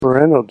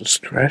Parental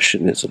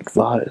discretion is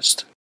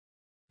advised.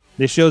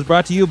 This show is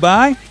brought to you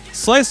by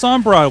Slice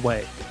on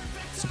Broadway,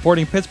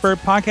 supporting Pittsburgh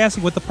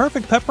podcasting with the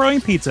perfect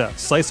pepperoni pizza.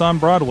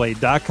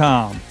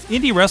 SliceOnBroadway.com.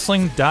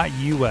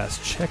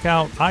 IndieWrestling.us. Check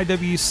out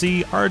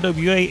IWC,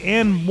 RWA,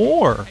 and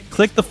more.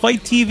 Click the Fight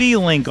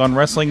TV link on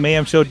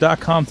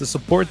WrestlingMayhemShow.com to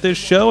support this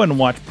show and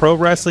watch pro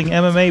wrestling,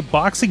 MMA,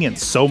 boxing, and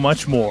so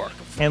much more.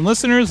 And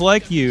listeners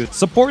like you,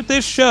 support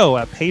this show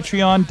at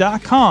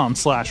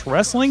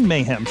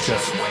Patreon.com/WrestlingMayhemShow.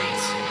 Just wait,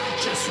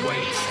 just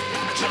wait,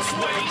 just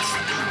wait,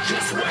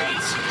 just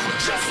wait,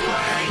 just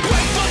wait.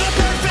 Wait for the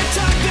perfect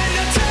time,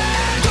 then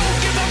attack. Don't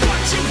give up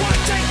what you want,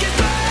 take it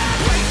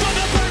back. Wait for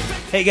the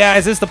perfect. Hey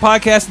guys, it's the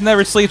podcast that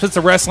never sleeps. It's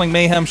the Wrestling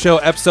Mayhem Show,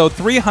 episode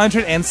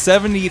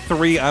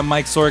 373. I'm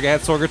Mike Sorg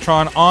at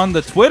Sorgatron on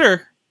the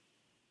Twitter.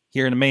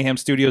 Here in the Mayhem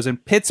Studios in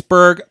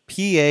Pittsburgh,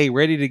 PA,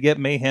 ready to get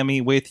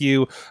mayhemy with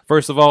you.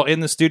 First of all,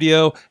 in the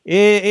studio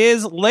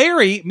is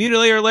Larry,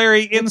 Mutilator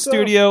Larry, in the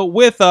studio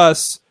with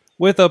us,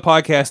 with a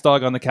podcast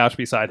dog on the couch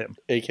beside him.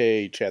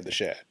 A.K.A. Chad the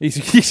Shad.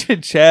 He's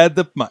Chad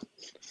the Mutt.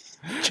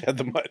 Chad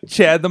the Mutt.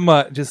 Chad the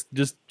Mutt,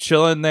 just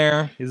chilling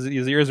there. His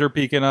ears are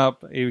peeking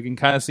up. You can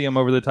kind of see him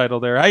over the title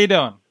there. How you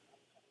doing?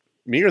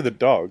 Me or the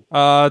dog?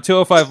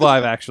 205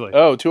 Live, actually.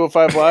 Oh,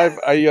 205 Live?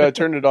 I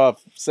turned it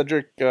off.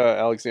 Cedric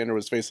Alexander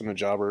was facing a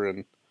jobber,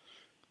 and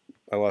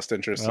I lost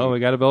interest. Oh, we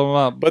got to build him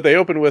up. But they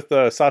opened with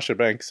Sasha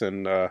Banks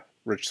and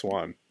Rich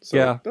Swann. So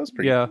yeah, that was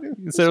pretty yeah.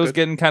 it So it was good.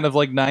 getting kind of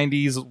like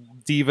 90s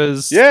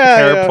divas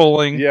hair hair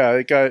pulling. Yeah,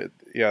 it got,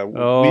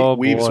 Oh,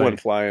 weaves boy. went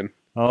flying.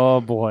 Oh,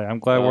 boy. I'm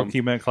glad we're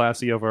keeping it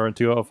classy over on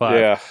 205.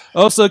 Yeah.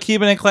 Also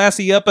keeping it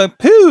classy up in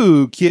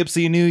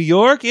Poughkeepsie, New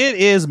York, it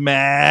is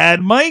Mad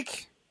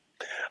Mike.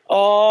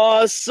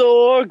 Oh,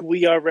 Sorg,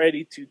 we are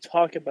ready to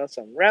talk about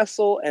some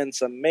wrestle and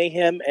some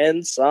mayhem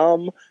and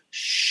some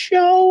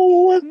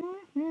show.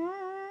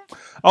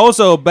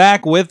 Also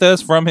back with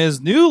us from his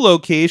new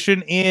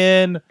location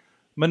in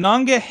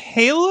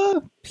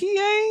Monongahela,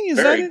 PA? Is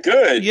Very that it?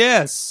 good.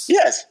 Yes.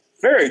 Yes,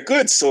 very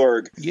good,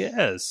 Sorg.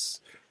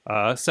 Yes.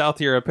 South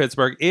here of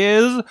Pittsburgh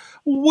is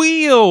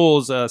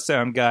Wheels,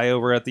 sound guy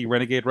over at the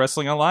Renegade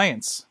Wrestling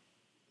Alliance.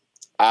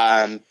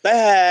 I'm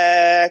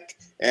back.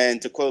 And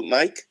to quote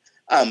Mike,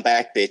 I'm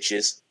back,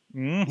 bitches.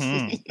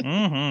 Mm-hmm.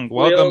 Mm-hmm.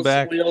 Welcome Wheels,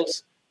 back.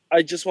 Wheels,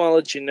 I just want to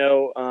let you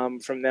know,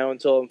 from now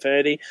until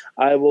infinity,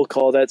 I will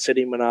call that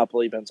city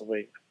Monopoly,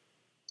 Pennsylvania.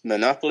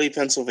 Monopoly,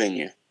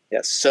 Pennsylvania.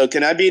 Yes. So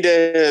can I be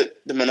the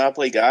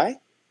Monopoly guy?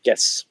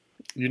 Yes.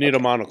 You need a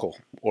monocle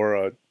or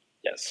a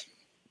Yes.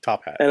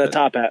 top hat. And a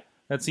top hat.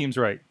 That seems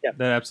right. Yeah.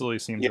 That absolutely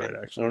seems right,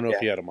 I actually. don't know if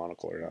Yeah. he had a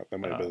monocle or not. That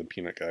might have been the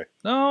peanut guy.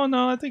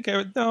 No, I think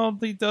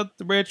the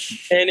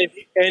rich. And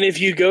if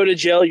you go to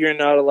jail, you're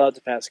not allowed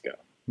to pass go.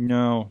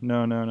 No.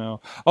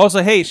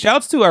 Also, hey,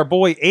 shouts to our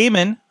boy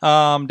Eamon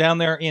down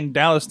there in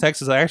Dallas,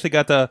 Texas. I actually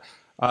got to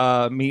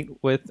meet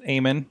with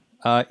Eamon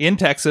in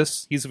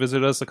Texas. He's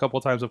visited us a couple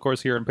of times, of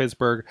course, here in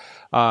Pittsburgh.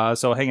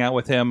 So hang out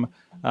with him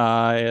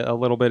a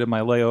little bit in my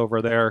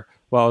layover there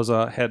while I was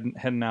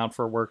heading out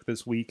for work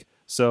this week.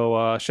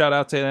 So shout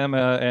out to them,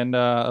 and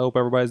I hope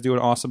everybody's doing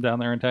awesome down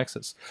there in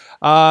Texas.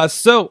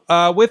 So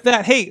with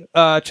that, hey,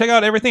 check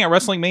out everything at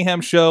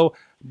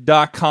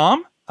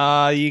WrestlingMayhemShow.com.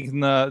 You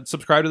can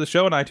subscribe to the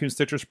show on iTunes,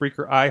 Stitcher,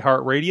 Spreaker,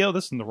 iHeartRadio.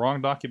 This is in the wrong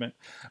document.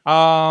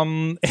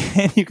 And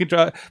you can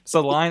drop us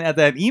a line at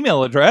that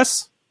email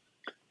address.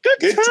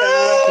 Good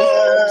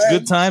times.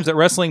 Good times at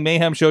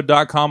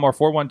WrestlingMayhemShow.com or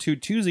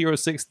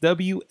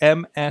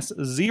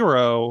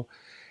 412-206-WMS0.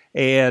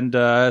 And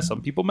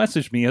some people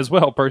message me as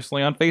well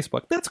personally on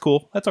Facebook. That's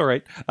cool. That's all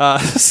right.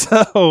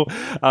 So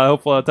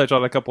hopefully I'll touch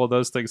on a couple of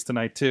those things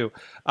tonight too.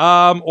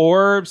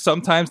 Or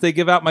sometimes they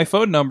give out my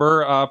phone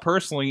number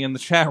personally in the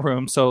chat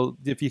room. So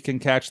if you can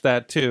catch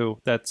that too,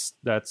 that's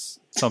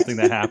something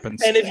that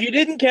happens. And if you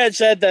didn't catch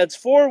that, that's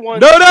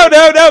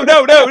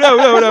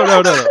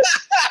 412. No.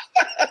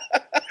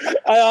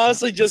 I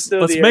honestly just know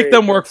Let's the make area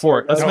them work for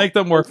it. Let's No. make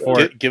them work for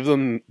it. Give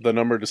them the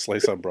number to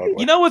Slice on Broadway.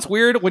 You know what's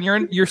weird? When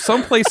you're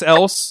someplace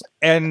else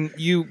and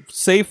you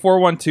say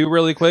 412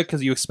 really quick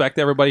because you expect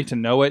everybody to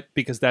know it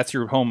because that's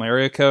your home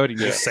area code and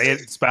you say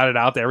it, spout it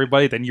out to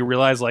everybody, then you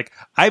realize, like,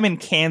 I'm in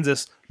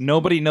Kansas.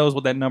 Nobody knows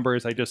what that number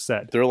is I just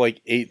said. They're like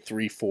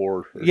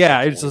 834.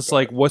 Yeah, it's just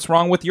like, what's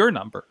wrong with your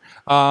number?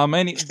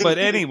 But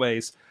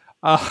anyways,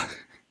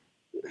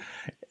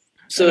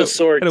 So,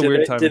 Sorg, had a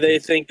weird time did with they you.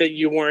 think that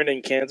you weren't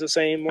in Kansas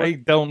anymore? I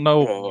don't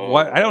know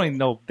what. I don't even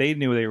know if they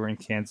knew they were in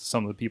Kansas.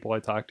 Some of the people I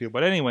talked to,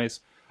 but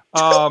anyways,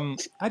 I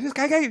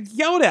got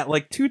yelled at,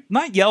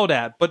 not yelled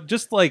at, but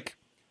just like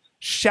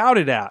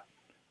shouted at.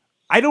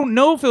 I don't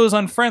know if it was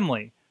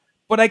unfriendly,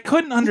 but I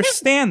couldn't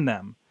understand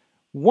them.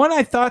 One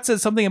I thought said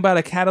something about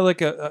a catalytic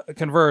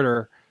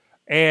converter,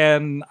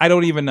 and I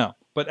don't even know.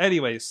 But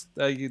anyways,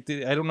 I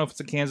don't know if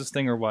it's a Kansas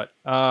thing or what.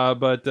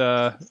 But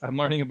I'm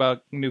learning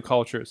about new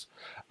cultures.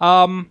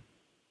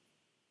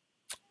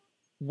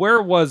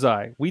 Where was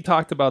I? We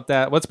talked about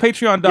that. What's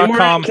You were in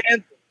patreon.com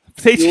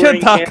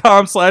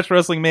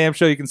Patreon.com/Wrestling Mayhem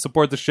Show. You can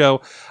support the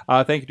show.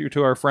 Thank you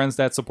to our friends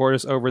that support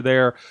us over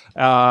there.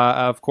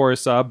 Of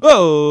course,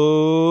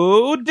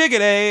 Bo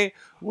Diggity.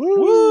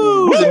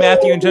 Woo! The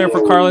Matthew and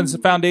Jennifer Carlin's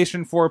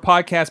Foundation for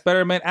Podcast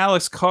Betterment.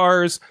 Alex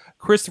Cars,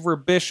 Christopher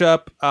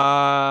Bishop,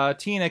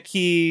 Tina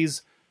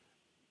Keys,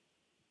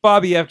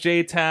 Bobby F.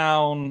 J.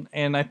 Town,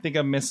 and I think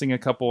I'm missing a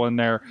couple in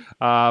there.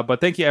 But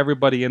thank you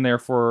everybody in there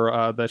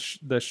for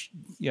the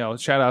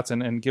shout outs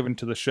and giving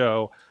to the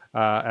show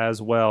as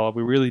well.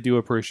 We really do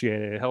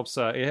appreciate it. It helps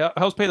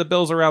pay the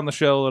bills around the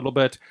show a little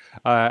bit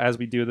as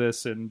we do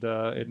this and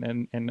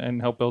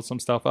help build some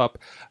stuff up.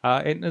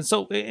 And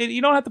so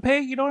you don't have to pay.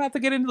 You don't have to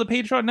get into the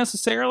Patreon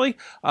necessarily.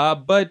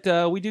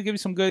 But we do give you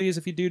some goodies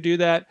if you do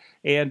that.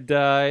 And we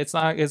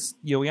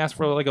ask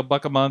for like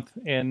 $1 a month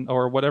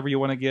or whatever you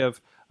want to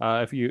give.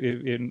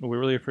 We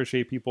really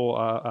appreciate people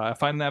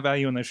finding that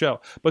value in the show.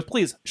 But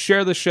please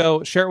share the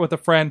show, share it with a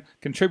friend,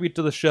 contribute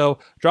to the show,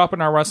 drop in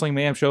our Wrestling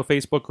Mayhem Show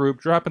Facebook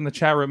group, drop in the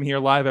chat room here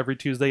live every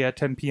Tuesday at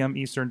 10 p.m.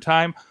 Eastern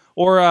Time,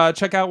 or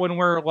check out when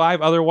we're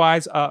live.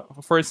 Otherwise,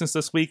 for instance,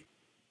 this week,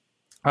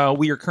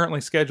 we are currently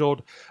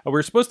scheduled. We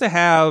were supposed to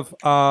have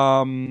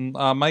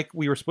Mike.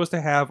 We were supposed to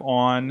have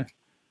on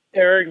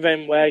Eric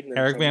Van Wagenen.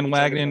 Eric Van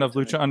Wagenen of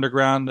Lucha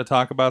Underground to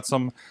talk about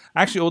some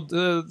actually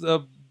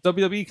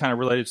WWE kind of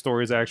related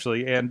stories,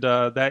 actually, and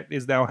that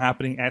is now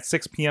happening at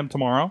 6 p.m.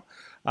 tomorrow.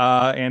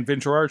 And Vin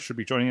Gerard should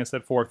be joining us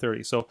at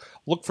 4:30. So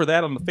look for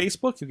that on the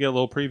Facebook. You'll get a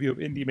little preview of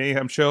Indie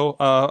Mayhem Show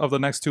of the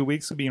next 2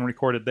 weeks being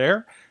recorded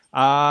there.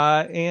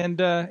 And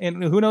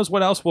who knows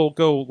what else will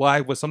go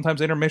live with.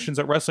 Sometimes intermissions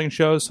at wrestling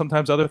shows,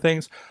 sometimes other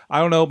things. I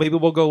don't know. Maybe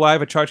we'll go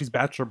live at Chachi's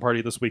bachelor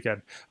party this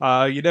weekend.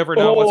 You never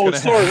know what's going to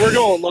happen. We're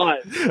going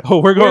live.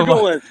 We're going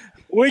live.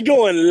 We're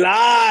going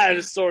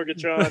live,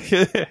 Sorgatron.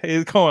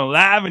 He's going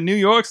live in New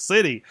York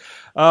City.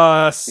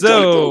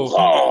 Hashtag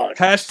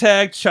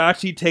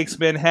Chachi Takes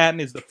Manhattan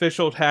is the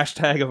official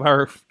hashtag of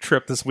our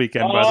trip this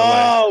weekend, by the way.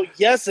 Oh,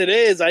 yes, it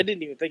is. I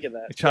didn't even think of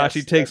that.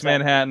 Chachi Takes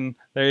Manhattan.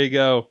 There you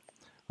go.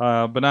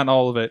 But not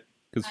all of it,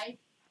 because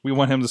we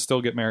want him to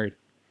still get married.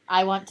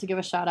 I want to give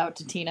a shout out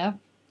to Tina.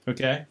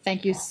 Okay.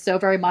 Thank you so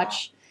very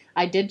much.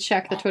 I did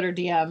check the Twitter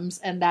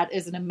DMs, and that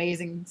is an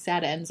amazing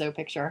Sad Enzo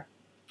picture.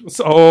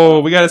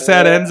 So, we got a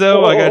sad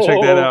Enzo. I gotta check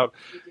that out.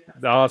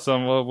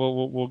 Awesome.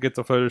 We'll get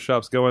the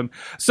Photoshops going.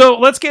 So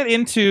let's get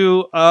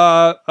into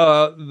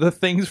the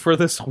things for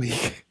this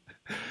week.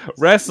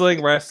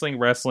 wrestling.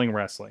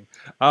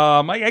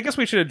 I guess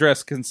we should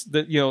address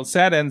that.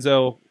 Sad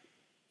Enzo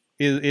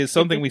is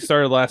something we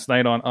started last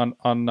night on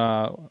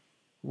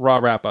Raw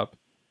Wrap Up,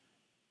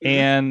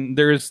 and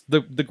there's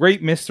the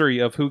great mystery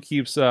of who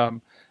keeps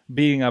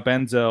beating up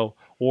Enzo,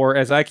 or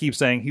as I keep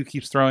saying, who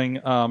keeps throwing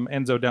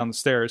Enzo down the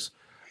stairs.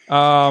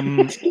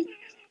 Because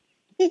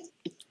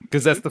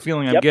that's the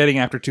feeling I'm getting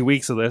after 2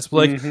 weeks of this.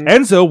 Like,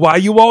 Enzo, why are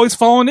you always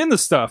falling into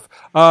stuff?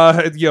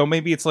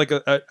 Maybe it's like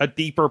a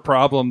deeper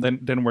problem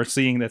than we're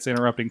seeing that's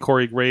interrupting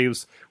Corey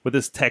Graves with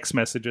his text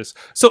messages.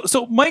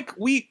 So Mike,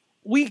 we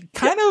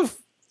kind of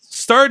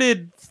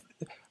started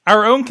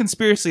our own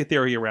conspiracy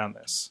theory around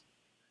this.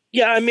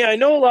 Yeah, I mean, I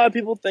know a lot of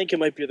people think it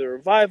might be the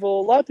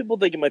Revival. A lot of people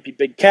think it might be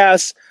Big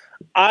Cass.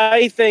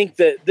 I think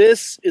that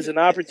this is an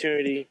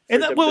opportunity.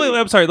 Wait,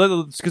 I'm sorry,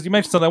 because you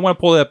mentioned something. I want to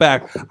pull that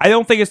back. I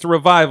don't think it's the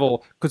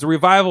Revival, because the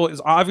Revival is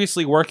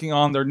obviously working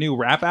on their new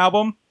rap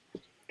album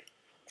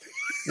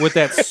with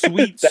that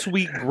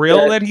sweet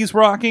grill that he's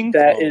rocking.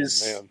 That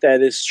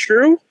is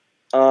true.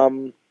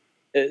 I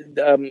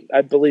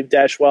believe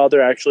Dash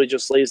Wilder actually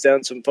just lays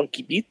down some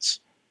funky beats.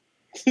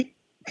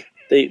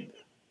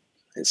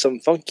 Some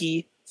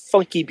funky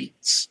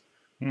beats.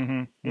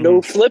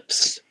 No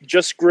flips,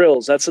 just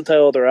grills. That's the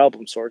title of their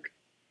album, Sorg.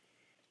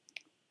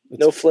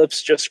 No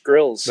flips, just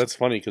grills. That's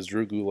funny because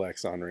Drew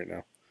Gulak's on right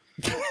now.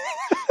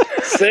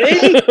 See?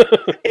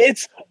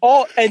 It's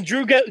all... And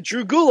Drew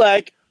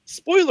Gulak,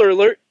 spoiler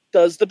alert,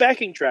 does the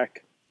backing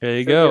track. There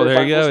you go.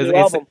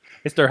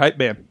 It's their hype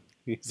man.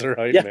 He's their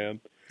hype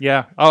man.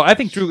 Yeah. Oh, I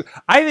think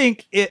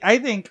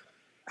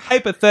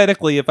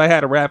hypothetically, if I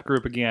had a rap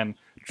group again,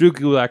 Drew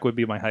Gulak would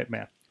be my hype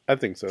man. I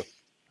think so.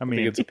 I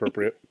think it's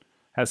appropriate.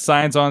 Has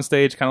signs on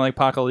stage, kind of like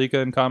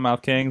Pakalika and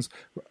Cottonmouth Kings,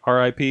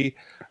 R.I.P.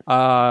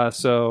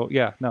 So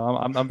yeah, no,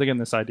 I'm digging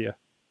this idea.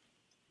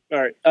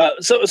 All right.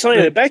 So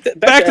anyway, back to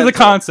the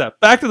concept.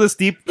 Back to this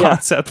deep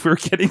concept we were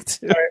getting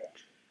to. All right.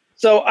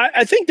 So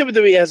I think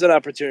WWE has an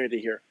opportunity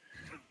here.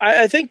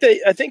 I think they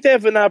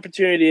have an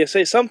opportunity to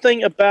say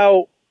something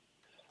about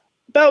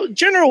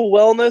general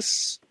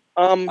wellness.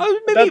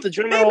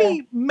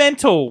 Maybe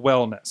mental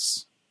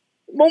wellness.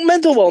 Well,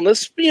 mental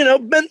wellness,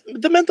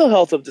 the mental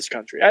health of this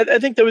country. I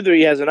think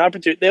WWE has an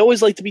opportunity. They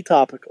always like to be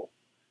topical.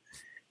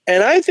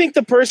 And I think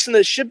the person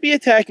that should be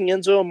attacking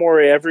Enzo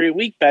Amore every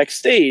week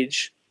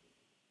backstage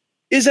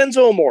is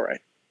Enzo Amore.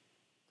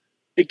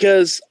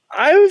 Because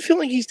I have a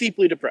feeling he's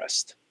deeply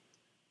depressed.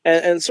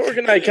 And Sorg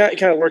and I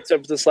kind of worked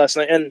up this last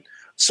night. And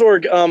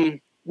Sorg,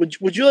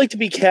 would you like to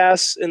be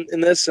Cass in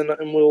this? And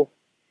we'll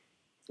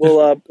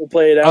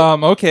play it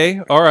out.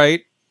 Okay. All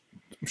right.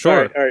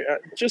 Sure. All right.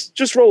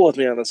 Just roll with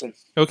me on this one.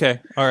 Okay.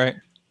 All right.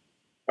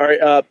 All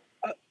right.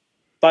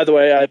 By the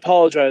way, I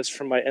apologize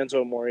for my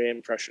Enzo Amore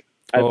impression.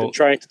 I've been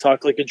trying to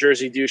talk like a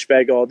Jersey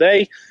douchebag all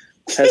day.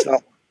 Has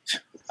not.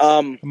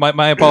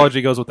 My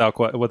apology goes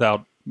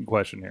without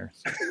question here.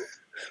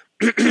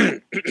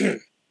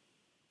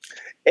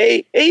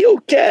 Hey, yo,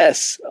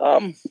 Cass.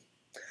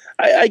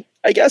 I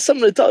got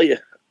something to tell you.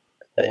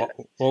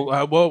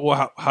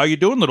 Well, how you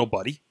doing, little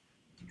buddy?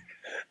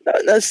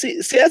 Now,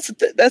 see, that's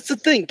the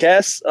thing,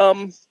 Cass.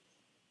 I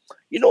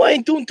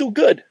ain't doing too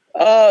good.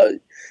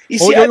 You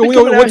see,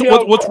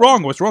 what's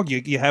wrong? What's wrong?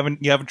 You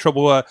having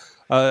trouble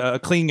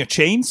cleaning your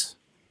chains?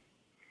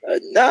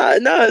 Nah,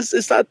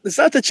 it's not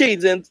the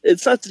chains, and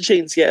it's not the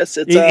chains. Yes,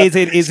 it's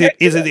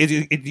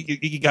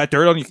you got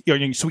dirt on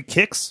your sweet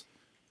kicks?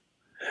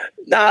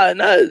 Nah.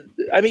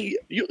 I mean,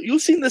 you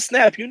seen the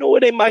snap? You know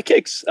it ain't my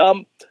kicks.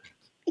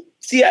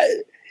 See,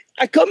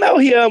 I come out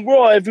here on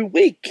Raw every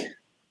week,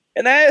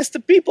 and I ask the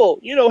people,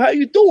 how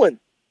you doing?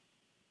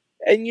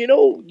 And you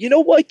know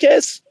what,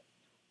 Cass?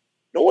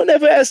 No one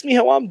ever asked me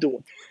how I'm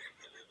doing.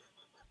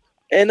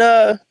 And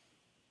I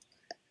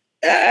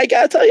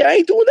gotta tell you, I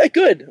ain't doing that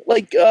good.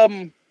 Like,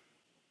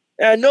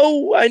 I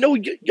know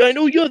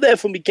you're there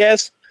for me,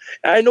 Cass.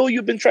 I know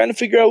you've been trying to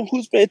figure out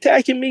who's been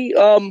attacking me.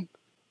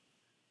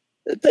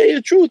 To tell you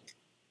the truth,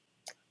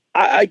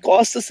 I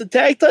cost us the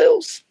tag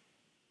titles.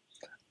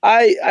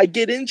 I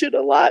get injured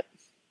a lot.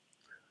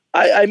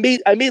 I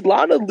made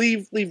Lana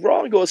leave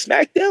Raw and go to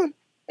SmackDown,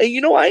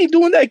 and I ain't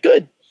doing that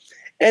good.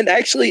 And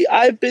actually,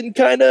 I've been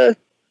kind of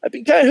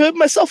hurting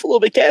myself a little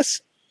bit,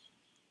 Cass.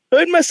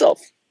 Hurting myself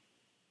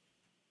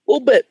a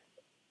little bit.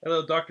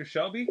 Hello, Dr.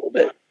 Shelby. A little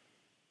bit.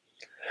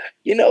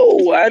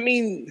 I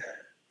mean,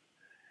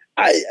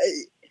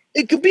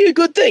 it could be a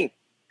good thing.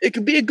 It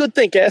could be a good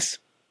thing, Cass.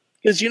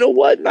 Because you know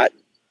what?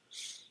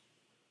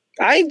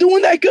 I ain't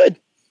doing that good.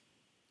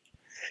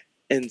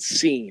 And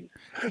scene.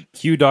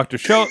 Cue Dr.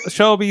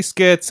 Shelby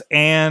skits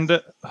and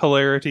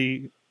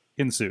hilarity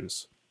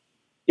ensues.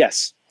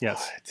 Yes.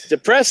 Yes.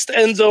 Depressed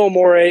Enzo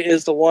Amore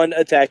is the one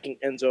attacking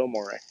Enzo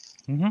Amore.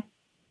 Mm-hmm.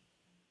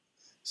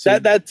 So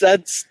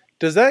That's.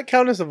 does that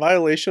count as a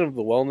violation of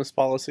the wellness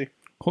policy?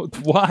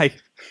 Why?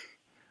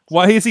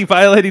 Why is he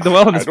violating the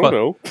wellness I don't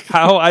know.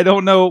 How? I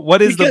don't know.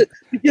 What is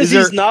because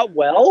he's not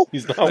well.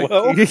 He's not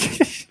well.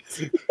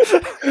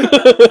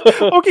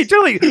 Okay,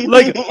 Julie,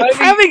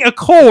 having a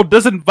cold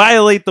doesn't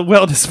violate the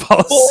wellness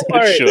policy. Well, all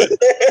right. should.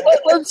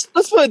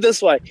 Let's put it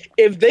this way: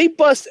 if they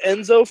bust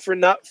Enzo for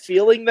not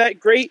feeling that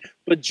great,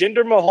 but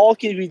Jinder Mahal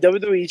can be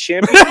WWE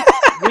champion,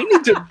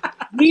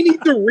 we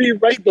need to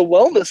rewrite the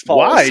wellness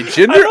policy. Why?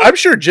 Jinder? I'm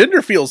sure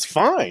Jinder feels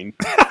fine.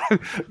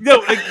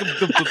 No,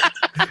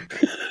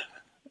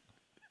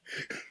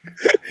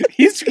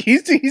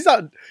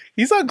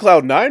 He's on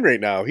cloud 9 right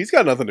now. He's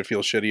got nothing to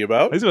feel shitty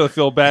about. he's gonna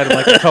feel bad in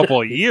like a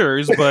couple of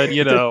years, but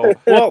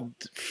Well,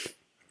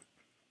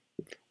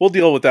 we'll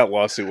deal with that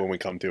lawsuit when we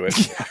come to it.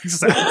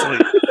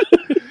 exactly.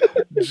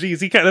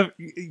 Jeez, he kind of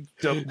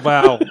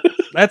wow.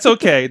 That's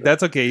okay.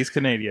 That's okay. He's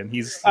Canadian.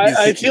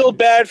 I feel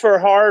bad for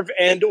Harv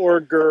and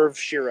or Gurv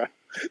Shira.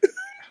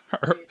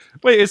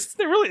 Wait, is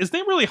his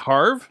name really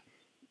Harv?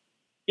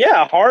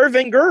 Yeah, Harv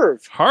and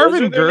Gurv. Harv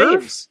Those and are their Gurv?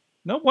 names.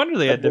 No wonder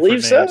they had I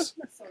different believe names.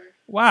 so.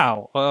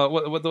 Wow.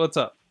 What's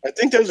up? I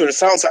think those are the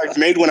sounds I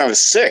made when I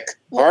was sick.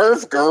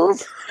 Harv,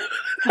 Gurv.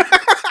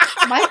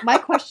 My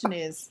question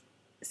is,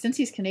 since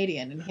he's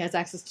Canadian and he has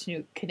access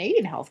to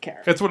Canadian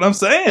healthcare, That's what I'm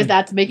saying. is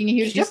that making a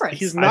huge difference?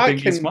 He's I not.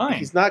 think he's fine.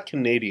 He's not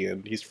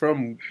Canadian. He's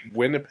from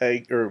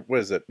Winnipeg, or what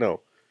is it?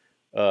 No,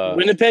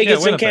 Winnipeg yeah, is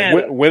in Winnipeg.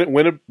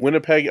 Canada.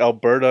 Winnipeg,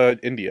 Alberta,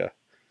 India.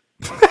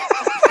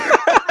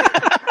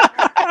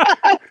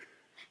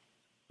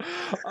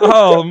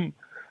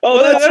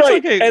 Oh, that's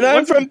right. okay. And I'm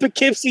What's- from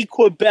Poughkeepsie,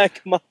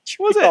 Quebec,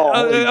 Montreal. Was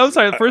it? I'm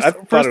sorry. I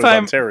thought it was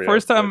Ontario,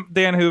 First time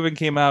Dan Hooven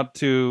came out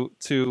to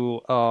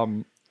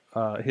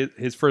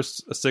his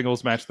first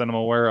singles match that I'm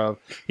aware of.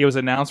 He was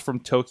announced from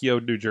Tokyo,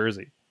 New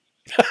Jersey,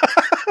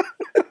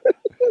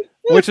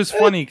 which is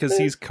funny because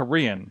he's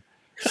Korean.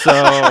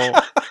 So,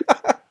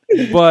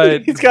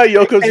 but He's got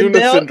Yokozuna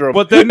now- syndrome.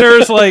 but then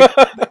there's like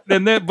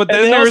then And there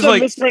they was also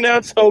like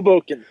mispronounced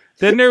Hoboken.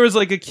 then there was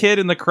like a kid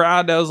in the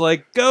crowd that was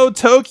like, "Go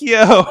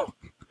Tokyo!"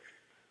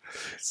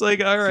 It's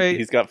like, all right.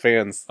 He's got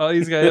fans. Oh,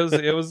 he's got it was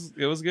good.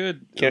 It was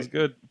good. Can't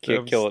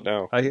kill it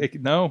now.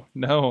 No.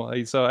 So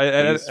He's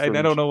I from-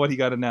 don't know what he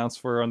got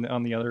announced for on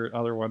the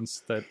other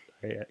ones that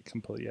I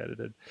completely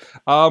edited.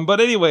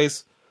 But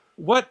anyways,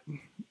 what?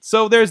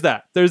 So there's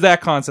that. There's that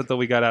concept that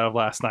we got out of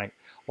last night.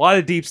 A lot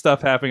of deep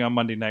stuff happening on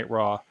Monday Night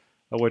Raw,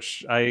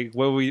 which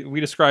we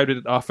described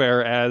it off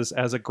air as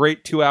a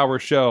great 2-hour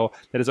show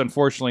that is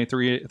unfortunately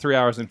 3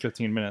 hours and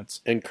 15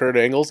 minutes. And Kurt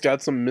Angle's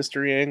got some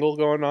mystery angle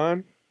going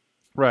on.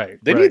 Right.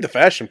 They right. need the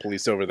fashion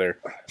police over there.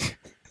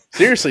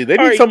 Seriously, they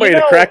All need right, somebody you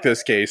to know- crack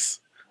this case.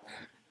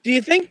 Do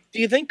you think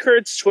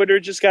Kurt's Twitter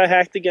just got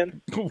hacked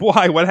again?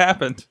 Why? What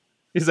happened?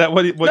 Is that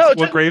what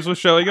just- Graves was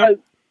showing up?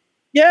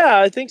 Yeah,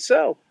 I think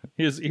so.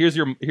 Here's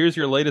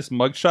your latest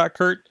mugshot,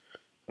 Kurt.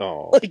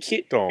 Oh, Like,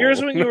 don't.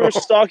 here's when you were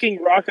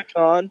stalking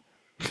Raka-Khan.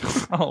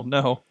 Oh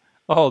no!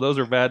 Oh, those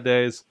are bad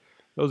days.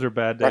 Those are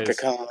bad days.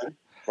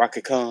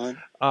 Raka-Khan.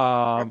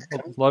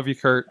 Love you,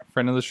 Kurt,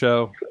 friend of the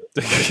show.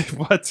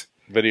 What?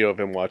 Video of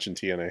him watching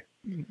TNA.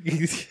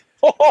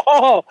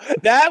 Oh,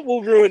 that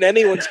will ruin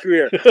anyone's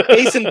career.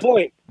 Case in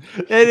point.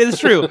 It is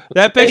true.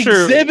 That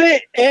picture.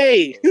 Exhibit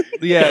A.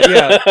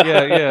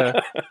 Yeah.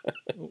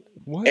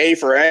 What? A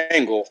for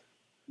angle.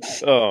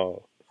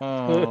 Oh,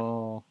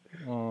 Oh.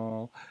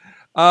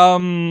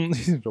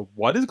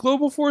 What is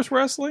Global Force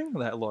Wrestling?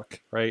 That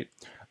look, right?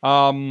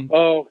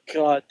 Oh,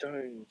 God. Don't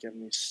even get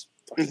me save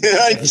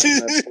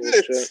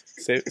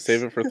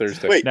it for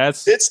Thursday. Wait,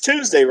 That's it's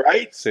Tuesday,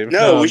 right? Save it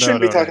No, No, we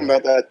shouldn't no, be talking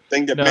about that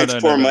thing that makes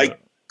poor Mike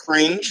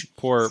cringe.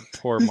 poor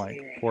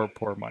Mike.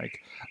 Poor Mike.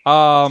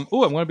 I'm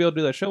gonna be able to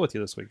do that show with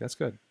you this week. That's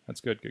good.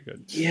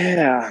 Good.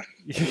 Yeah.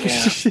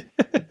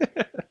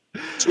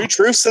 Two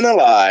truths and a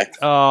lie.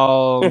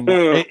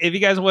 If you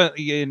guys want,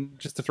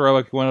 just to throw,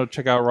 if you want to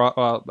check out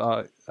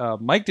Raw,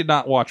 Mike did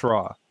not watch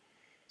Raw,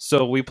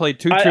 so we played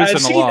Two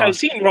Truths and a Lie. I've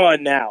seen Raw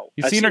now.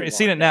 You've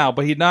seen it now,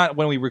 but he not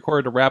when we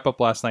recorded a wrap up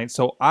last night.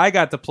 So I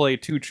got to play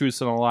Two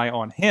Truths and a Lie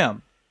on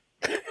him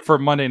for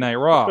Monday Night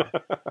Raw.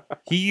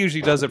 He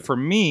usually does it for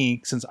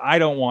me since I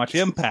don't watch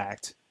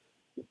Impact.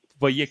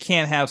 But you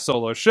can't have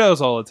solo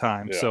shows all the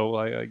time, Yeah. so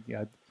I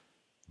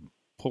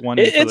put one.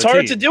 In for It's the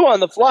hard team. to do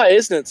on the fly,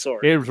 isn't it,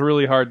 Sorg? It was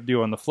really hard to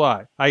do on the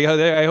fly. I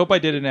hope I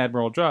did an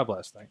admirable job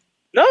last night.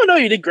 No,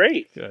 you did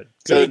great. Good.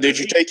 So did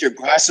you take your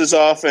glasses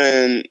off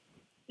and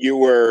you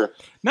were...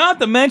 Not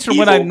to mention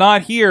when Evil. I'm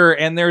not here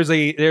and there's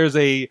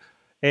an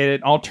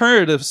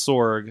alternative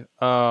Sorg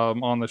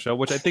on the show,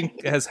 which I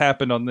think has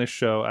happened on this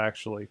show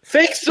actually.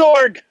 Fake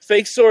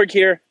Sorg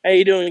here. How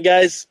you doing,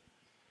 guys?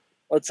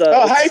 Let's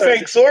hi, start.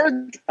 Fake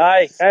Sword.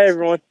 Hi,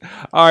 everyone.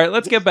 All right,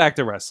 let's get back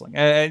to wrestling.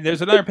 And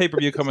there's another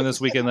pay-per-view coming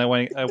this weekend that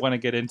I want to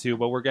get into,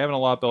 but we're having a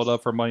lot built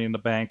up for Money in the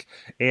Bank.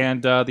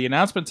 And the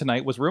announcement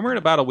tonight was rumored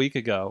about a week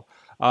ago,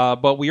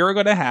 but we are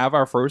going to have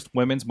our first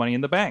women's Money in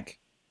the Bank.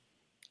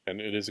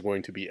 and it is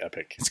going to be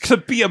epic. It's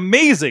going to be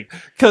amazing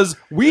because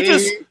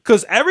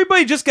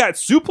everybody just got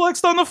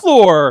suplexed on the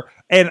floor,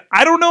 and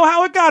I don't know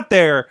how it got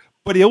there,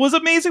 but it was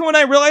amazing when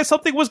I realized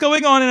something was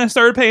going on and I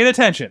started paying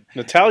attention.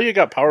 Natalia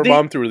got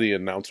powerbombed through the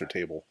announcer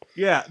table.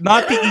 Yeah,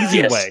 not the easy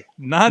Yes. way.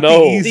 Not No.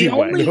 the easy The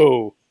way. only-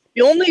 No.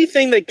 The only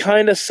thing that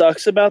kind of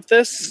sucks about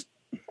this,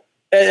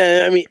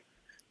 and I mean,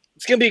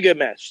 it's going to be a good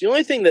match. The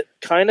only thing that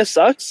kind of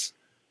sucks,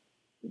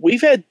 we're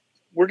going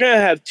to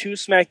have 2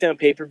 SmackDown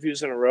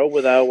pay-per-views in a row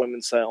without a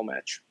women's title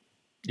match.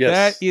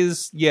 Yes.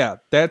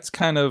 That's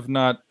kind of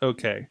not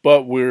okay.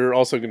 But we're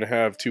also going to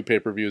have 2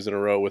 pay-per-views in a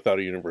row without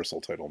a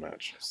Universal title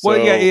match. Well,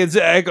 So- yeah, it's,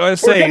 I gotta We're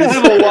say, going to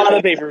have a lot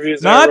of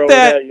pay-per-views in a row not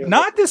without a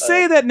not to Universal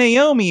say title. that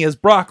Naomi is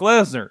Brock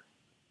Lesnar.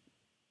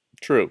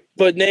 True.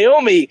 But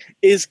Naomi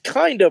is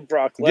kind of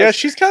Brock Lesnar. Yeah,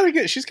 she's kind of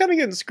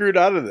getting screwed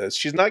out of this.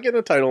 She's not getting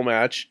a title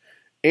match,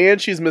 and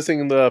she's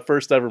missing the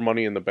first ever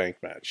Money in the Bank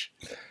match.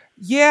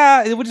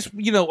 Yeah, it would just,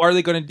 are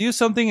they going to do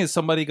something? Is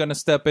somebody going to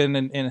step in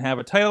and have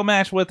a title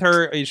match with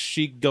her? Is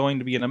she going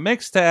to be in a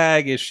mixed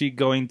tag? Is she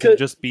going to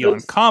just be on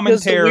 'Cause the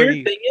commentary?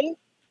 weird thing is,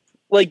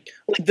 like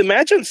the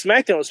match on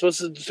SmackDown was supposed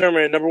to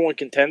determine a number 1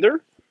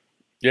 contender.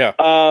 Yeah.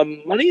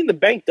 Money in the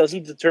Bank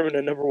doesn't determine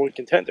a number 1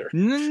 contender.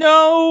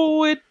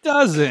 No, it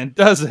doesn't,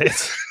 does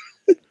it?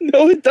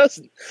 No, it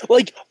doesn't.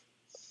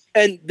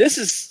 And this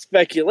is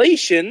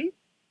speculation.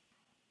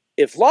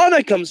 If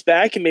Lana comes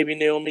back and maybe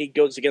Naomi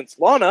goes against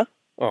Lana,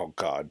 Oh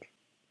God.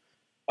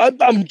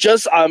 I'm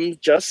just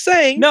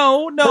saying.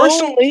 No,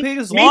 personally,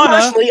 because me Lana...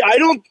 personally,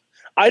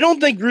 I don't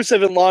think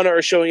Rusev and Lana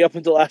are showing up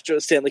until after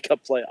the Stanley Cup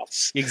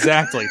playoffs.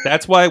 Exactly.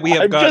 That's why we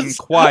have I'm gotten just-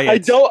 quiet.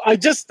 I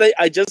just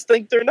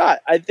think they're not.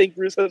 I think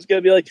Rusev's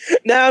gonna be like,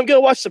 nah, I'm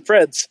gonna watch the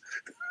Preds.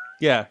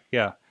 Yeah.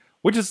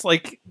 Which is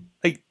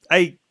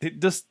I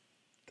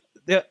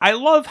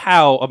love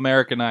how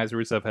Americanized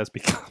Rusev has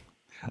become.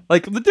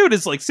 Like, the dude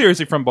is,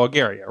 seriously from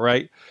Bulgaria,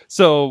 right?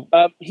 So,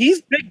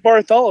 He's Big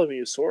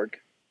Bartholomew, Sorg.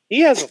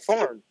 He has a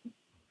farm.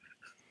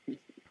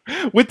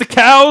 with the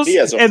cows He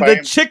has a and the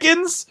farm.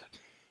 chickens.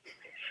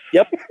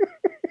 Yep.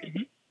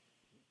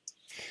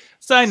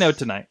 Side note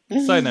tonight.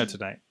 And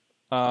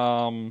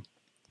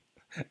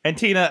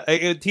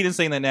Tina's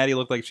saying that Natty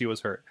looked like she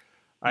was hurt.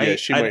 Yeah,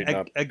 she might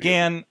not be.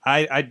 Again,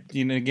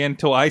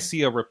 until I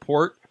see a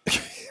report,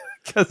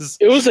 because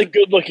It was a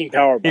good looking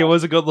powerbomb. it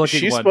was a good looking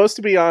She's one. supposed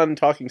to be on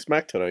Talking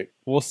Smack tonight,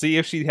 We'll see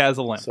if she has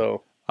a limp.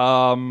 so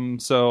Or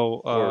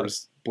or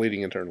is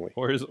bleeding internally.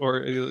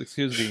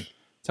 excuse me,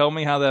 tell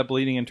me how that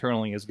bleeding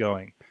internally is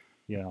going.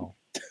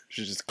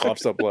 She just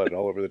coughs up blood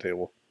all over the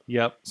table.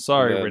 Yep.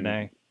 Sorry, Then-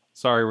 Renee.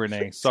 Sorry,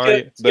 Renee. Sorry.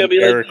 It's gonna Then be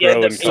like Eric the end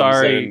Rowan of comes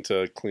Sorry. in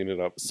to clean it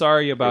up.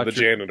 Sorry Or about the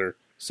your janitor.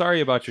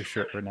 Sorry about your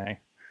shirt, Renee.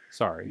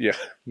 Sorry. Yeah.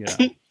 Yeah.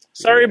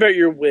 Sorry about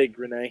your wig,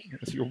 Renee.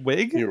 Is your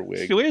wig? Your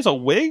wig. She wears a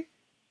wig?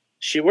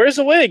 She wears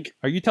a wig.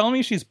 Are you telling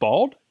me she's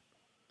bald?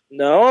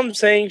 No, I'm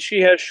saying she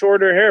has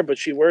shorter hair, but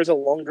she wears a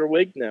longer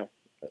wig now.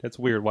 That's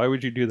weird. Why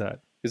would you do that?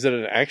 Is it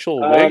an actual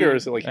wig or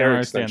is it like I don't hair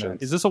understand extensions?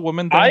 that. Is this a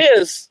woman thing? I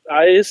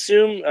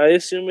assume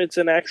it's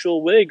an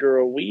actual wig or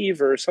a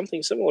weave or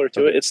something similar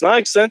to it. It's not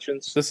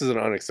extensions. This is an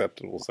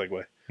unacceptable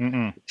segue.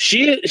 Mm-mm.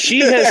 She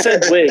has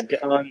said wig.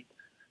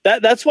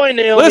 That's why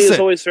Naomi is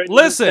always threatening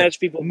to snatch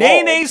people.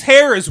 Nene's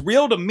hair is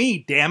real to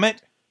me. Damn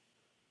it.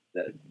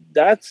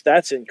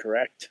 That's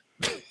incorrect.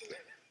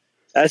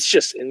 That's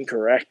just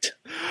incorrect.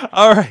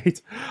 All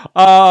right.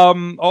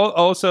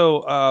 Also,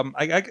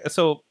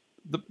 so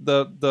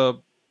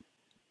the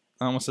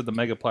I almost said the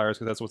mega pliers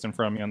because that's what's in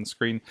front of me on the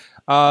screen.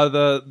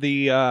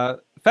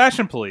 The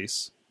fashion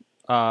police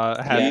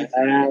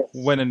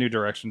went a new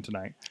direction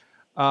tonight.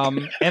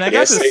 And I got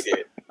Yes, they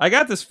did. I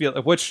got this feeling,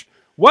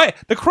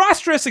 the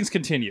cross dressing's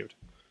continued.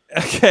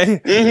 Okay,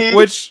 Mhm.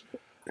 which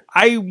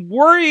I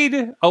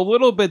worried a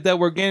little bit that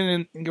we're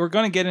going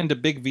to get into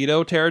Big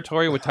Vito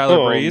territory with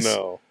Tyler Breeze.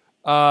 No.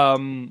 I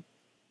mean,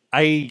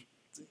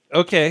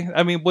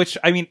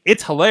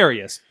 it's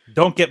hilarious.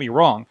 Don't get me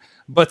wrong,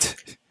 but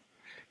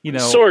you know,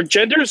 Sorg,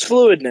 gender's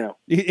fluid now.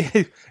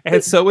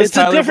 and so is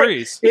Tyler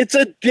Breeze. It's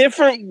a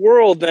different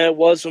world than it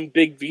was when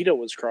Big Vito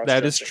was cross.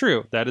 That is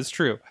true. That is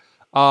true.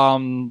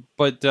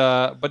 But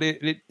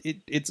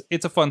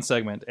it's a fun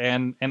segment,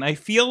 and I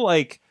feel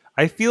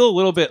a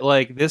little bit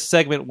like this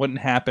segment wouldn't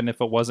happen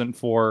if it wasn't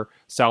for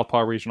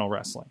Southpaw Regional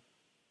Wrestling.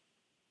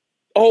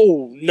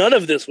 Oh, none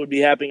of this would be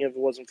happening if it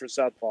wasn't for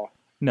Southpaw.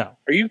 No.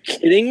 Are you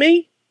kidding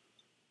me?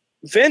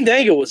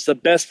 Fandango was the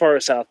best part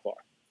of Southpaw.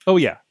 Oh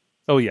yeah.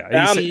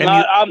 And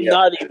I'm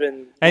not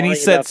even. And he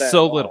lying said about that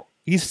so at all. little.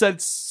 He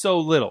said so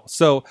little.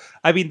 So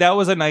I mean, that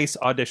was a nice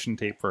audition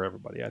tape for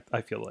everybody.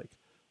 I feel like.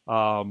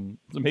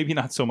 Maybe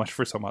not so much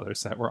for some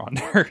others that were on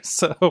there.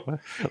 So,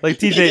 like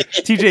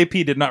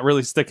TJP did not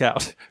really stick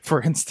out, for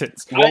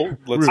instance. Well,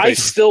 let's I face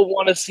it. still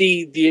want to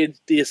see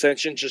the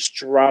Ascension just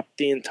drop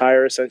the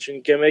entire Ascension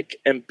gimmick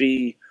and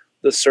be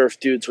the surf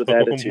dudes with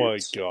attitudes. Oh my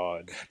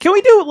god. Can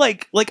we do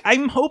like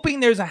I'm hoping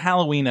there's a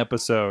Halloween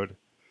episode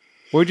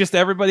where just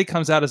everybody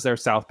comes out as their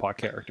Southpaw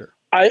character.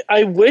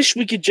 I wish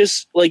we could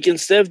just, like,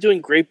 instead of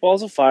doing Great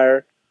Balls of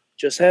Fire,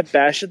 just have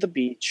Bash at the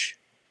Beach.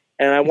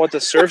 And I want the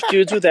surf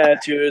dudes with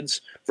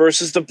attitudes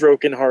versus the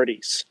Broken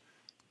Hardys.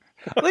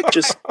 Like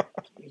Just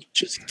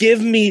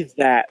give me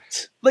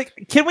that. like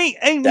can we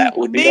That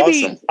would be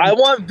maybe awesome. I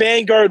want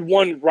Vanguard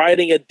 1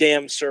 riding a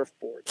damn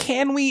surfboard.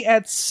 can we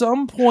at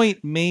some point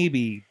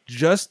maybe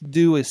just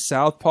do a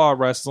Southpaw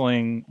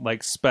wrestling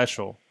like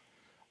special?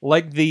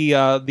 Like the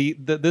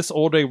this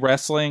old day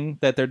wrestling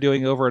that they're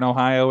doing over in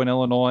Ohio and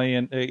Illinois,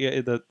 and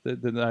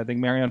I think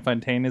Marion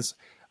Fontaine is.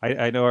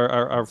 I know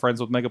our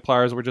friends with Mega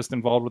Pliers were just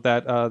involved with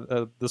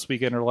that this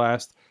weekend or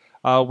last,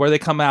 where they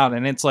come out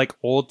and it's like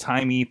old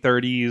timey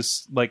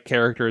 30s like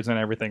characters and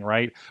everything,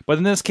 right? But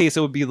in this case,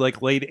 it would be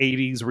like late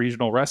 80s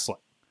regional wrestling,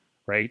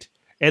 right?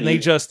 And they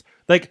just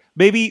like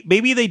maybe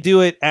they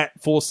do it at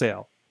Full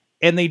Sail,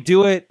 and they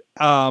do it.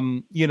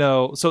 So you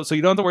don't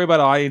have to worry about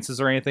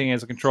audiences or anything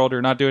as a controller.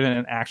 You're not doing it in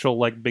an actual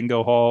like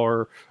bingo hall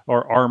or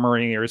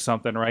armory or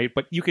something, right?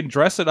 But you can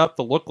dress it up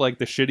to look like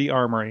the shitty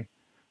armory,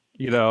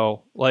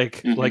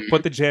 like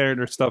put the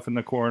janitor stuff in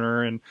the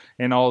corner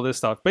and all this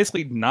stuff.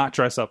 Basically, not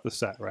dress up the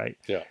set, right?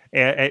 Yeah,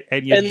 and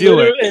you do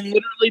it and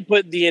literally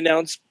put the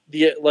announce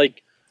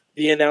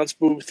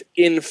booth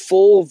in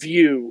full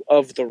view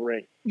of the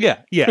ring.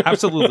 Yeah,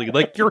 absolutely.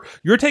 Like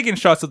you're taking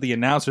shots of the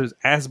announcers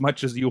as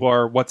much as you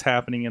are what's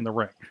happening in the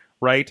ring,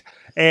 right?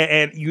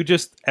 And you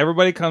just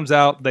everybody comes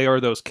out. They are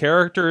those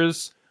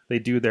characters. They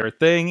do their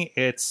thing.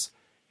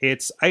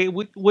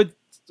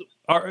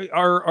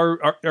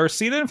 Are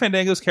Cena and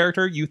Fandango's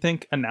character? You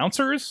think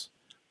announcers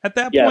at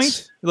that Yes.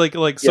 point?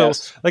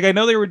 Yes. Like I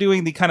know they were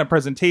doing the kind of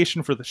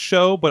presentation for the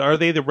show, but are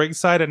they the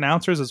ringside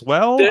announcers as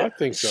well? I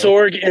think so.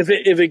 Sorg,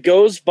 if it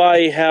goes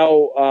by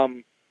how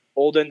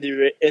old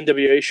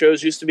NWA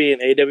shows used to be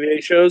and AWA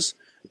shows,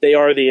 they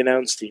are the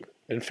announce team.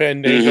 And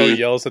Fandango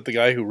yells at the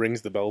guy who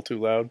rings the bell too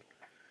loud.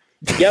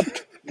 Yep.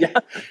 Yeah.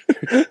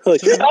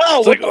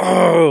 It's like,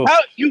 oh,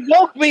 You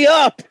woke me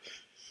up.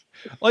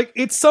 Like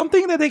it's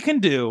something that they can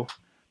do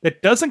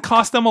that doesn't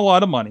cost them a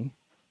lot of money.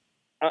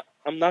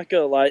 I'm not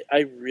gonna lie.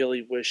 I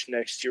really wish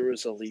next year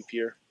was a leap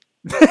year.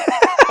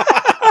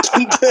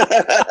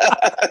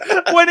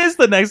 When is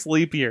the next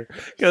leap year?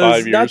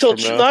 5 years Not till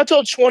from now. not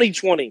till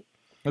 2020.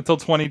 Until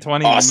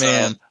 2020, Awesome.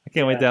 man, I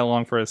can't wait that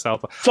long for a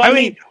Southpaw. So I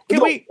mean,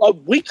 can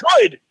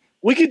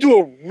we could do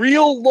a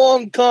real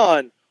long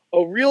con,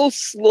 a real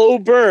slow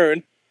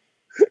burn,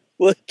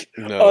 like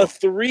No. a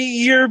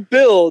 3-year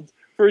build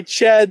for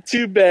Chad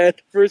Too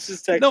Bad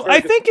versus Tex. No, I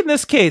Ferguson. think in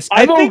this case,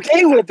 I'm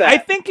okay with that. I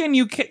think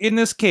in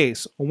this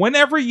case,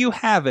 whenever you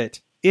have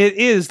it, it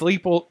is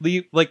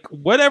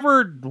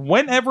whenever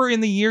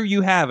in the year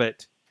you have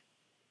it,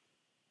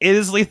 it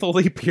is lethal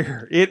leap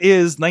year. It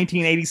is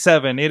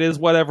 1987. It is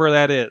whatever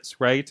that is,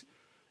 right?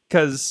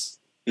 Because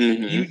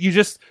you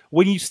just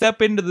when you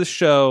step into the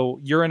show,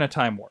 you're in a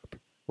time warp,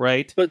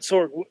 right? But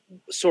Sorg,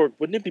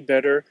 wouldn't it be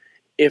better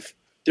if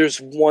there's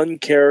one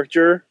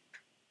character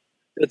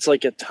that's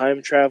like a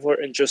time traveler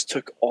and just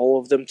took all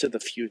of them to the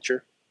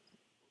future?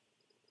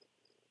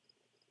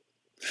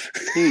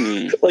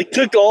 Like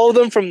took all of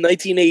them from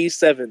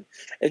 1987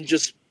 and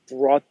just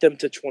brought them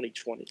to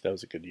 2020. That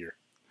was a good year.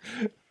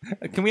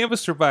 Can we have a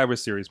Survivor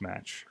Series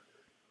match?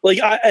 Like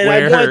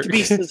I want it to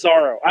be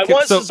Cesaro. I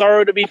want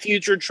Cesaro to be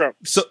future Trump.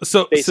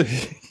 So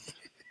basically.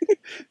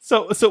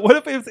 so what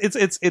if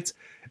it's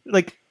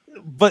like,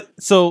 but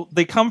so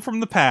they come from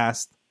the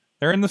past,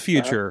 they're in the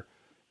future,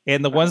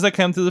 and the ones that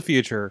come to the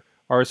future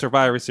are a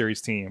Survivor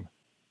Series team.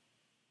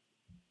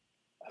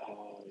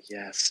 Oh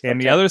yes.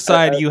 And the other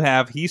side, you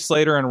have Heath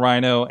Slater and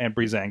Rhino and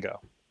Breezango.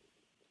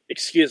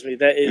 Excuse me,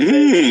 that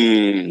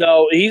is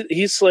no.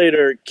 Heath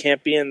Slater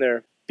can't be in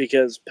there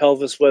because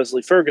Pelvis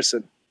Wesley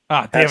Ferguson.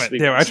 Ah, damn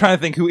it! I'm trying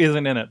to think who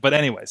isn't in it. But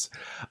anyways,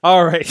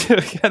 all right,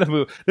 gotta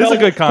move. This is a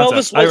good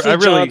concept.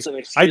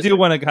 I do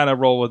want to kind of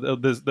roll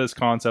with this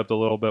concept a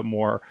little bit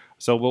more.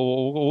 So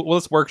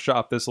let's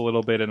workshop this a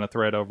little bit in a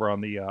thread over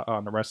on the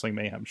Wrestling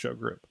Mayhem show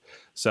group.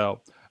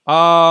 So,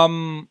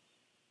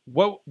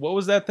 what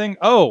was that thing?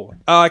 Oh,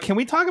 can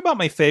we talk about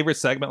my favorite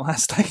segment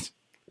last night?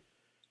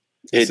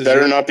 It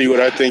better not be what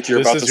I think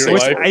you're about to say.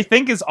 Which I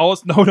think is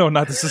also no,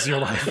 not This Is Your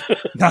Life,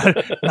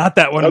 not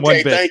that one. Okay, one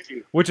bit. Thank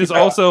you. Which is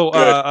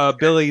also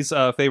Billy's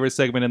favorite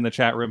segment in the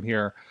chat room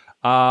here.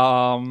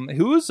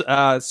 Who's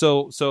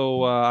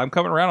so I'm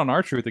coming around on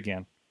R-Truth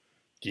again.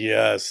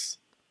 Yes.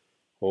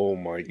 Oh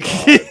my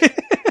god.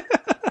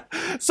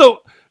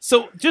 so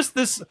just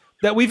this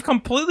that we've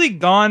completely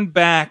gone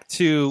back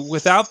to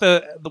without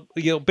the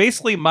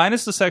basically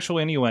minus the sexual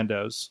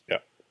innuendos. Yeah.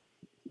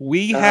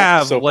 We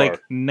have so like far.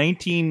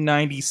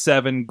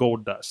 1997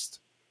 Goldust,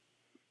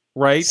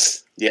 right?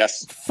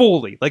 Yes.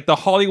 Fully, like the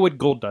Hollywood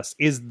Goldust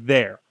is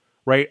there,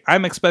 right?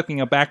 I'm expecting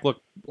a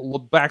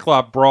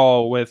backlot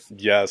brawl with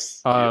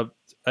Yes. I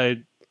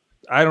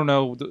don't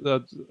know,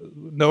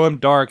 Noam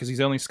Dar because he's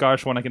the only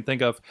Scottish one I can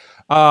think of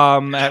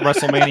at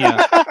WrestleMania.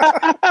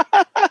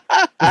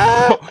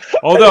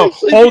 Although,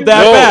 hold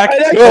that back.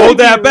 Hold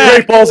that back.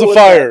 Great Balls of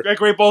Fire.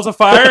 Great Balls of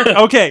Fire?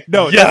 Okay.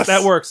 No, Yes.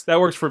 that works. That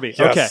works for me.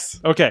 Yes.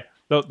 Okay.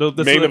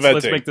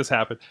 Let's make this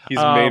happen. He's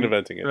main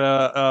eventing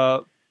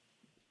it.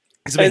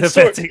 He's main And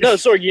eventing it.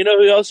 Sorg, you know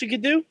who else you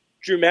could do?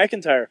 Drew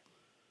McIntyre.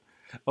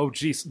 Oh,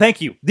 jeez. Thank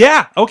you.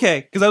 Yeah,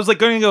 okay. Because I was like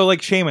going to go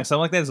like Sheamus. I'm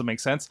like, that doesn't make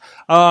sense.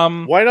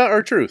 Why not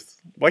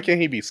R-Truth? Why can't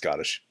he be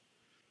Scottish?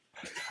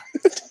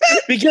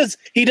 Because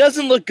he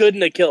doesn't look good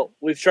in a kilt.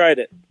 We've tried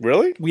it.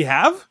 Really? We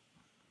have?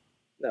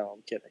 No,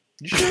 I'm kidding.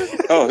 You sure?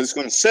 Oh, I was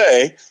going to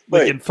say,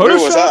 Like wait, in where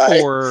was Photoshop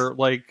I? or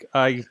like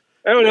I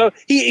don't know.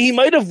 He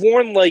might have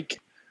worn like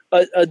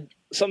a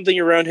something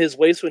around his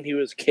waist when he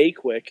was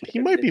K-Quick. He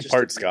might be It just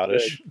part didn't look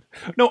Scottish.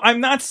 good. No, I'm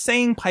not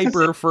saying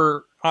Piper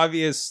for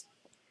obvious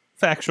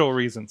factual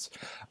reasons.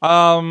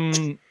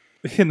 In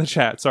the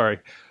chat, sorry.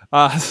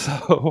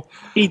 So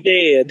He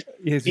did.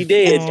 He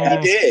did. Oh,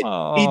 He did.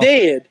 oh, He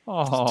did.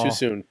 Oh, Too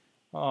soon.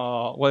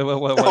 Oh, wait.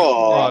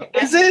 Aw.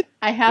 Is it?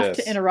 I have Yes.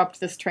 to interrupt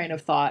this train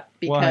of thought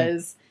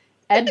because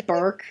Ed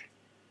Burke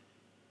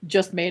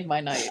just made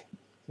my night.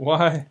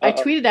 Why? I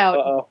tweeted out,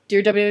 Uh-oh.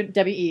 "Dear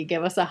WWE,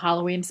 give us a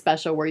Halloween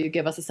special where you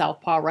give us a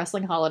Southpaw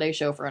Wrestling holiday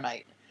show for a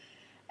night."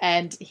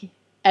 And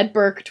Ed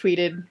Burke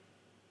tweeted,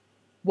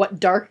 "What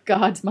dark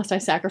gods must I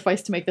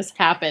sacrifice to make this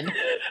happen?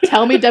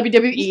 Tell me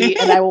WWE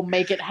and I will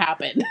make it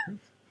happen."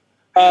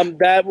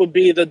 That would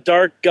be the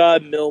Dark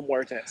God Mil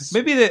Muertes.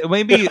 Maybe the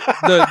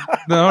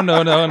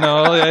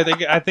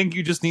no. I think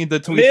you just need to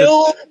tweet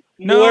Mil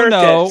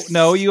Muertes.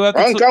 no. You have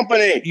Wrong to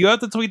company. you have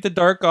to tweet the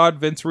Dark God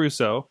Vince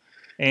Russo,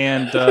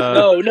 and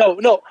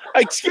No.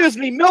 Excuse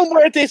me. Mil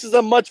Muertes is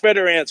a much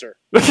better answer.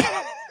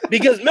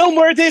 Because Mil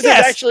Muertes is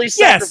actually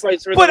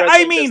sacrificed for the but I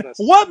wrestling mean, business.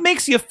 what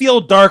makes you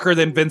feel darker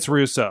than Vince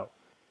Russo?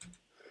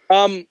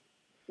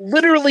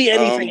 Literally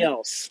anything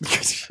else.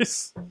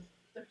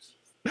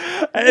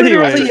 Anyway,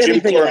 Literally Jim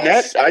anything Cornette,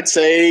 else. I'd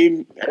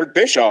say Eric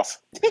Bischoff.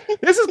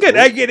 this is good.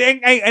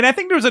 And I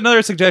think there was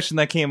another suggestion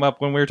that came up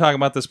when we were talking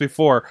about this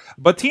before.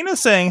 But Tina's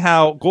saying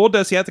how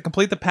Goldust, you have to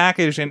complete the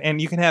package, and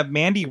you can have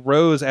Mandy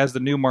Rose as the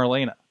new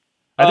Marlena.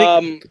 I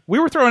think we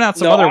were throwing out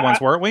some no, other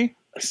ones, weren't we?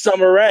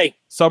 Summer Rae.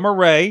 Summer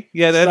Rae.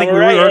 Yeah, I think we Summer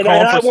Rae, were and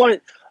calling I for.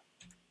 want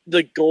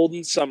the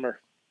Golden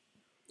Summer.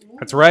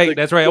 That's right. the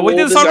That's right. We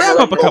did a Golden song wrap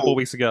up a Summer. couple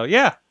weeks ago.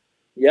 Yeah.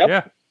 Yep.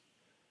 Yeah.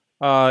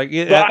 But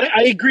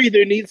I agree.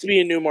 There needs to be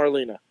a new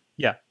Marlena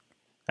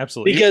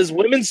Absolutely. because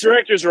women's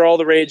directors are all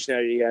the rage now.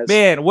 You guys,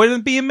 Man, wouldn't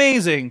it be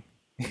amazing?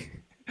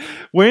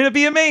 Wouldn't it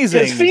be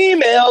amazing? because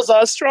females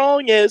are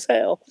strong as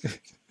hell.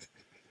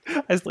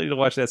 I still need to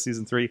watch that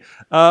season 3.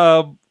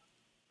 Wouldn't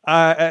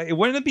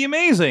it be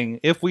amazing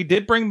if we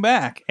did bring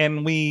back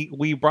and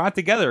we brought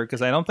together,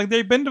 because I don't think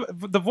they've been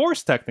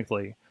divorced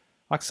technically,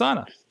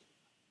 Oksana.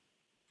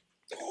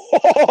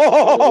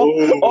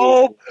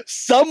 Oh,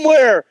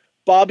 somewhere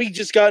Bobby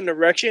just got an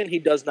erection. He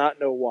does not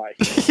know why.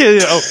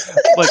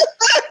 Like,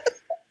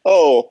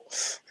 Oh.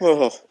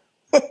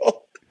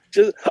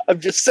 I'm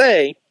just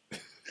saying,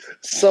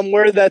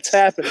 somewhere that's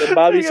happened. And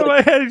Bobby's in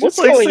like, my head, he's "What's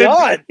just like going sitting,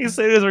 on?" He's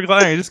sitting in his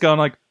recliner, he's just going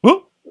like,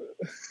 whoop.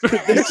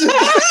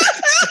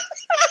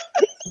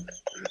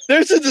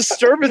 There's a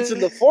disturbance in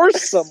the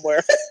force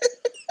somewhere.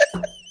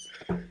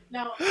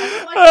 No.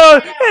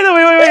 Oh, hey, no,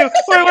 wait.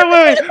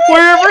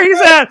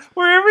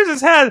 Wherever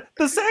he's at,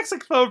 the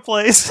saxophone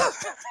plays.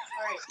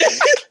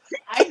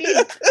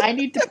 I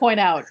need to point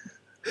out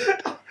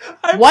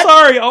I'm What?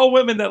 sorry, all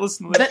women that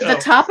listen to this the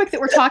topic that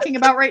we're talking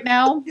about right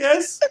now.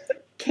 Yes.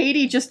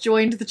 Katie just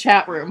joined the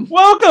chat room.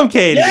 Welcome,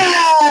 Katie.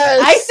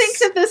 Yes! I think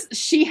that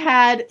she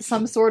had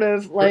some sort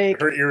of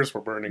Her ears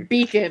were burning.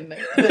 beacon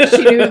that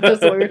she knew this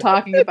is what we were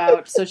talking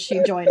about, so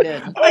she joined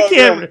in.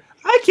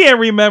 I can't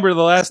remember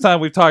the last time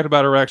we've talked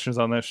about erections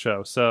on this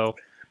show, so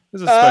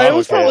this is special. It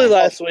was probably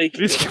last week.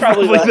 It was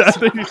probably last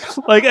week.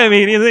 Like, I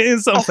mean, in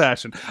some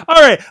fashion. All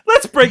right,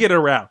 let's bring it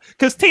around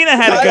because Tina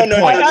had a good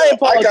point. I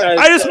apologize.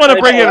 I just want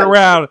to bring it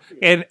around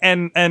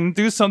and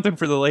do something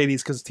for the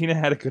ladies because Tina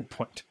had a good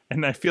point,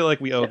 and I feel like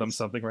we owe them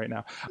something right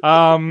now.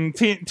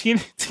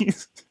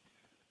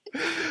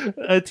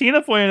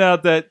 Tina pointed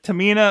out that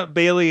Tamina,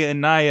 Bailey,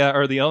 and Nia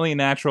are the only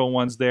natural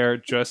ones there.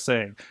 Just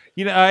saying,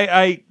 you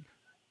know,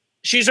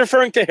 She's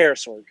referring to Hair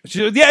Sword.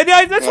 yeah,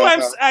 that's why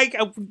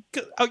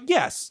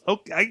yes,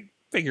 okay, I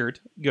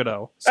figured, you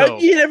know. So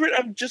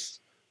I'm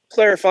just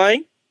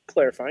clarifying,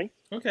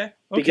 okay.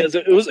 because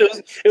it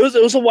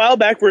was a while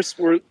back.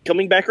 We're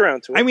coming back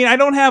around to it. I mean, I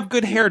don't have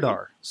good hair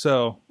dar,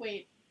 so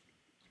Wait.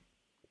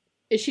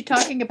 Is she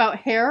talking about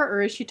hair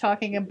or is she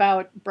talking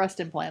about breast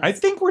implants? I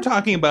think we're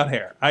talking about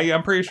hair.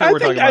 I'm pretty sure I we're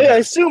think talking about I hair.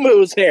 assume it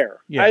was hair.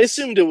 Yes. I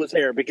assumed it was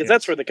hair because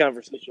that's where the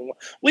conversation was.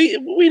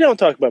 We don't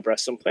talk about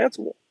breast implants.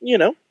 You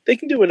know, they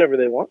can do whatever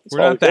they want. It's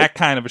We're all not good. that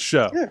kind of a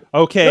show. Yeah.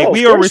 Okay, No,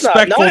 we of are course not.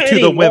 respectful Not to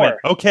the women. anymore.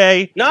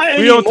 Okay, Not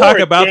we don't talk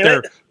anymore, about damn their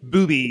it.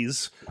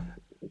 boobies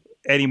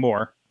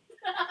anymore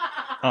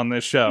on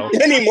this show.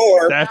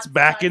 Anymore. That's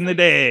back in the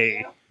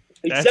day.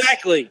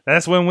 Exactly.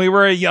 That's when we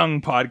were a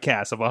young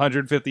podcast of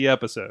 150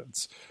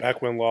 episodes.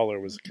 Back when Lawler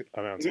was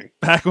announcing.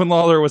 Back when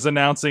Lawler was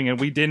announcing, and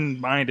we didn't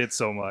mind it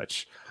so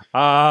much.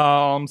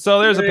 So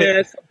there's a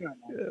Yeah,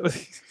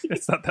 bit.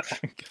 It's not that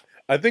long.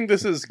 I think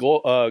this is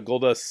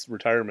Goldust's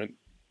retirement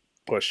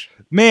push.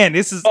 Man,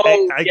 this is.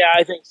 yeah,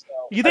 I think so.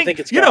 You think? I think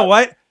it's you know gone.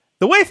 what?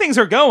 The way things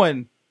are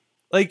going,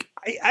 like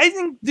I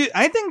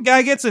think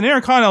guy gets an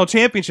Intercontinental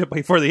Championship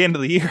before the end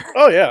of the year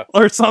Oh yeah,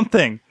 or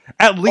something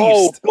at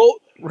least,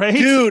 right?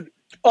 Dude.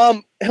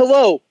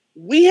 Hello.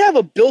 We have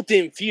a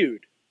built-in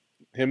feud.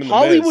 him and the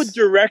Hollywood Miz.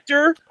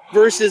 director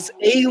versus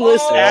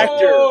A-list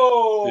actor.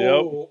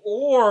 Yep.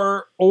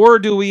 Or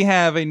do we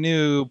have a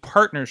new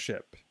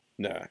partnership?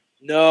 Nah,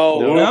 No,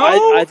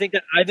 No? I think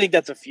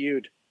that's a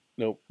feud.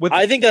 nope, With,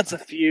 I think that's a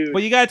feud.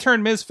 but you got to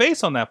turn Miz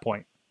face on that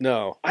point,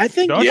 no, I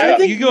think don't I you?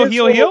 think You go Miz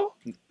heel will- heel.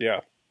 yeah.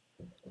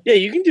 Yeah,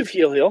 you can do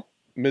heel.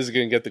 Miz is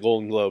gonna get the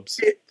Golden Globes.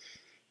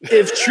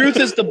 If truth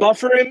is the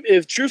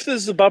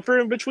buffer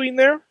in between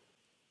there,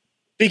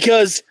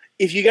 because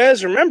if you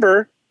guys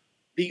remember,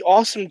 the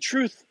Awesome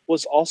Truth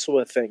was also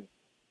a thing.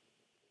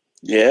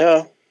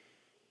 Yeah.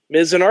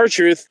 Miz and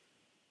R-Truth,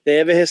 they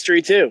have a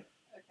history too.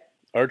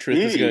 R-Truth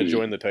is gonna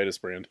join the Titus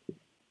brand.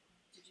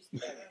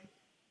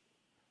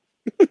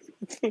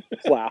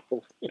 Wow.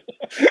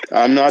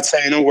 I'm not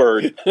saying a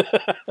word.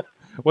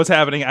 What's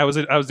happening? I was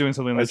doing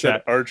something I like said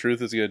that.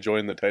 R-Truth is gonna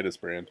join the Titus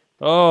brand.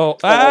 Oh,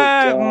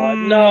 God.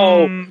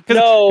 No. Because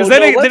No,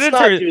 let's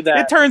not do that.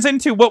 it turns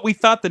into what we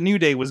thought the New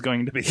Day was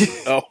going to be.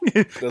 Oh,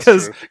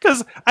 that's true.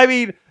 Because I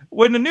mean,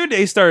 when the New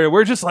Day started,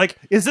 we're just like,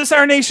 is this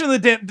our Nation of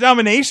the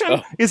Domination?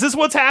 Oh. Is this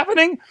what's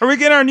happening? Are we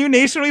getting our new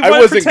nation we've I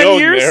wanted for wasn't 10 going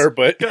years? there,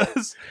 but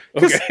Because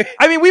okay.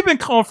 I mean, we've been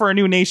calling for a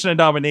new Nation of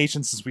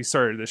Domination since we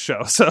started this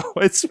show, so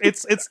it's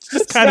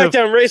just kind of.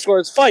 SmackDown Race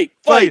Wars, fight.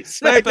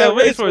 SmackDown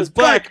Race Wars,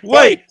 black,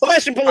 white.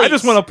 Fashion police. I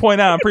just want to point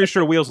out, I'm pretty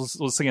sure Wheels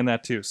was singing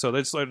that too. So I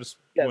just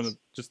Yes. want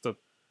to to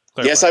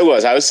clarify. Yes, I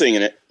was. I was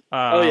singing it.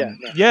 yeah.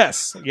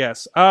 Yes.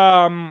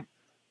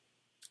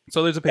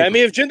 So there's a paper. I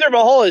mean, if Jinder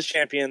Mahal is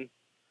champion,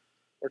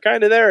 we're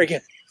kind of there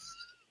again.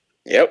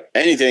 Yep.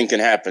 Anything can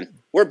happen.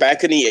 We're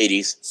back in the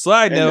 80s.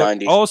 Slide and note.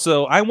 90s.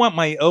 Also, I want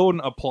my own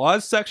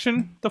applause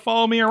section to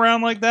follow me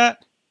around like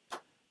that.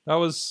 That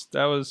was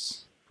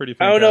pretty I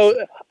fantastic. don't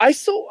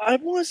know. I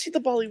want to see the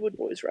Bollywood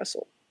boys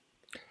wrestle.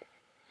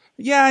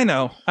 Yeah, I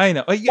know.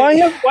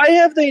 Why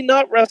have they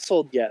not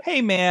wrestled yet?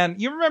 Hey man,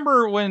 you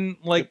remember when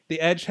like the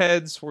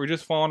Edgeheads were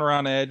just falling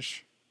around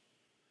Edge?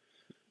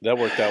 That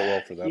worked out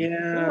well for them.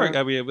 Yeah,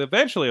 I mean,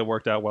 eventually it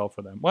worked out well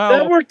for them. that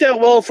Well, worked out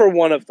well for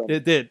one of them.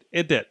 it did.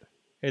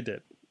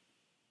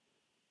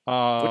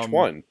 Which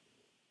one?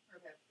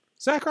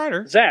 Zack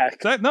Ryder. Zack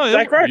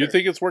Zack Ryder. You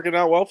think it's working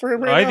out well for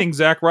him right I now? think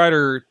Zack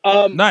Ryder,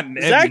 not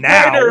Zack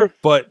now, Ryder-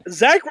 but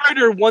Zack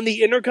Ryder won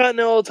the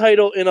Intercontinental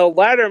title in a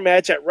ladder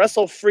match at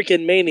Wrestle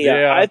Freaking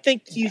Mania. Yeah. I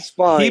think he's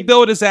fine. he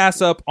built his ass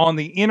up on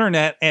the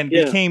internet and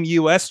Yeah. became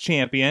U.S.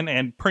 champion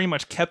and pretty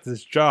much kept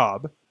his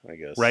job, I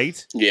guess.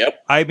 right?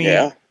 Yep. I mean,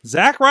 Yeah.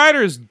 Zack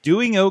Ryder's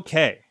doing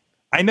okay.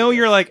 I know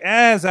you're like,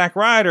 Zack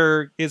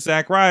Ryder is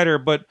Zack Ryder,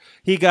 but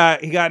he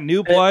got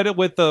new blood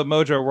with the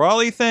Mojo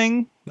Rawley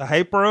thing, the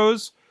Hype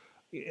Bros.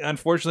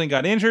 Unfortunately,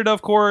 got injured.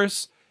 Of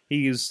course, by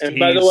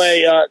the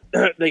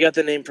way, they got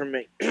the name from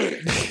me.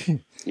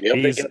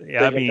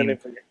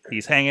 Yep.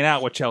 he's hanging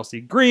out with Chelsea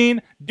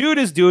Green. Dude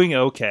is doing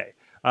okay.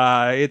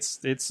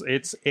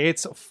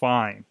 It's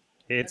fine.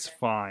 It's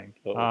fine.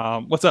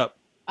 What's up?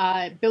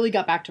 Billy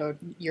got back to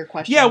your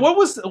question. Yeah,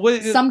 what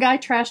Some guy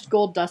trashed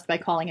Goldust by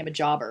calling him a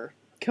jobber.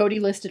 Cody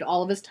listed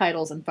all of his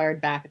titles and fired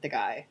back at the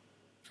guy.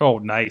 Oh,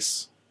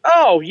 nice.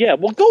 Oh yeah,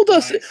 well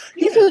Goldust,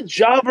 he's a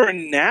jobber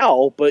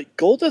now, but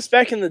Goldust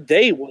back in the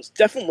day was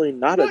definitely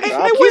not a jobber.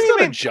 He's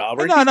not a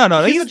jobber.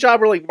 No. He's a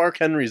jobber like Mark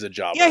Henry's a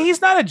jobber. Yeah, he's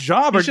not a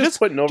jobber. He's just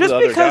putting over just the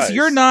other because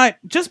guys.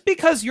 just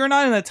because you're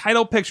not in the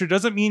title picture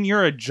doesn't mean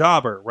you're a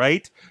jobber,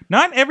 right?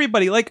 Not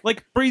everybody like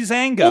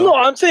Breezango. Well, no,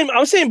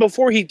 I'm saying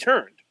before he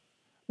turned.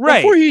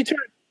 Right. Before he turned,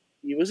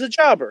 he was a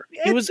jobber.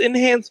 He was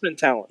enhancement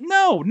talent.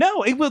 No,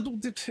 it was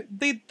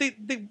they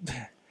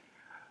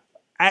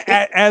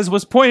as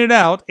was pointed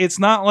out, it's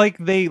not like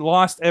they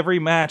lost every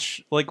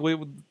match. Like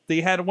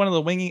they had one of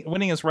the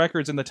winningest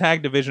records in the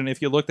tag division.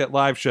 If you looked at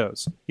live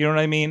shows, you know what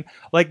I mean.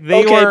 Like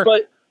they were.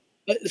 But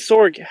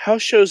Sorg,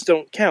 house shows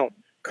don't count.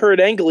 Kurt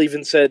Angle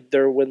even said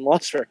their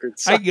win-loss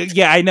records.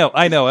 I know.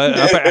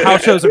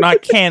 House shows are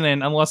not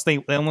canon unless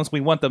we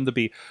want them to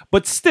be.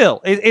 But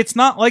still, it's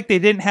not like they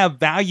didn't have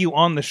value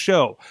on the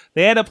show.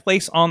 They had a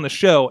place on the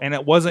show, and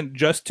it wasn't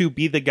just to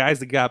be the guys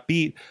that got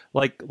beat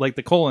like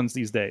the Colons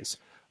these days.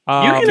 You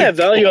can have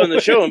value on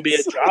the show and be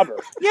a jobber.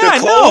 Yeah, I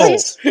know.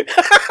 Is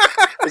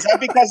that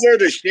because they're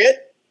the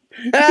shit?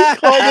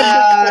 Call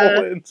them the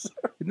Colons.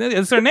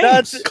 It's their names.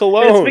 That's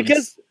Colognes. It's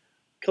because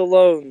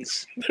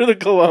Colognes. They're the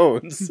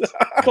Colognes.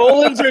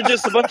 Colons are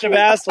just a bunch of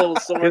assholes.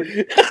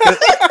 Sorg.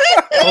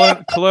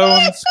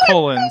 Colons.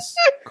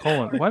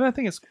 Why do I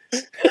think it's...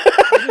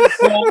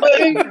 A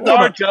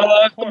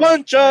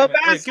bunch of Wait,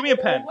 assholes. give me a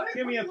pen.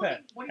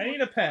 I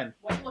need a pen.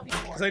 What are you looking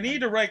for? Because I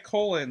need to write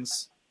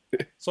colons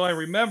so I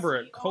remember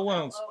it.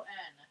 Colons.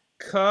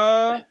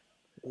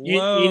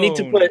 You need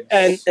to put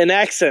an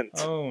accent.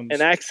 Colognes.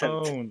 An accent.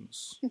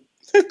 Colognes.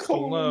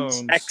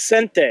 Colognes.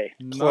 Accente.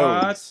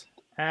 Not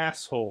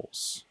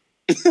assholes.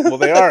 Well,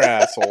 they are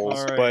assholes,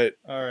 All right. but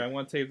All right, I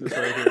want to tape this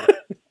right here.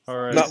 All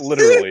right. not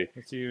literally.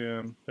 Let's see,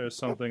 there's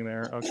something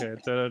there. Okay.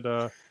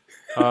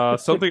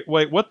 Something.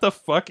 Wait, what the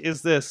fuck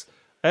is this?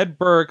 Ed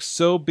Burke,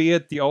 so be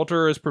it. The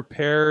altar is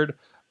prepared.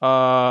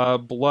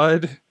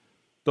 Blood.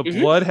 The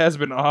blood has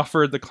been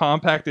offered. The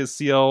compact is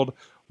sealed.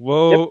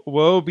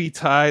 Woe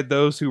betide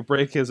those who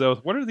break his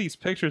oath. What are these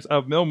pictures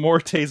of Mil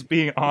Mortes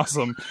being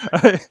awesome?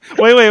 Wait.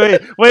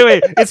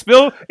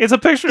 It's a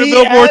picture of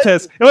Mil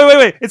Mortes.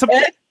 Wait.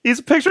 It's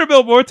a picture of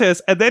Mil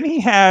Mortes, and then he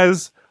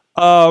has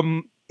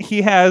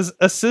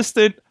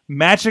assistant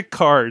magic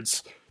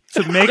cards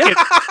to make it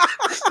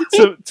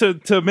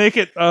to make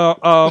it and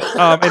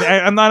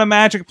I'm not a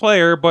magic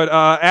player, but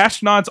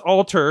Ashnod's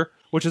altar,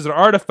 which is an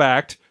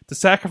artifact to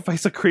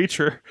sacrifice a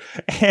creature,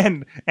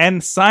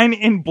 and sign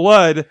in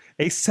blood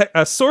a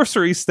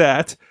sorcery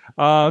stat.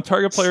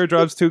 Target player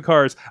drops 2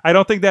 cards. I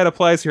don't think that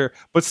applies here,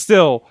 but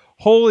still,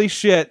 holy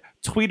shit!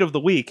 Tweet of the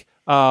week.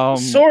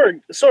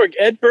 Sorg,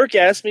 Ed Burke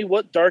asked me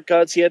what dark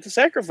gods he had to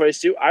sacrifice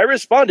to. I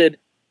responded,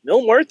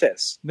 Mil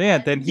Muertes.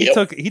 Man, then he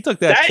took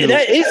that to,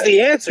 that is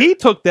the answer. he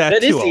took that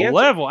That is to the a answer.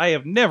 level I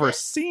have never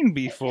seen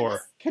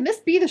before. Can this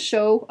be the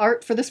show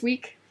art for this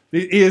week?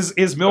 Is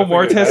Mil I think it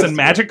Mortes has and to.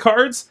 Magic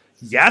cards?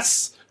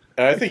 Yes.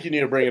 And I think you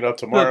need to bring it up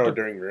tomorrow The-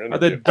 during your The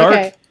interview. dark,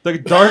 Okay. the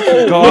dark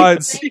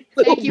gods.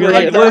 Thank you, You're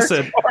like, Ed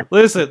Burke.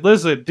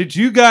 listen. Did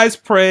you guys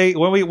pray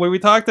when we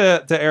talk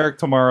to Eric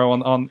tomorrow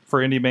on for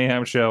Indie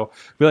Mayhem show?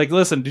 Be like,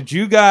 listen, did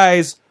you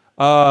guys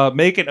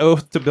make an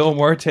oath to Bill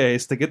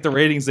Muertes to get the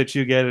ratings that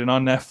you get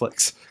on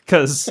Netflix?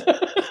 Because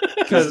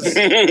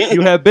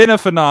you have been a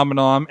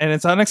phenomenon and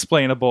it's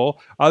unexplainable,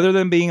 other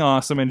than being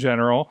awesome in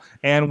general.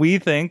 And we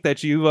think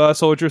that you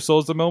sold your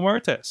souls to Bill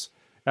Muertes.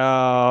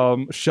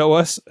 Show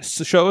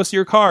us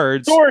your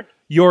cards. Sorg,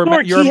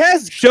 Your he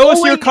has show us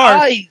your glowing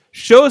cards. eyes.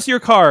 Show us your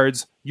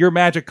cards. Your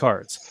magic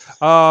cards.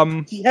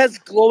 He has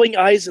glowing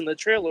eyes in the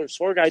trailer,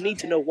 Sorg. I need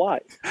to know why.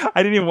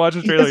 I didn't even watch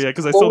the trailer has yet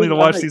because I still need to glowing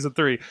watch eyes. season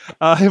 3.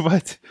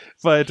 But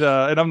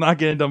and I'm not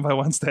getting done by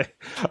Wednesday.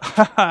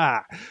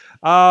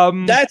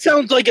 That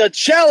sounds like a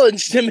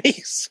challenge to me,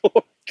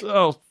 Sorg.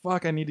 Oh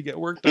fuck! I need to get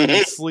work done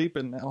and sleep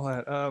and all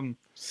that.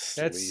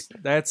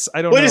 That's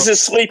I don't What know. is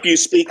this sleep you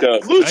speak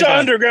of? Lucha I-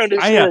 Underground is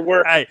I, your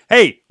work.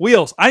 hey,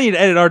 Wheels! I need to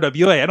edit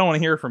RWA. I don't want to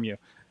hear from you.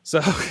 So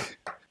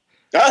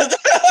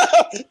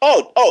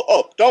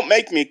oh! Don't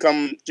make me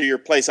come to your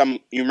place. You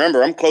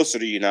remember, I'm closer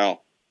to you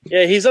now.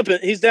 Yeah, he's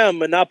down in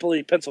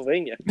Monopoly,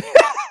 Pennsylvania.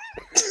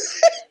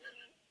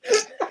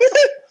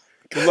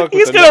 Good luck with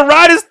he's the gonna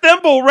ride his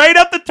thimble right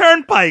up the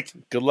turnpike.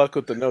 Good luck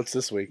with the notes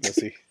this week,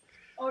 Missy.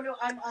 Oh no,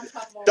 I'm on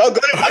top of all Don't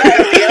go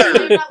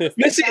to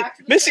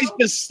Missy's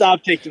just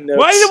stopped taking notes.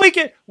 Why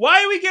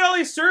do we get all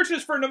these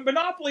searches for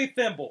Monopoly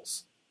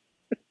thimbles?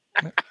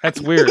 That's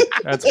weird.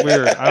 I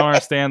don't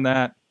understand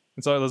that.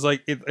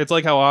 It's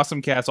like how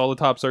Awesome Cats, all the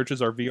top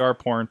searches are VR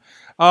porn.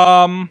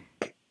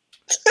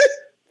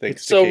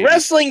 Thanks. So to Katie.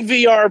 wrestling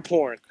VR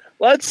porn.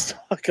 Let's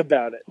talk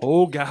about it.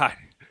 Oh god.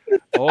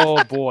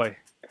 Oh boy.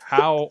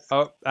 How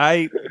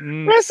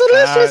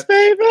WrestleLicious,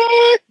 baby.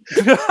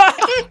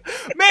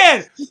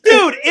 Man,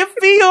 dude, if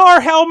VR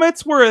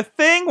helmets were a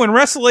thing when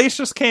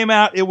WrestleLicious came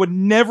out, it would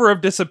never have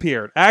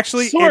disappeared.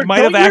 Actually, Sorg, it might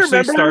have don't you actually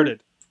remember-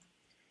 started.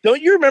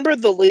 Don't you remember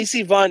the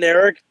Lacey Von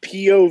Erich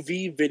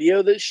POV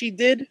video that she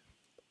did?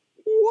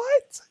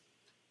 What?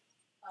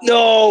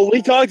 No,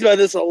 we talked about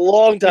this a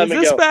long time Is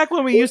this ago. back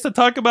when we used to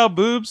talk about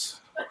boobs?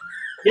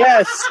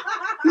 Yes.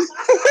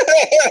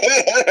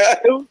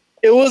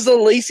 It was a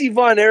Lacey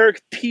Von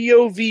Erich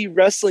POV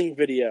wrestling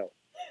video.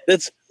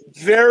 That's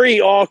very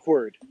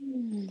awkward.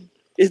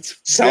 It's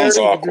Sounds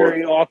very, awkward.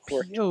 very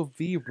awkward.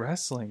 POV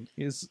wrestling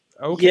is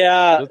okay.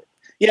 Yeah.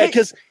 Yeah,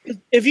 because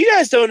if you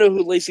guys don't know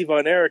who Lacey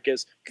Von Erich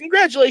is,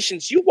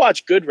 congratulations, you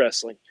watch good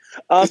wrestling.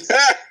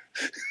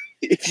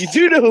 If you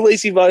do know who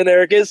Lacey Von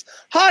Erich is,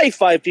 hi,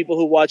 5 people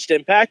who watched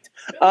Impact.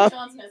 Billy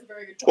Johnson has a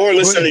very good Or point.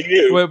 listen to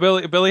you.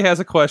 Wait, Billy has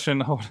a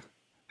question. Hold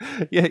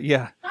on.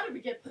 Yeah. How did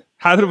we get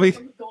How did we?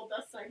 from the Gold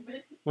Dust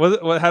segment?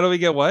 How do we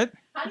get what?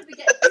 How did we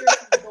get here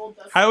from the Gold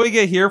Dust How do we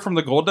get here from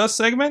the Gold Dust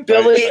segment?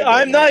 Billy,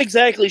 I I'm not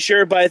exactly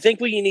sure, but I think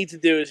what you need to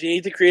do is you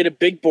need to create a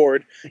big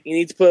board, you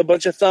need to put a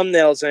bunch of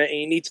thumbnails in it, and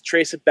you need to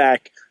trace it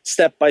back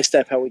step by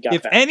step how we got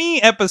If back.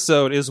 any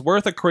episode is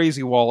worth a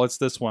crazy wall, it's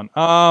this one.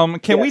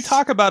 Can we Yes.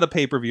 talk about a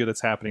pay-per-view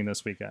that's happening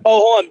this weekend?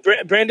 Oh, hold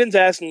on. Brandon's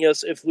asking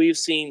us if we've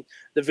seen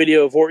the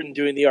video of Orton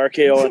doing the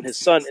RKO on his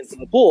son into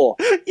the pool.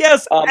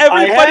 Yes, I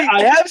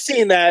everybody. have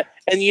seen that,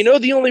 and you know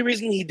the only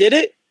reason he did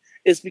it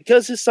is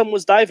because his son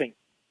was diving.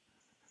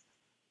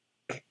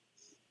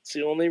 It's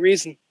the only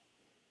reason.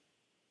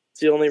 It's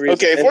the only reason.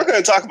 Okay, if we're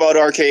going to talk about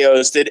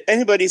RKOs, did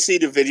anybody see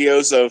the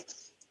videos of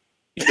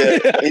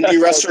the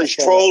indie wrestlers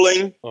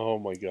trolling, Oh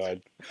my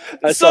god.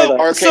 I saw that.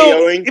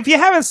 RKOing? if you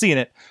haven't seen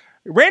it,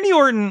 Randy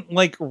Orton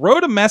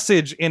wrote a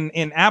message in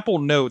Apple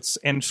Notes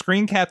and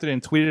screen capped it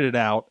and tweeted it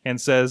out and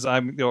says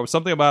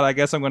something about I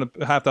guess I'm going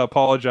to have to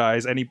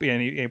apologize, and he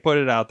put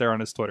it out there on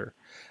his Twitter,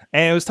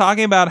 and it was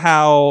talking about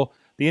how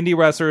the indie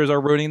wrestlers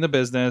are ruining the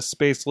business,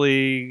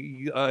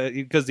 basically,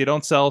 because they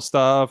don't sell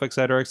stuff, et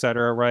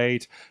cetera,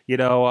 right?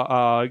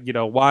 Why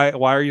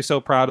are you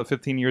so proud of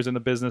 15 years in the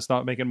business,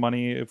 not making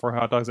money for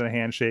hot dogs and a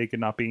handshake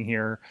and not being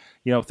here?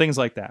 Things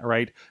like that,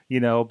 right?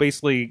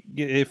 Basically,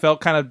 it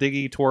felt kind of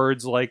diggy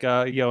towards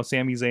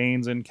Sami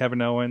Zayn's and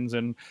Kevin Owens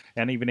and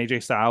even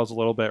AJ Styles a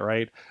little bit,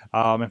 right?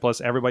 And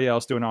plus everybody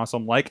else doing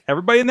awesome, like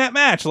everybody in that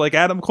match, like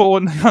Adam Cole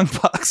and the Young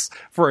Bucks,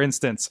 for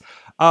instance.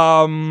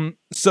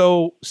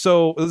 So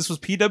this was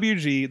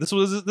PWG. This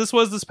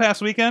was this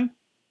past weekend.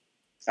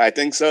 I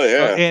think so,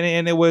 yeah.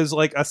 And it was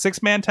like a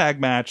 6-man tag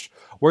match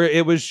where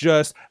it was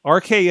just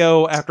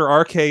RKO after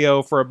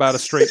RKO for about a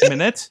straight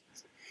minute.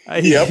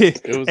 Yep.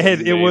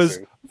 It was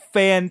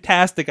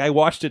fantastic. I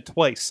watched it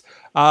twice.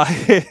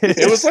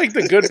 It was like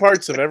the good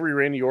parts of every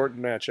Randy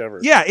Orton match ever.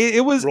 Yeah,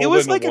 it was Rolled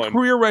into like a one.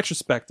 career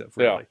retrospective,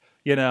 really.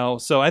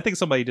 So I think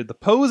somebody did the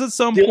pose at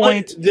some The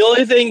point.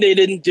 only thing they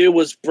didn't do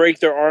was break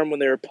their arm when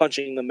they were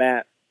punching the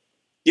mat.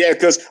 Yeah,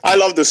 because I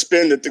love the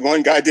spin that the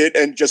one guy did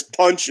and just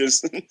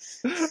punches.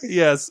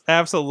 Yes,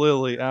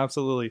 absolutely.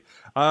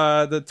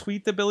 The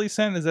tweet that Billy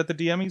sent, is that the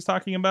DM he's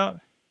talking about?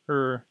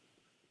 Or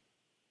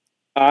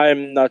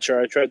I'm not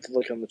sure. I tried to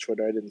look on the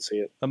Twitter. I didn't see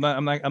it. I'm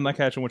not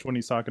catching which one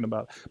he's talking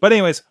about. But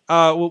anyways,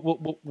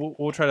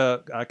 we'll try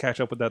to catch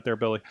up with that there,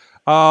 Billy.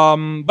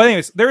 But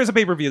anyways, there is a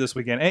pay-per-view this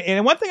weekend,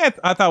 and one thing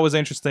I thought was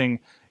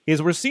interesting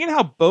is we're seeing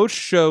how both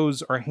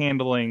shows are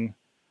handling.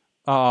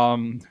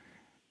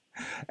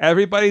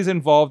 Everybody's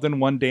involved in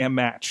one damn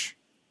match.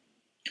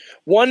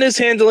 One is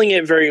handling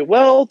it very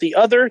well. The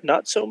other,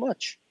 not so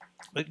much.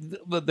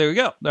 But there you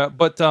go.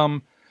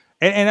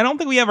 And I don't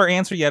think we have our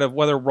answer yet of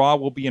whether Raw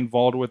will be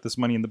involved with this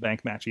Money in the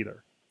Bank match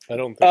either. I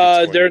don't think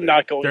it's going They're to be.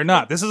 not going. They're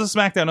not. This is a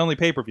SmackDown only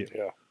pay-per-view.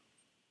 Yeah.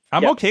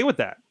 I'm Yep. okay with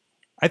that.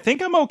 I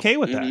think I'm okay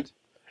with Mhm. that.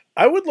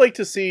 I would like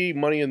to see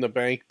Money in the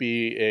Bank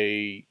be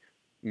a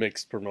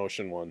mixed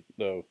promotion one,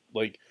 though.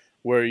 Like,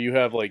 where you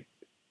have, like,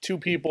 2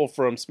 people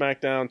from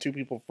SmackDown, 2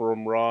 people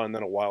from Raw, and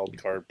then a wild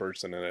card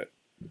person in it.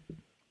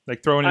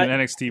 Like throwing in an I-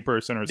 NXT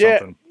person or Yeah,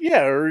 something.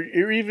 yeah, or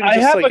even I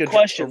just have like a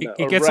question, It,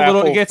 though. it gets a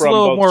little. It gets a from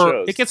little both more.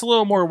 shows. It gets a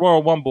little more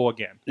Royal Rumble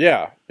again.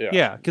 Yeah.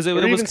 Yeah, because it Or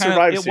was even kind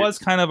Survivor of. It Series. was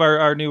kind of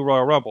our new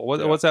Royal Rumble.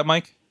 Yeah. What's that,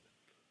 Mike?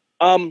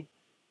 All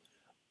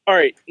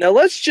right. Now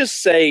let's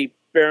just say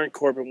Baron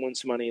Corbin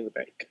wins Money in the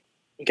Bank.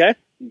 Okay.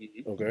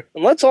 Okay.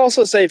 And let's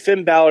also say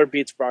Finn Balor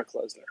beats Brock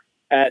Lesnar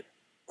at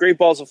Great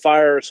Balls of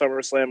Fire or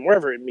SummerSlam,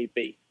 wherever it may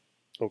be.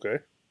 Okay.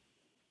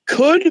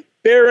 Could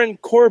Baron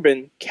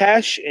Corbin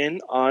cash in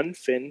on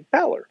Finn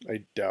Balor?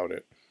 I doubt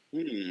it.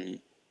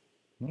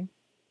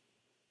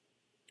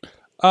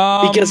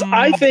 Because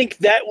I think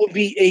that would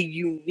be a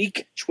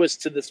unique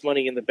twist to this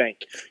Money in the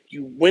Bank.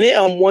 You win it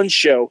on one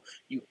show,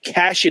 you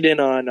cash it in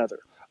on another.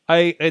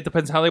 It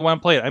depends how they want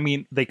to play it. I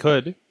mean, they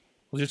could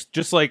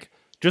just like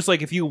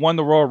if you won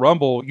the Royal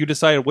Rumble, you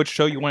decided which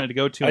show you wanted to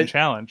go to and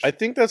challenge I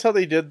think that's how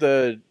they did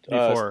the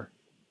before.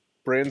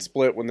 brand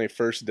split when they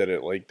first did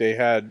it. Like, they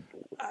had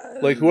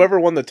Like whoever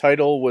won the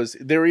title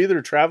they were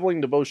either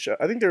traveling to both shows.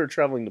 I think they were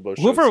traveling to both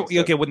shows.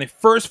 Okay, when they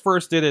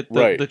first did it,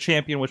 Right. the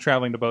champion was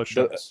traveling to both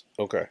shows.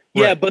 Okay.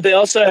 Yeah, Right. but they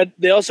also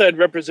had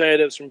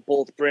representatives from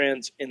both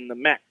brands in the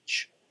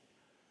match.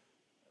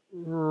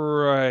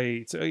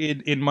 Right.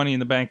 In Money in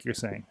the Bank, you're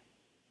saying.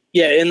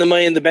 Yeah, in the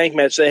Money in the Bank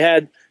match, they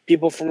had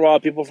people from Raw,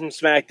 people from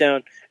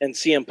SmackDown, and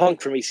CM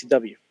Punk from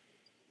ECW.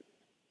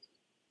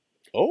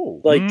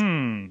 Oh. Like,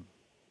 Hmm.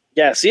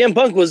 yeah, CM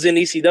Punk was in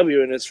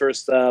ECW in his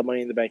first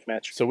Money in the Bank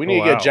match. So we need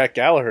to wow. get Jack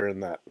Gallagher in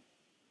that.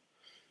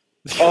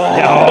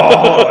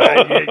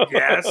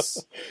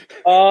 Yes.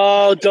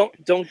 Oh,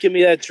 don't give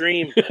me that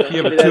dream. Don't You have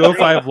give a me that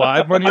 205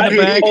 Live Money in the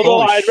dream. Bank?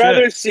 Although Holy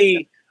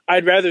shit.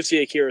 I'd rather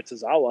see Akira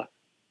Tozawa.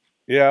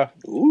 Yeah.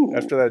 Ooh.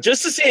 After that.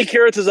 Just to see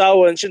Akira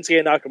Tozawa and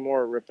Shinsuke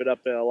Nakamura rip it up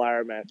in a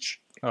ladder match.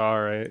 All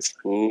right.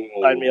 Ooh.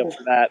 Sign me up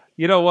for that.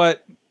 You know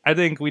what? I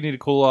think we need to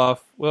cool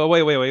off. Well,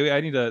 wait.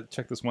 I need to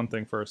check this one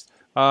thing first.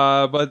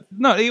 But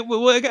no,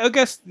 I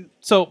guess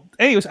so.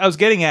 Anyways, I was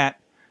getting at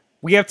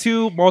we have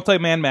 2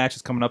 multi-man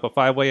matches coming up, a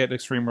 5-way at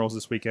Extreme Rules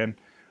this weekend.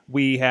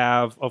 We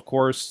have, of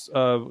course,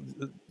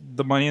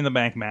 the Money in the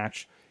Bank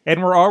match,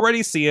 and we're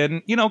already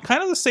seeing,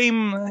 kind of the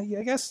same.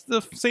 I guess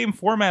the same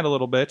format a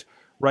little bit,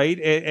 right?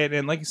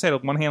 And like you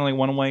said, one handling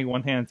one way,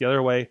 one hand the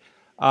other way.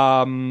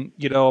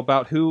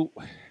 About who,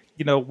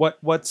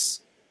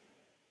 what's.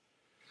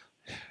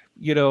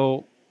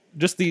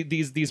 Just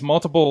these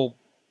multiple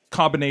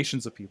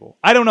combinations of people.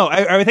 I don't know.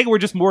 I think we're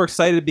just more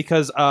excited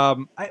because,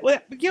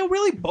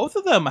 really both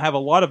of them have a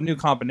lot of new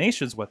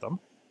combinations with them.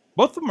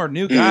 Both of them are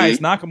new guys.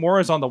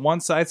 Nakamura's on the one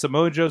side,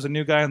 Samoa Joe's a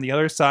new guy on the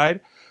other side.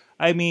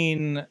 I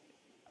mean,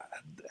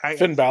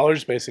 Finn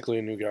Balor's basically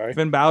a new guy.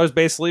 Finn Balor's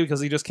basically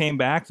because he just came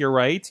back. You're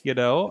right.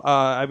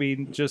 I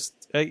think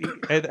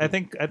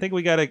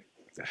we gotta.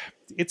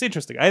 It's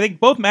interesting. I think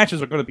both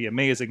matches are going to be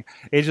amazing.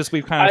 It's just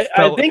we've kind of.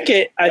 I think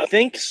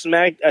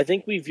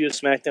we view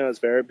SmackDown as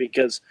better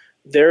because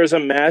there is a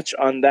match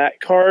on that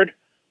card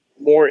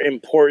more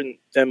important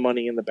than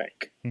Money in the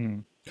Bank.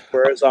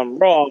 Whereas on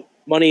Raw,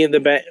 Money in the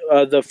Bank,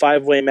 the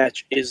 5-way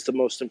match is the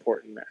most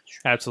important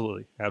match.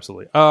 Absolutely.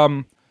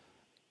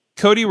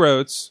 Cody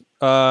Rhodes.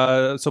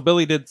 So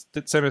Billy did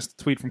send us a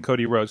tweet from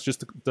Cody Rhodes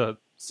just to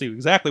see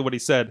exactly what he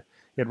said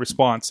in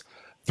response.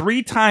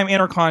 3-time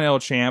Intercontinental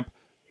Champ,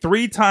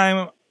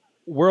 3-time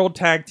World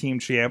Tag Team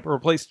Champ,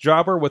 replace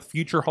Jobber with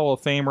future Hall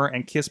of Famer,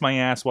 and kiss my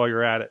ass while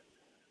you're at it.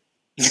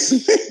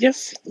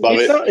 Yes, Love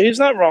it. He's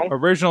not wrong.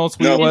 Original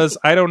tweet was,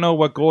 I don't know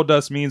what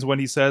Goldust means when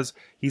he says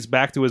he's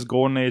back to his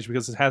golden age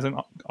because it hasn't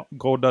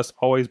Goldust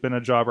always been a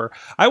jobber.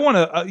 I want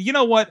to, you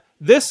know what?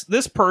 This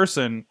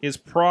person is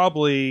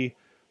probably,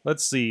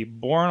 let's see,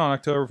 born on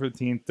October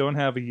 15th, don't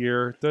have a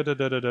year,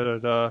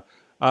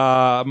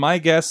 my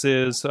guess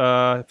is,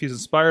 if he's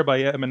inspired by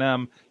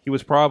Eminem, he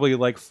was probably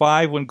like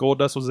 5 when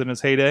Goldust was in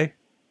his heyday,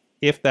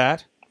 if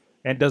that,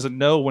 and doesn't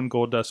know when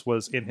Goldust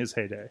was in his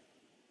heyday.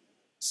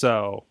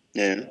 So,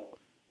 Yeah.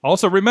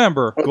 also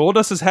remember,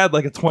 Goldust has had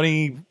like a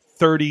 20,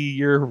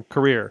 30-year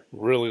career.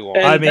 Really long.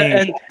 And,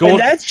 and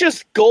that's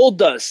just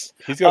Goldust.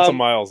 He's got some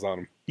miles on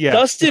him. Yeah.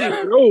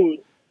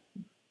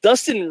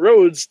 Dustin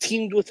Rhodes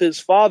teamed with his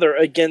father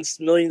against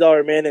 $1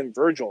 Million Man and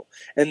Virgil,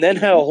 and then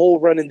had a whole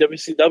run in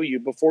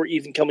WCW before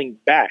even coming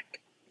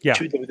back to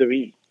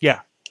WWE. Yeah.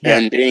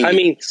 And being I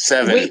mean,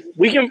 7.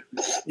 we can.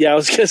 Yeah, I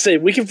was gonna say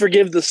we can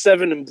forgive the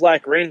 7 and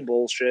Black Rain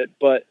bullshit,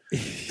 but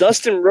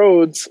Dustin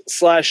Rhodes /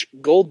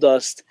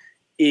 Goldust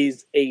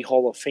is a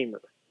Hall of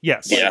Famer.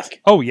 Yes. Yeah.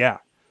 Oh, yeah.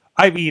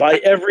 I mean,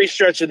 by every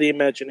stretch of the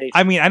imagination.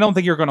 I mean, I don't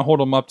think you're going to hold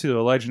him up to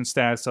the legend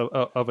status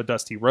of a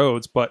Dusty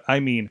Rhodes, but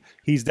I mean,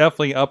 he's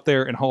definitely up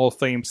there in Hall of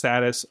Fame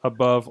status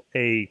above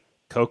a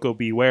Coco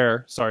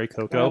Beware. Sorry,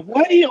 Coco.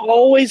 Why do you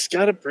always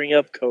got to bring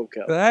up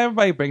Coco?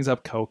 Everybody brings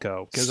up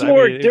Coco.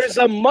 Sorg, there's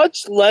a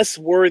much less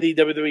worthy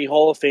WWE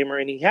Hall of Famer,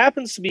 and he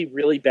happens to be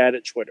really bad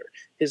at Twitter.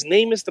 His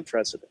name is the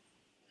President.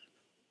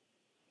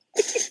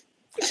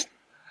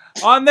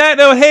 On that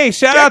note, hey,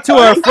 shout out to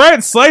our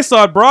friends,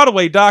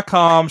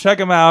 SliceOnBroadway.com. Check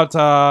them out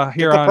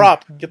here on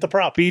Get the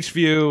prop.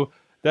 Beachview.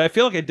 I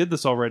feel like I did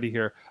this already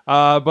here.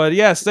 But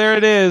yes, there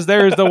it is.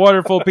 There's the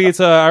wonderful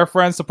pizza. Our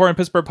friends supporting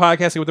Pittsburgh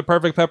podcasting with the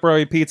perfect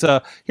pepperoni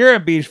pizza here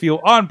at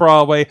Beachview on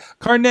Broadway,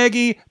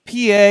 Carnegie,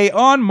 PA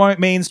on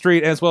Main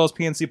Street, as well as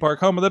PNC Park,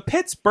 home of the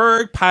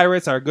Pittsburgh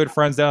Pirates. Our good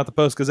friends down at the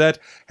Post-Gazette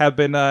have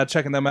been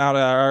checking them out.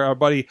 Our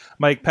buddy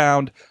Mike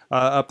Pound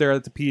up there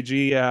at the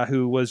PG,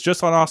 who was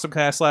just on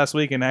AwesomeCast last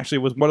week and actually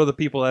was one of the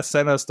people that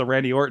sent us the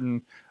Randy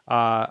Orton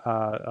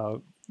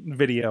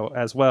video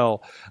as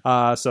well.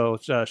 So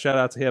shout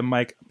out to him,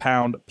 Mike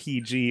Pound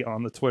PG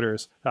on the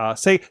Twitters.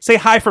 Say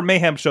hi for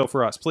Mayhem Show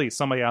for us, please.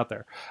 Somebody out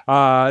there.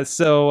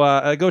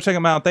 So go check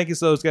them out. Thank you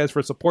to those guys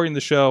for supporting the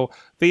show,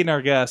 feeding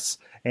our guests,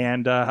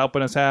 and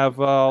helping us have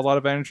a lot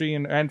of energy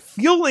and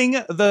fueling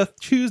the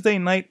Tuesday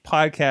night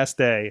podcast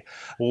day.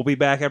 We'll be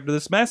back after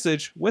this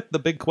message with the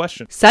big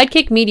question.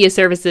 Sidekick Media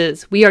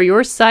Services. We are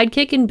your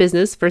sidekick in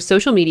business for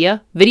social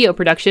media, video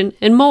production,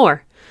 and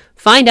more.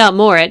 Find out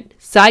more at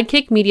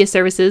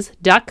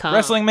SidekickMediaServices.com.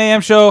 Wrestling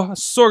Mayhem Show,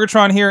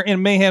 Sorgatron here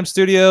in Mayhem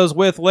Studios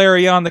with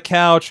Larry on the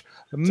couch.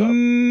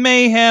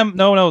 Mayhem,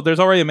 no, there's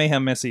already a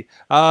Mayhem Missy.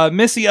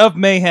 Missy of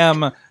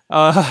Mayhem on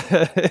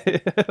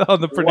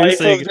the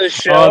producing Wife of the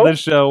show? on the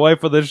show,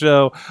 wife of the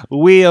show.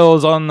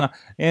 Wheels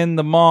in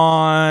the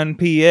Mon,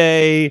 PA,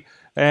 and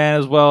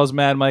as well as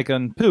Mad Mike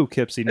on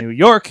Poughkeepsie, New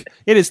York.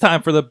 It is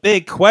time for the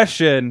big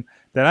question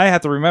that I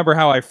have to remember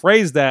how I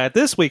phrased that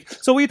this week.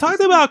 So we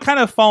talked about kind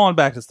of falling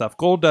back to stuff.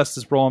 Goldust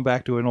is rolling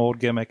back to an old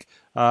gimmick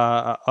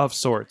of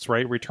sorts,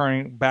 right?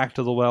 Returning back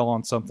to the well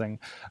on something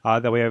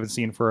that we haven't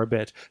seen for a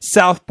bit.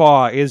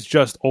 Southpaw is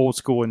just old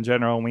school in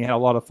general, and we had a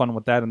lot of fun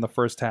with that in the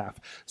first half.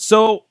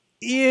 So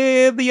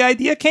the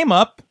idea came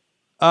up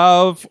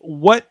of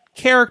what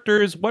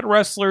characters, what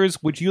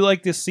wrestlers would you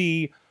like to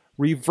see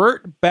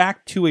revert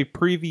back to a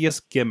previous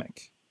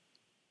gimmick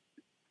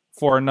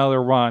for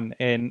another run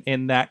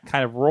in that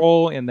kind of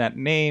role, in that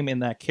name, in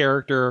that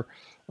character,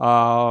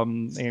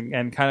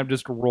 and kind of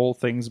just roll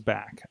things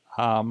back.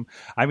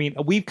 I mean,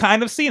 we've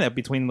kind of seen it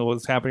between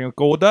what's happening with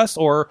Goldust,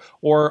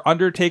 or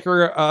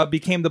Undertaker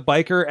became the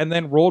biker and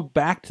then rolled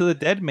back to the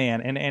dead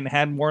man and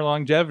had more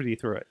longevity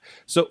through it.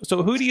 So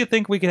who do you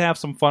think we could have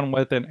some fun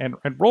with and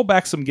roll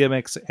back some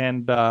gimmicks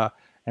and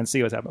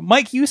see what's happening?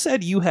 Mike, you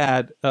said you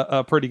had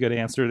a pretty good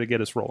answer to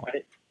get us rolling.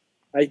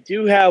 I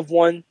do have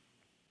one.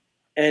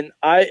 And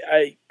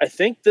I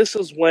think this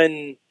is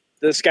when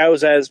this guy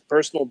was at his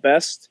personal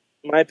best,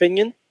 in my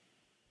opinion.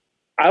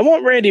 I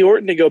want Randy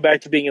Orton to go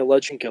back to being a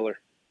legend killer.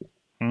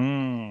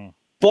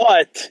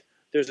 But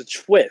there's a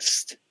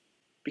twist.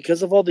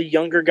 Because of all the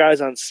younger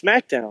guys on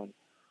SmackDown,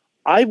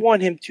 I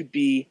want him to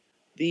be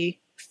the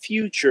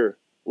future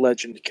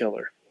legend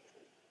killer.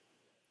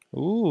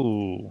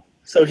 Ooh.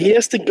 So he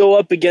has to go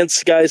up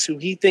against guys who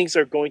he thinks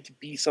are going to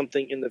be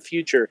something in the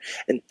future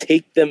and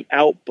take them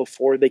out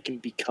before they can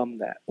become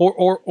that.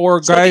 Or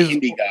So guys the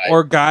indie guy.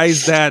 or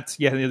guys that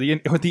can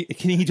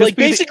he just Like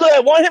be basically, I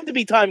want him to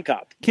be Time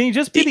Cop. can he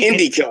just be The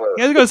indie killer.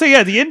 I was gonna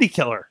say the indie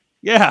killer.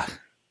 Yeah.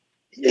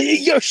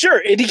 Yeah,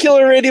 sure, indie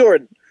killer Randy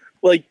Orton.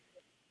 Like,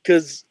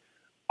 because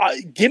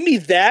give me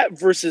that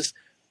versus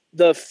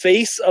the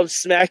face of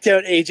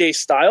SmackDown AJ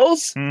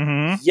Styles.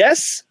 Mm-hmm.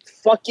 Yes,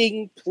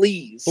 fucking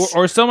please.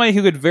 Or somebody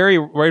who could very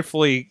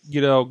rightfully,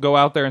 go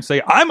out there and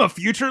say, "I'm a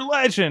future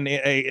legend,"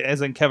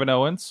 as in Kevin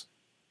Owens.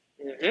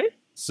 Mhm.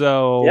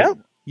 So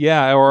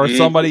yeah, or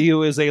somebody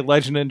who is a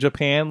legend in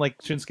Japan, like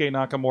Shinsuke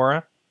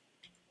Nakamura.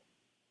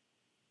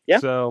 Yeah,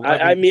 So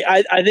I mean,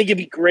 I think it'd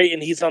be great,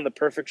 and he's on the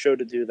perfect show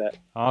to do that.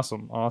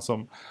 awesome.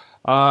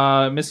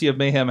 Missy of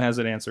Mayhem has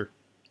an answer.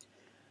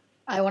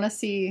 I want to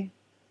see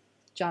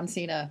John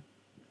Cena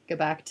go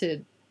back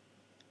to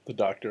The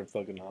Doctor of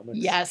Thugonomics.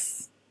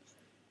 yes.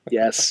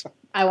 Yes,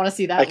 I want to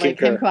see I that, like him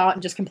concur. come out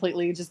and just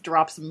completely just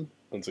drop some,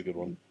 That's a good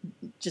one.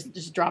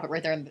 just drop it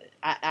right there. And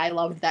I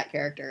loved that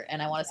character,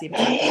 and I want to see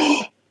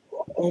him.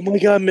 Oh my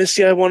God,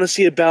 Missy! I want to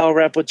see a battle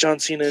rap with John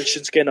Cena and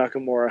Shinsuke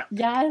Nakamura.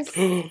 Yes,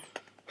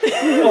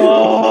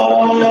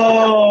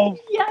 Oh,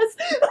 yes.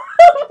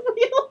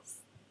 Wheels.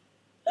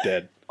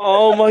 Dead.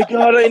 oh my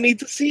God! I need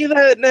to see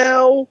that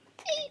now.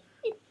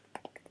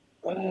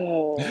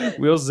 Oh,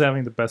 Wheels is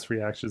having the best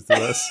reactions to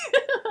this.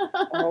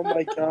 oh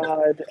my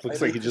God!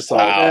 Looks I like need he just to saw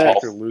see that.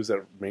 Undertaker lose at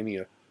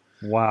Mania.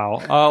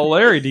 Wow.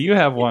 Larry, do you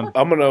have one?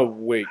 I'm gonna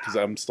wait because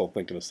I'm still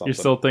thinking of something. You're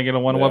still thinking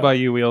of one. Yeah. What about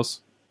you,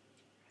 Wheels?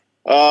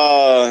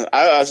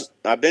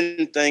 I've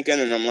been thinking,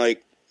 and I'm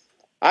like,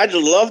 I'd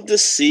love to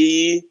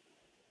see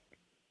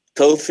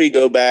Kofi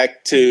go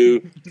back to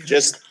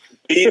just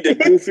be the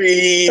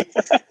goofy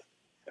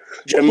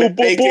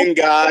Jamaican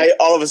guy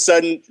all of a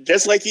sudden,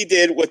 just like he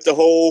did with the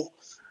whole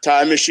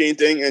time machine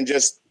thing, and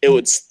just it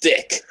would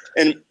stick.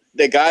 And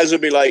the guys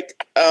would be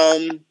like,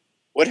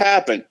 what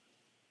happened?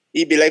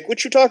 He'd be like,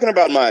 what you talking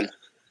about, man?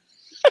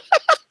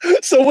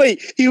 So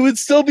wait, he would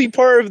still be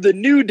part of the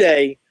New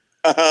Day,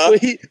 Uh-huh.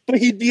 but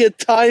he'd be a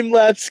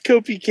time-lapse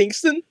Kofi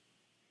Kingston?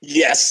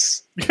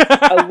 Yes.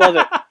 I love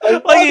it. I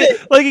love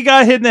it. like he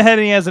got hit in the head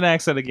and he has an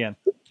accent again.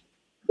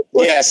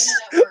 Yes.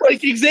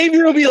 Like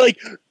Xavier will be like,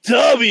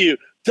 W,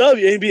 and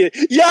he'd be like,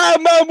 yeah,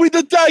 man, we're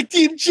the tag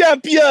team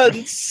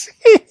champions.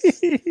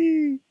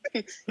 And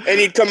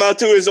he'd come out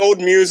to his old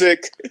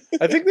music.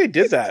 I think they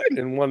did that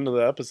in one of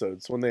the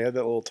episodes when they had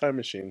that little time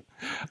machine.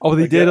 Oh,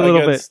 they Like, did a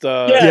little bit. against,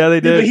 Yeah, they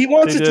did. But he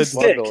wants They it to did.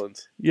 stick.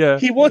 Vaudevillains. Yeah.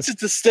 He wants it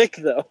to stick,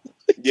 though.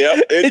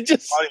 Yep. It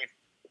just funny.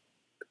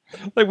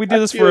 Like we did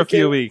this I'd be for a okay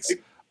few with weeks.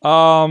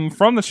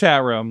 From the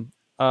chat room,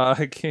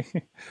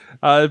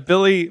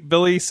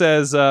 Billy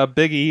says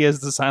Biggie is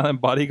the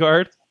silent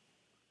bodyguard.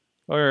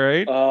 All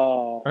right.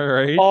 oh All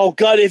right.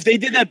 God! If they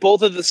did that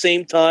both at the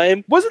same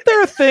time, Wasn't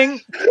there a thing?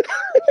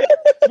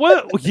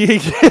 What? Yeah.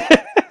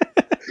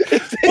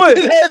 what?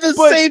 At the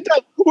but- same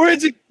time, where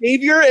it's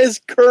Xavier as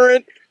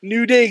current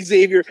New Day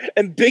Xavier,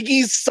 and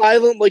Biggie's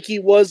silent like he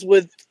was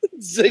with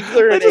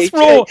Ziggler and Let's just AJ.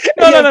 roll.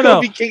 and you have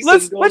No. Kofi Kingston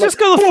Let's going just like,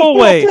 go the full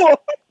way.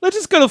 Let's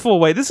just go the full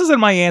way. This isn't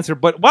my answer,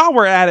 but while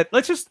we're at it,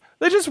 let's just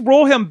Let's just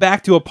roll him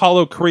back to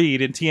Apollo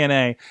Creed in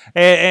TNA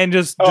and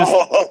just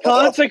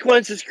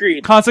Consequences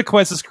Creed.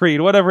 Consequences Creed,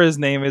 whatever his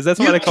name is. That's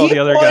what I call the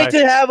other guy. guy.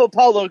 To have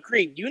Apollo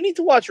Creed, you need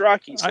to watch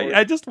Rocky.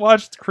 I just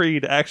watched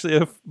Creed actually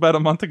about a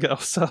month ago,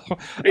 so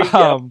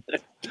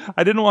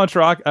I didn't watch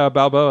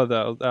Balboa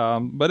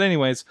though. But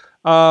anyways,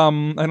 I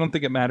don't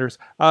think it matters.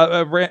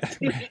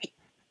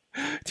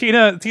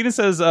 Tina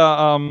says,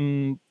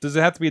 does it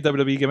have to be a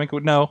WWE gimmick?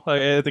 No,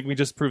 I think we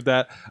just proved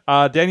that.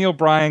 Daniel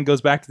Bryan goes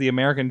back to the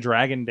American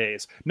Dragon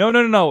days.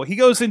 No. He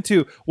goes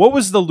into, what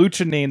was the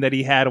lucha name that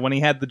he had when he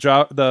had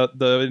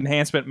the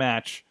enhancement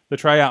match, the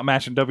tryout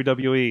match in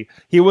WWE?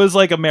 He was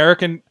like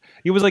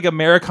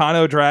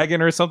Americano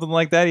Dragon or something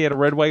like that. He had a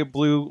red, white,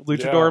 blue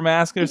luchador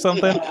mask or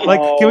something. Like,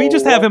 can we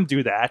just have him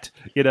do that?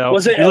 You know,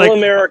 was it El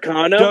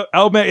Americano?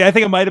 I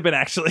think it might have been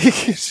actually.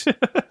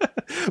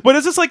 But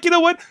it's just like, you know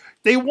what?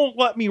 They won't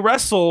let me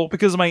wrestle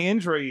because of my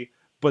injury,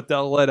 but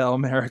they'll let El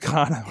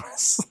Americano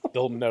wrestle.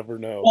 They'll never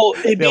know. Well,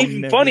 it'd be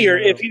even funnier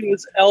if he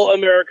was El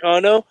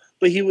Americano,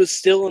 but he was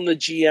still in the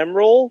GM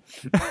role.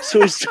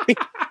 So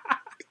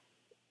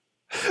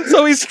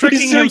he's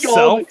tricking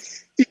himself.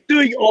 He's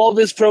doing all of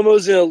his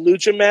promos in a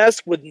lucha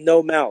mask with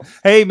no mouth.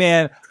 Hey,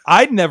 man,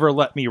 I'd never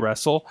let me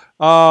wrestle.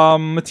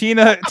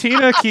 Tina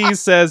Keys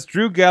says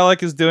Drew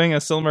Gulak is doing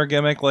a similar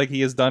gimmick like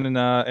he has done in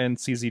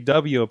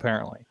CZW,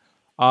 apparently.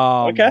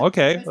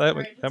 Okay.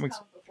 That makes.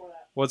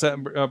 What's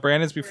that?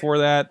 Brandon's before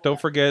that.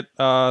 Don't forget,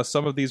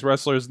 some of these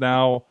wrestlers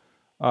now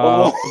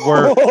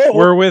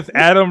were with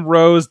Adam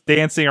Rose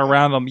dancing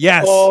around them.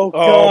 Yes. Oh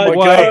my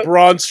God!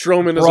 Braun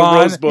Strowman is a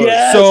rosebud.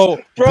 Yes.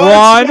 So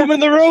Braun Strowman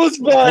the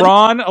rosebud.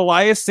 Braun,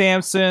 Elias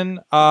Sampson,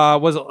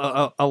 was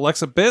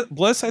Alexa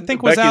Bliss, I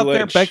think, was Becky out there.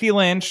 Lynch. Becky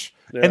Lynch,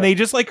 and they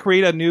just like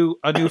create a new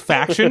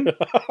faction.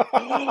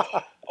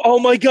 Oh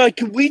my God!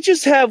 Could we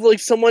just have like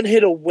someone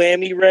hit a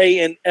whammy ray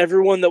and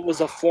everyone that was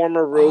a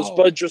former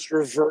Rosebud just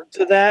revert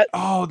to that?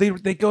 Oh, they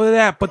go to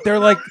that, but they're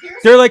like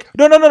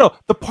no.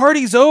 The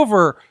party's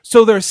over,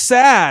 so they're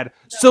sad.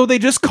 So they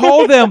just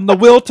call them the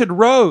Wilted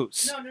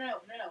Rose. No.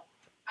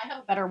 I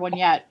have a better one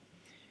yet.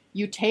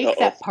 You take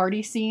that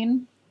party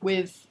scene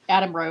with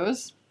Adam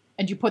Rose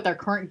and you put their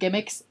current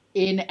gimmicks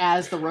in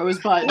as the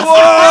Rosebuds.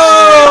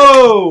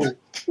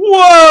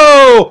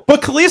 Whoa!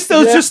 But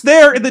Kalisto's just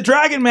there in the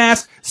dragon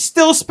mask,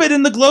 still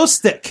spitting the glow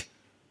stick.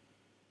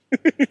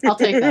 I'll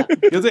take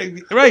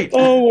that. Right.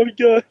 Oh my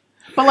God.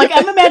 But like,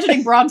 I'm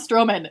imagining Braun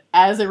Strowman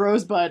as a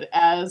Rosebud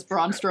as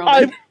Braun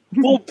Strowman.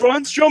 Well,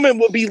 Braun Strowman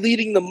would be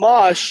leading the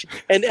mosh,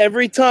 and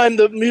every time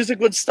the music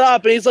would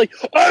stop, and he's like,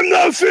 "I'm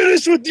not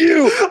finished with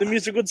you," the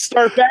music would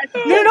start back.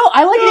 No.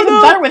 I like it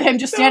even better with him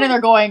just standing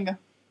there going,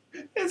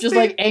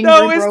 like angry.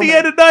 No, it's the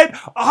end of the night.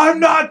 I'm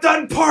not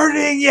done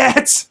partying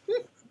yet.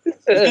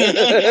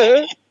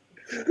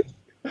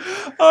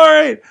 All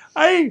right,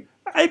 I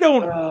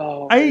don't.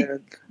 Oh, I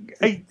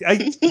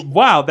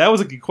wow, that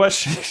was a good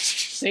question.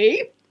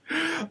 See?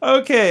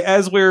 Okay,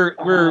 as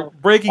we're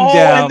breaking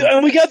down,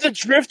 and we got the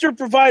Drifter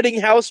providing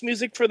house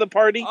music for the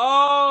party.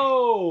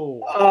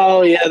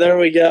 Oh yeah, there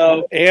we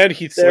go. And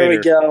Heath Slater. There we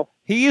go.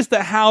 He's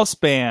the house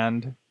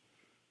band.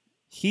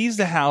 He's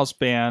the house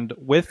band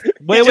with.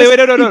 No.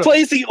 He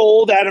plays the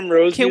old Adam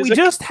Rose. Can music. we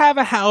just have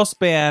a house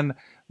band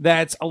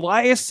that's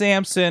Elias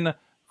Sampson,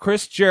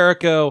 Chris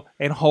Jericho,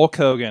 and Hulk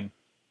Hogan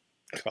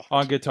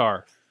on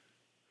guitar?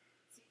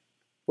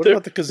 What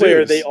about the kazoos? Wait,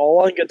 are they all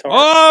on guitar?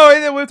 Oh,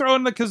 and then we're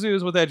throwing the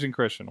kazoos with Edge and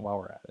Christian while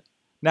we're at it.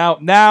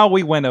 Now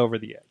we went over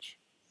the edge.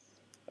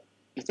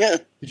 Yeah.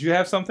 Did you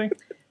have something?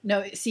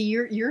 No, see,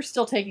 you're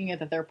still taking it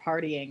that they're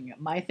partying.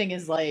 My thing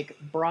is like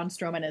Braun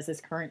Strowman as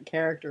his current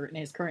character and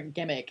his current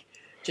gimmick,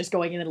 just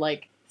going in and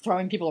like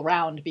throwing people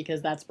around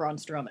because that's Braun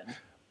Strowman.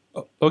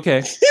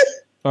 Okay.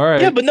 All right.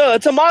 Yeah, but no,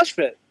 that's a mosh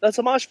pit. Okay,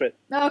 That's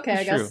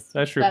I guess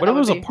That's true. But it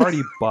was a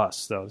party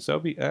bus, though. So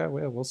it'll be,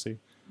 we'll see.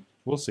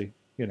 We'll see.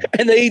 You know.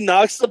 And then he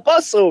knocks the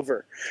bus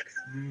over.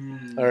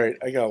 All right,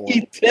 I got one.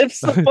 He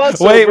tips the bus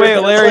wait,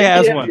 over. Larry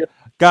has one.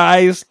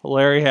 Guys,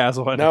 Larry has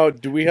one. Now,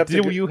 do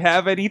you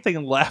have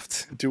anything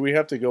left? Do we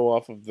have to go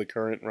off of the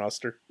current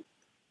roster?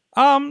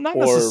 Not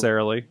Or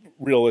necessarily.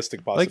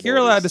 Realistic possibilities. Like, you're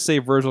allowed to say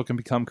Virgil can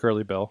become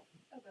Curly Bill.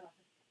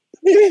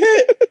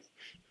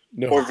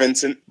 No. Or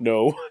Vincent.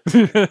 No.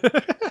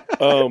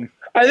 I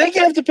think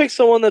you have to pick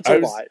someone that's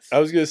alive. I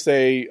was going to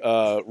say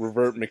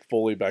revert Mick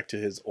Foley back to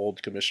his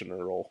old commissioner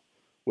role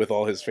with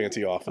all his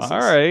fancy offices. All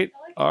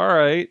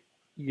right.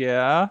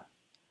 Yeah.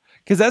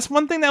 Because that's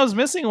one thing that was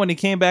missing when he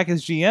came back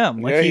as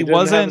GM. Like, yeah, he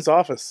wasn't have his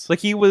office. Like,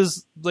 he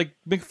was like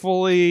Mick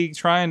Foley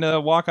trying to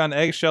walk on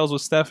eggshells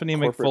with Stephanie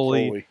Corporate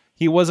McFoley. Foley.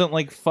 He wasn't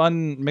like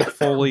fun Mick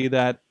Foley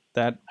that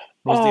was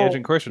the Edge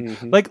and Christian.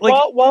 Mm-hmm. Like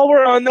while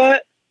we're on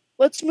that,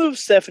 let's move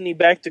Stephanie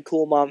back to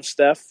Cool Mom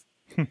Steph.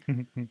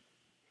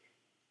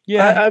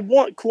 Yeah, I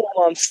want Cool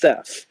Mom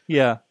Steph.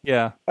 Yeah.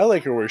 I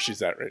like her where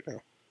she's at right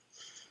now.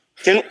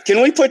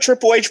 Can we put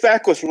Triple H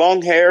back with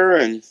long hair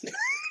and?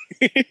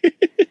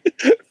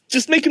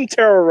 Just make him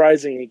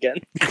terrorizing again.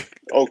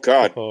 Oh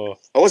God,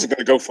 I wasn't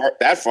going to go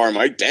that far,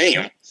 Mike.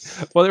 Damn.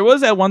 Well, there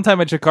was that one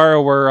time at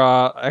Chikara where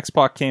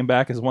X-Pac came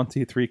back as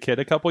 1-2-3 Kid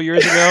a couple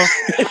years ago.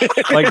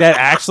 Like, that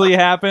actually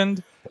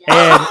happened.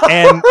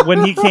 And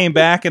when he came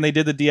back and they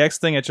did the DX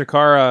thing at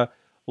Chikara,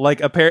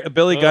 like,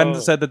 Billy Gunn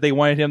said that they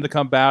wanted him to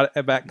come out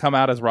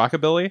as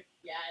Rockabilly.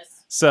 Yes.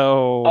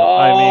 So,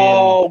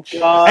 Oh,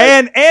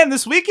 God. and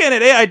this weekend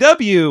at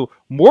AIW,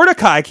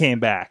 Mordecai came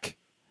back.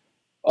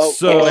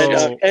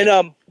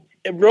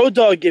 And Road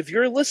Dogg, if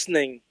you're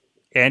listening,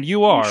 And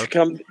you are.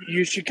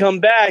 you should come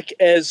back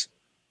as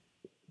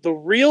the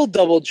real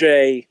Double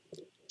J,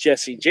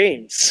 Jesse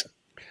James.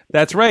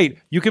 That's right.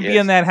 You could be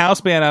Yes. in that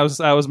house band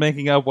I was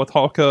making up with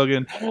Hulk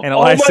Hogan and Oh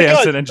Elias my God,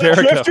 Sampson and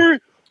Jericho.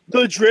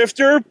 The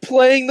Drifter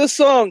playing the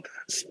song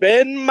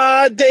 "Spend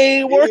My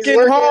Day Working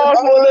Working Hard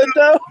for hard. the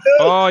Dough."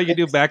 Oh, you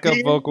do backup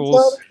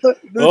vocals. The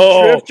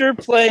Oh. Drifter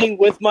playing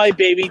 "With My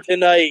Baby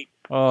Tonight."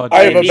 Oh,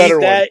 I have a need better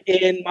that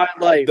in my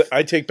life.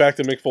 I take back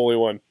the Mick Foley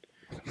one.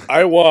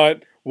 I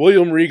want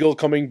William Regal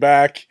coming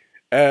back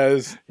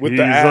as with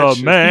the action.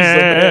 He's a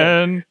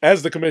man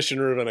as the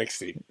commissioner of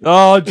NXT.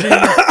 Oh, geez.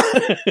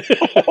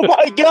 Oh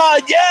my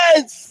God!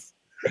 Yes,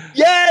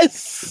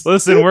 yes.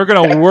 Listen, we're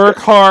gonna work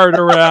hard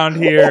around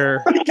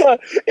here. Oh my God.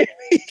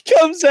 He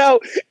comes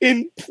out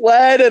in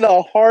plaid and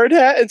a hard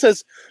hat and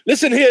says,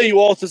 "Listen here, you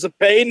authors of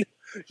pain.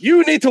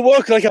 You need to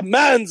work like a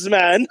man's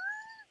man."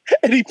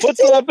 And he puts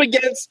it up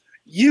against,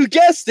 you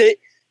guessed it,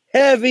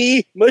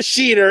 heavy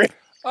machinery.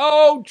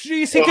 Oh,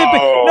 jeez, he could be.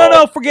 Oh.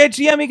 No, forget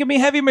GM. He could be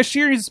Heavy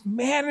Machinery's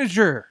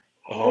manager.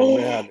 Oh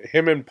man,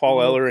 him and Paul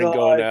Ellering God.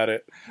 going at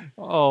it.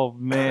 Oh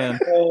man,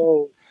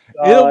 Oh,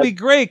 it'll be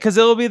great because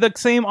it'll be the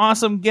same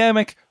awesome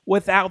gimmick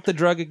without the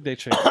drug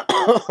addiction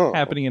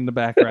happening in the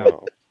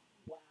background.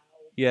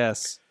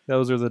 Yes,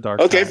 those are the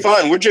dark. Okay, times.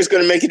 fine. We're just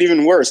going to make it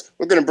even worse.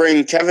 We're going to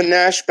bring Kevin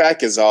Nash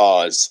back as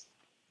Oz.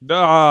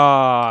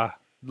 Ah.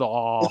 Oh.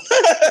 All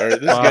right, this is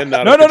getting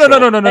out No. of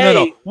control.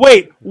 Hey.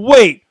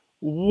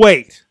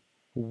 Wait.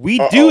 We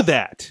do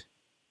that.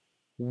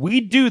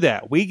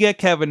 We get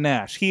Kevin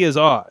Nash. He is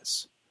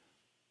Oz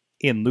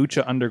in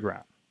Lucha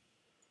Underground.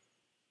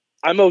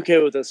 I'm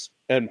okay with this.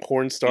 And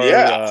porn star.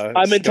 Yeah.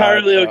 I'm Scott,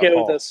 entirely okay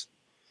Hall. with this.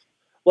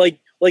 Like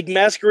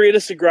Masquerita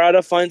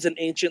Sagrada finds an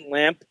ancient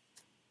lamp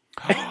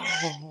and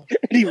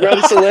he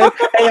rubs the lamp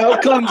and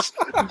out comes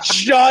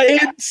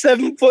giant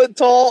 7-foot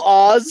tall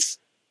Oz.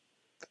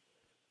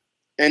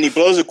 And he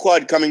blows a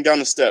quad coming down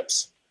the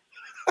steps.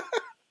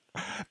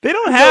 They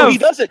don't No, have. he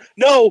doesn't.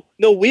 No,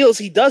 Wheels,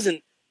 he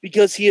doesn't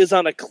because he is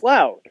on a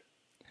cloud.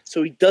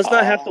 So he does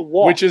not have to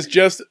walk. Which is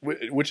just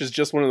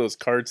one of those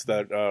carts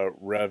that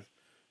Rev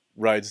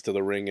rides to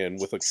the ring in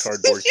with a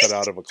cardboard cut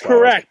out of a cloud.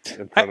 Correct.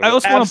 in front of I it.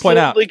 also want to point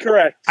out. Absolutely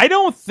correct. I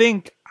don't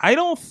think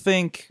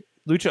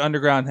Lucha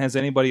Underground has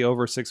anybody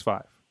over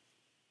 6'5".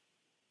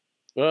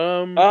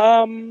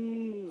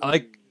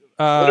 Like.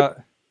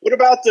 What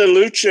about the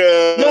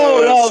Lucha?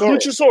 No, Sorry.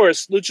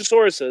 Luchasaurus.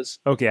 Luchasaurus is.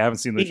 Okay, I haven't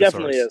seen Luchasaurus. He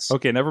definitely is.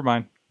 Okay, never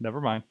mind.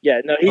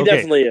 Yeah, no, he Okay.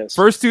 definitely is.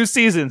 First 2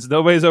 seasons,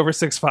 nobody's over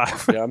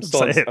 6'5". Yeah, I'm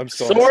still. saying. I'm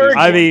still. Sorg.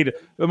 I mean,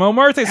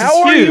 Momartes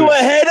How is are huge. you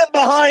ahead and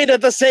behind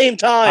at the same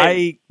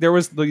time? There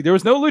was no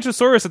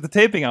Luchasaurus at the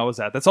taping I was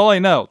at. That's all I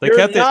know. They You're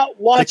kept not They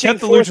watching kept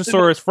the Force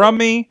Luchasaurus from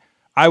me.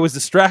 I was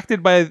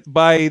distracted by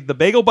the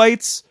bagel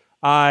bites.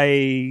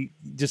 It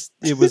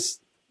was,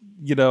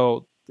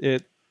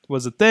 it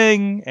was a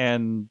thing,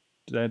 and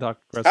I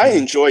talked. I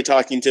enjoy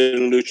talking to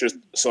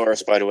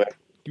Luchasaurus, by the way.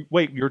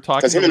 Wait, you're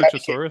talking 'Cause to him and I-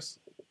 Luchasaurus?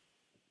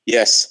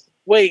 Yes.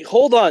 Wait,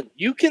 hold on.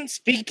 You can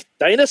speak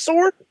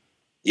dinosaur?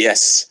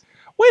 Yes.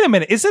 Wait a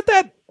minute. Is it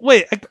that?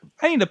 Wait,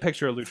 I need a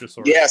picture of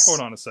Luchasaurus. Yes. Hold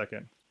on a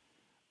second.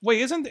 Wait,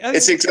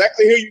 It's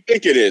exactly who you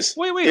think it is.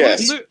 Wait.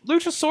 Yes.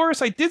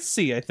 Luchasaurus, I did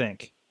see. I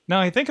think.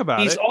 Now I think about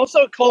He's it.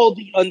 also called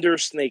the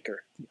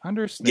Undersnaker.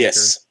 Undersnaker.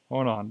 Yes.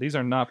 Hold on. These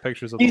are not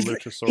pictures of He's, the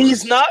Luchasaurus.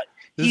 he's not.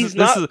 This He's is-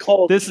 not this is-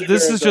 called. This either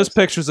is of just those.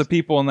 pictures of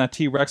people in that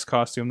T-Rex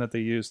costume that they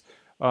used.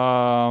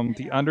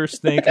 The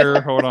Undersnaker.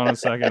 Hold on a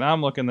second.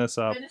 I'm looking this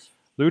up.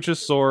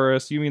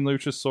 Luchasaurus. You mean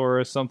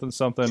Luchasaurus?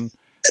 Something.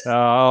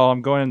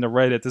 I'm going into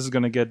Reddit. This is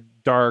going to get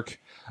dark.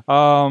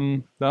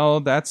 No,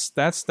 that's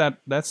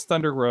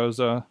Thunder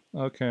Rosa.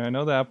 Okay, I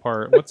know that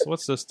part.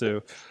 What's this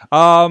do?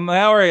 All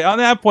right. On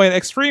that point,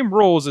 Extreme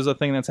Rules is a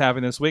thing that's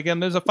happening this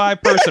weekend. There's a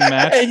 5-person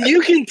match. And you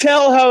can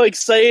tell how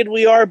excited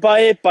we are by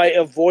it by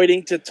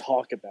avoiding to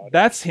talk about it.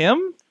 That's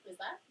him.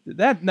 Is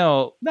that?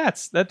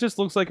 That just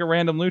looks like a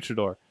random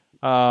luchador.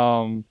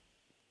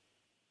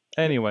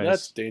 Anyways,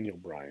 That's Daniel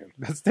Bryan.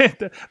 that's Daniel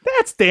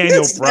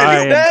That's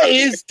Bryan. That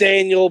is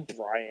Daniel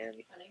Bryan.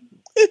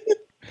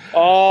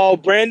 Oh,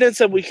 Brandon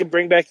said we can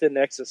bring back the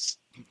Nexus.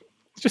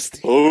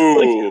 Just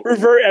Ooh. Like,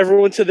 revert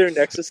everyone to their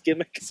Nexus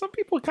gimmick. some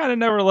people kind of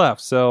never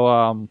left.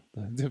 So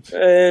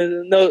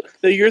No,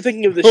 you're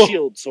thinking of the Oh.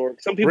 Shield, Sorg.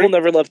 Some people Bring-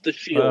 never left the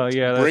Shield.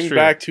 yeah, that's Bring true.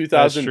 back That's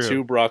 2002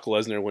 true. Brock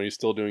Lesnar when he's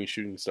still doing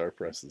shooting star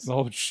presses.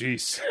 Oh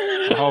jeez.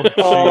 Oh jeez.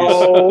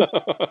 Oh,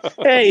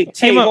 hey,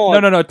 Team hey, up. hold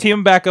on. No. Team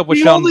him back up with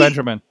He Shelton only-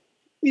 Benjamin.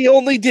 He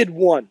only did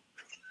one.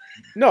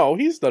 No,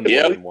 he's done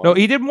Yeah. more than one. No,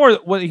 he did more.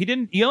 Well, he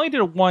didn't. He only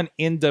did one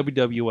in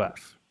WWF.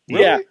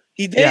 Really? Yeah,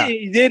 He did. Yeah.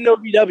 He did in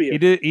OVW.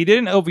 He did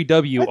an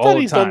OVW I all thought the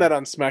he's time. done that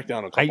on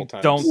SmackDown a couple I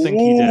times. don't think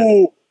he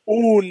did.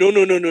 Ooh,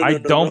 no. I no,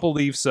 don't no.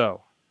 believe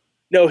so.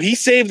 No, he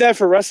saved that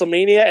for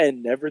WrestleMania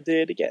and never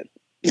did again.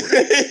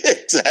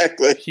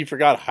 Exactly. He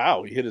forgot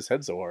how he hit his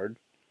head so hard.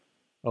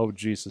 Oh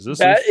Jesus!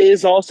 That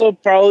is also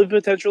probably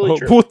potentially Oh,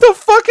 true. what the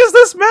fuck is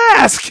this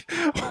mask?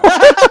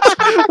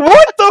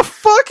 What the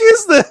fuck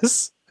is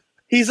this?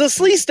 He's a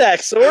slee stack,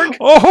 Sorg.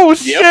 Oh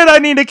shit! I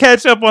need to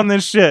catch up on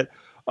this shit.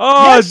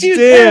 Oh Yes, you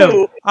damn!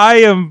 do.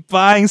 I am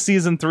buying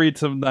season 3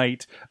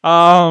 tonight.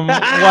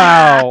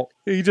 Wow!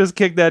 He just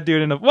kicked that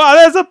dude in the. Wow,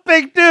 that's a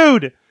big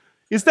dude.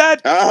 Is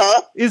that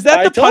Uh-huh. the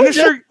I told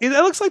Punisher?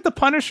 That looks like the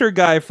Punisher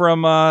guy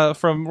from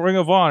Ring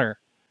of Honor.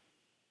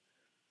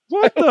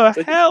 What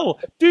the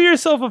hell? Do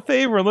yourself a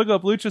favor and look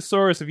up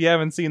Luchasaurus if you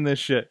haven't seen this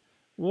shit.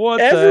 What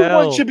the Everyone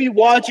hell? should be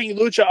watching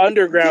Lucha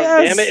Underground.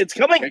 Yes. Damn it! It's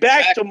coming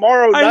back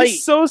tomorrow I'm night.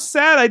 so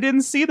sad I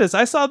didn't see this.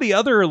 I saw the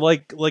other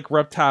like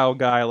reptile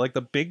guy, like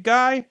the big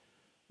guy,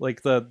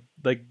 like the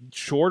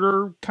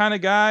shorter kind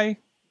of guy.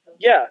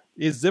 Yeah,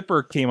 His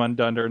zipper came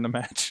undone during the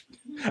match.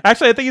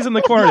 Actually, I think he's in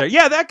the corner there.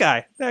 Yeah, that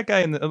guy.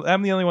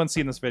 I'm the only one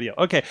seeing this video.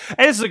 Okay,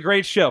 and this is a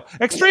great show.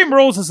 Extreme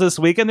Rules is this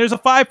week, and there's a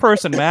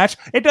 5-person match.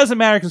 It doesn't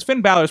matter because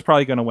Finn Balor's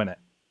probably going to win it.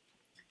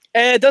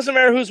 and it doesn't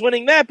matter who's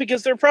winning that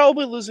because they're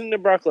probably losing to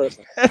Brock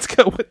Lesnar. Let's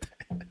go with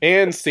that.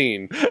 And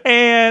scene.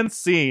 And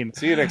scene.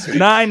 See you next week.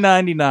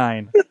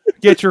 $9.99.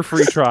 Get your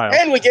free trial.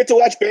 And we get to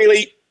watch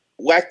Bailey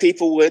whack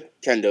people with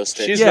kendo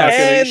sticks. She's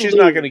Yes.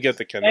 not gonna get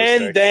the kendo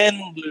And stick.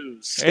 then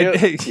lose. And-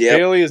 Yep.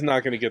 Bailey is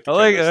not gonna get the I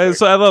like kendo stick.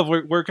 so I love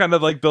we're kind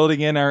of like building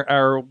in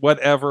our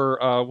whatever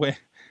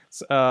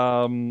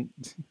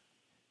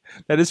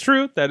that is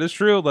true.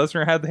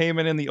 Lesnar had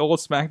Heyman in the old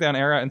SmackDown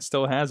era and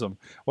still has him.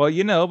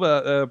 Well,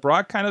 but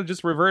Brock kind of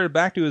just reverted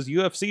back to his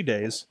UFC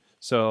days.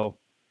 So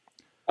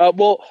I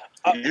will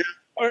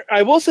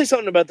say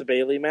something about the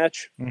Bailey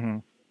match.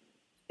 mhm.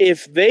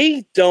 If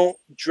they don't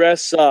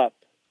dress up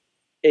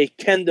a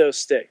kendo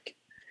stick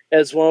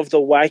as one of the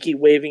wacky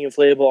waving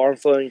inflatable arm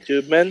floating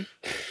tube men,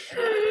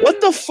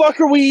 what the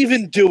fuck are we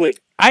even doing?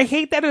 I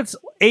hate that it's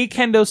a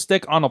kendo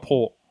stick on a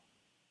pole.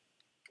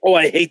 Oh,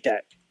 I hate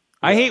that.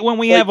 I hate when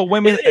we Like, have a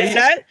women.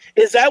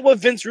 Is that what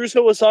Vince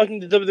Russo was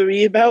talking to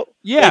WWE about?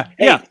 Yeah, Like,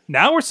 hey, yeah.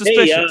 Now we're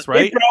suspicious,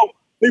 right?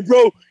 Hey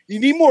bro, you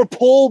need more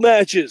pole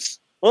matches,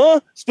 huh?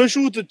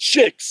 Especially with the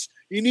chicks.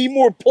 You need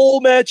more pole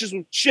matches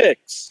with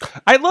chicks.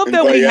 I love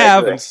that And we Viagra.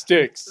 have And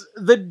sticks.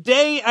 the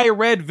day I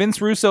read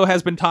Vince Russo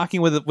has been talking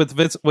with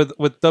Vince with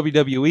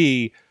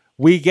WWE.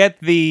 We get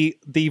the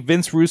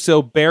Vince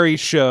Russo Barry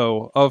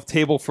show of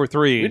Table for We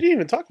Three. didn't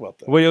even talk about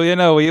that.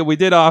 We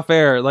did off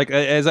air. Like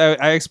as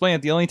I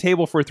explained, the only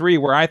Table for Three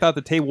where I thought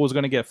the table was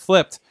going to get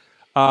flipped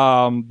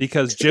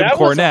because Jim That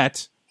was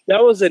Cornette.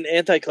 That was an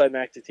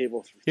anticlimactic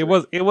table. It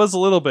was a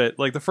little bit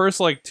like the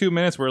first 2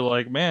 minutes were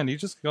like, man,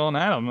 he's just going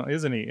at him,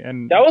 isn't he?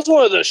 And That was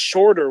one of the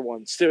shorter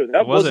ones too.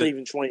 That Was wasn't it?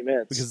 even 20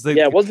 minutes. Because they-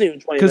 it wasn't even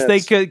 20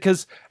 minutes.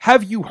 because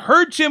have you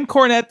heard Jim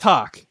Cornette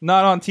talk?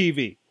 Not on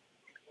TV.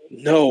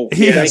 No,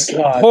 He's,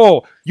 thank God.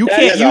 oh, you That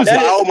can't is use a it.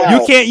 foul You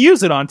mouth. can't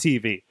use it on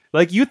TV.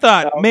 Like you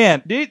thought, No.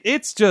 man,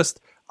 it's just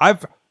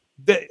I've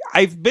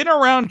been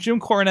around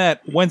Jim Cornette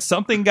when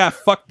something got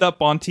fucked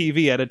up on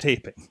TV at a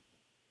taping,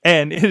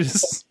 and it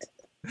is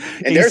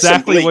And there's some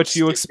exactly what bleeps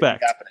you that would be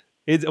expect.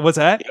 happening. What's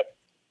that?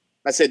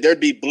 I said there'd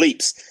be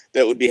bleeps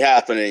that would be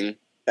happening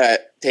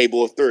at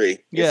Table of Three.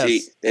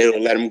 Yes. They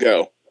would let him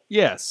go.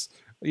 Yes,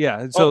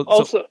 yeah. So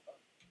also,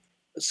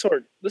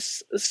 Sword,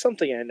 this is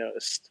something I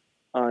noticed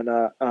on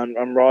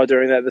Raw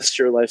during This Is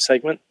Your Life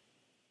segment.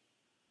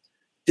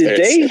 Did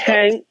It's- they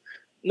hang?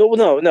 No,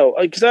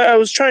 because I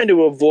was trying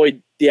to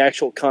avoid the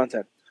actual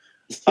content.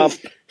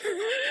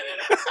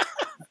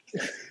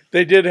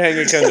 They did hang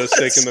a kendo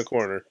stick in the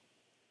corner.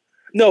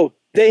 No,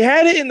 they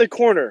had it in the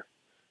corner.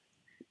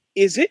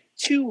 Is it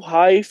too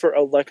high for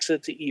Alexa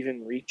to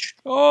even reach?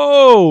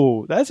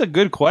 oh, that's a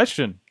good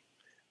question.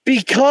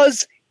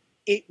 Because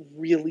it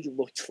really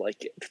looked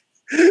like it.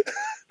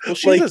 Well,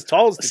 she's Like, as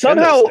tall as the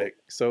somehow- kendo stick,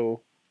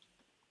 so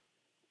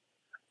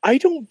I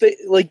don't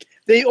think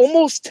they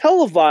almost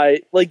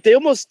televised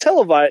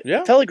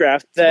Yeah.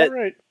 telegraphed it's that all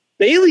right.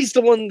 Bailey's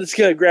the one that's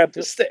gonna grab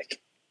the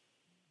stick.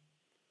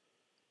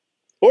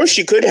 Or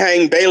she could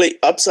hang Bailey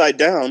upside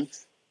down.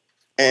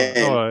 And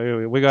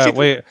Oh, we got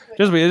wait.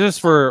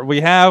 Just for we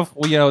have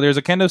there's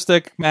a kendo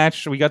stick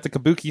match. We got the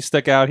kabuki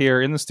stick out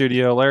here in the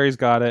studio. Larry's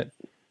got it.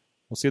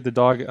 We'll see if the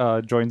dog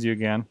joins you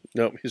again.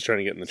 Nope, he's trying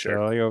to get in the chair.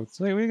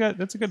 So we got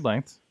that's a good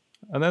length.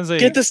 And then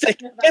Get the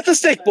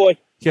stick, boy.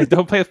 yeah.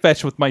 Don't play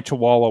fetch with my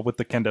chihuahua with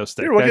the kendo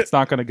stick. Here, we'll That's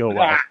not going to go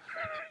well.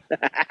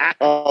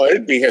 oh,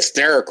 it'd be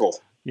hysterical.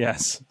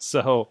 Yes.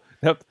 So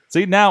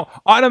see now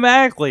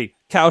automatically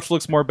couch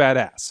looks more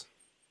badass.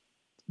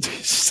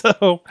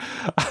 So.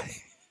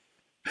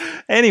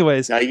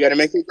 Anyways, Now you got to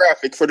make a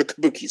graphic for the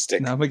kabuki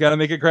stick. now we got to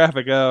make a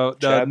graphic.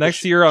 Chad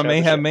Next the year on Chad the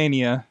Mayhem Chef.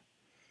 Mania,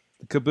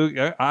 the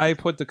kabuki. I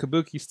put the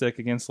kabuki stick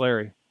against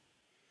Larry.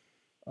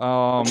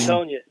 I'm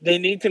telling you, they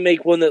need to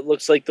make one that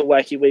looks like the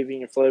wacky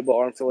waving inflatable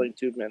arm filling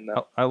tube man.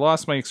 Now, I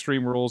lost my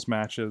Extreme Rules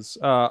matches.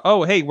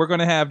 Oh, hey, we're going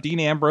to have Dean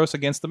Ambrose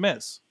against The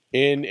Miz.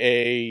 In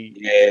a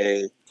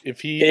Yay. if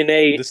he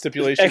the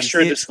stipulation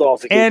extra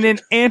disqualification And an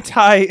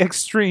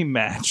anti-extreme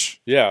match.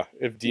 yeah,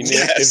 if Dean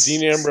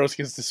Ambrose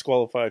gets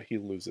disqualified, he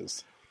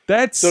loses.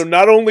 That's So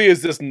not only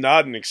is this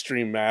not an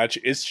extreme match,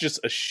 it's just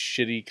a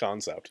shitty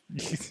concept.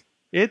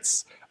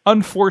 it's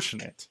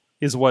unfortunate,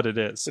 is what it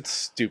is. It's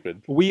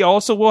stupid. We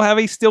also will have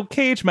a steel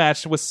cage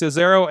match with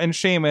Cesaro and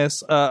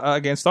Sheamus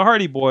against the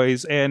Hardy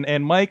Boys.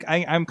 And Mike,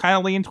 I'm kind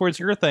of leaning towards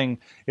your thing.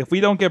 If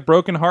we don't get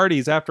Broken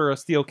Hardys after a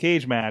steel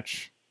cage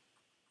match,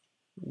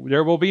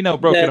 there will be no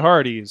Broken Yeah.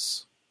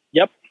 Hardys.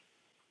 Yep.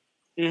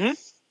 Mm-hmm.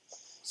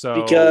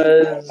 So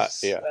Because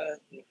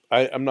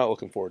I'm not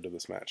looking forward to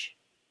this match.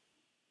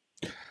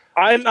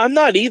 I'm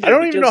not either. I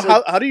don't even know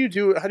because, how do you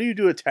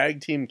do a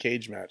tag team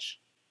cage match?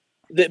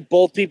 that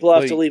both people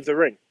have to Like- leave the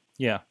ring.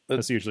 yeah,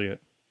 that's usually it.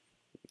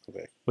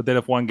 Okay. But then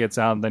if one gets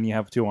out, then you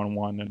have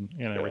 2-on-1 and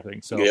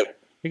everything. So Yep.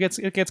 it gets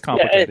Yeah,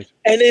 complicated.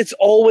 and it's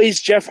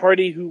always Jeff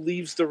Hardy who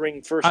leaves the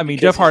ring first. I mean,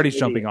 because Jeff he's Hardy's an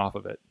jumping idiot. off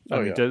of it. Oh,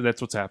 I mean, yeah.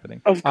 that's what's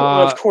happening.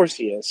 Of course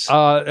he is.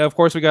 Of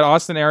course, we got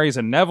Austin Aries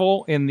and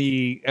Neville in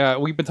the.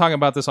 We've been talking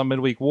about this on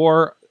Midweek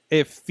War.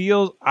 I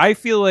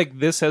feel like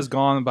this has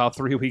gone about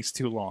 3 weeks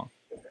too long.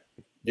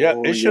 Yeah,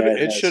 Oh, it should yeah,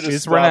 it it should have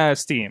It's run out stopped of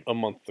steam. a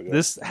month ago.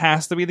 This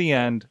has to be the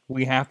end.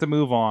 We have to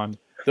move on.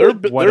 they're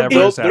whatever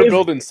is they're happening.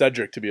 building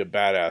Cedric to be a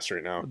badass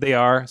right now. They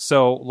are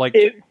so like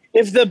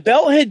if the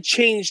belt had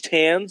changed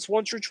hands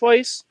once or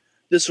twice,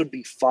 this would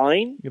be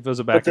fine. if there's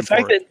a But back the and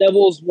fact forth. that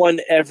Neville's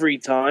won every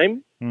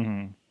time,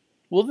 Mhm.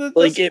 Well,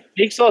 like it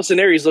makes Austin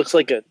Aries looks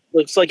like a He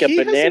hasn't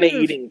banana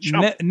even- eating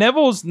chump.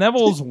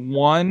 Neville's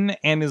won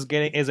and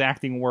is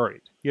acting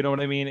worried. You know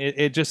what I mean?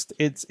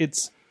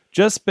 It's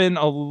just been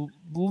a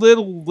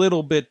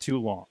little bit too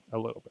long, a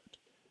little bit.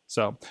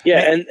 So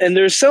Yeah, and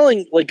they're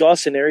selling like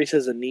Austin Aries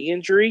has a knee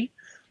injury,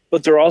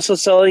 but they're also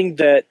selling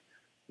that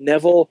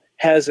Neville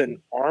has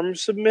an arm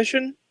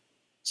submission.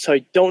 So I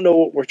don't know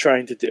what we're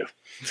trying to do.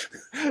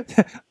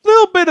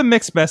 little bit of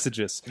mixed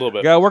messages. A little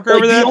bit. Gotta work Like,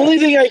 over the that. only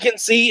thing I can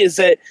see is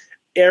that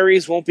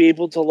Aries won't be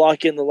able to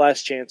lock in the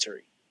last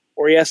chancery,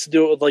 or he has to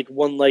do it with like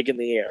one leg in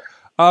the air.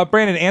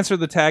 Brandon, answer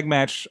the tag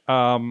match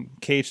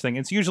cage thing.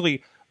 It's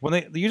usually when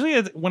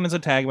it's a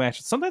tag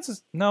match.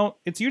 Sometimes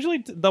it's usually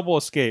double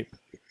escape,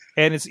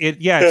 and it's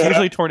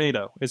usually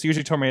tornado. It's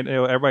usually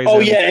tornado. Everybody's Oh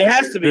in. yeah, it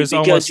has to be There's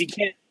because almost- you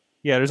can't.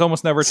 Yeah, there's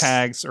almost never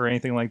tags or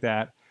anything like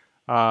that.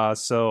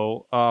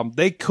 So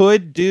they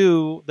could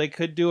do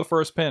a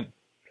first pin,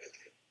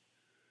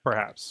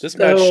 perhaps. This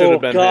match should Oh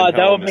have been god, in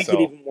that Hell would in a make it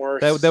Cell. even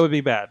worse. That would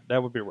be bad.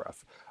 That would be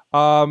rough.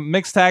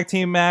 Mixed tag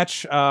team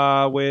match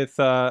with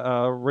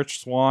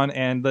Rich Swann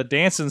and the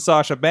dancing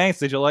Sasha Banks.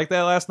 Did you like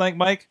that last night,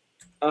 Mike?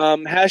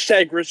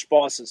 Hashtag rich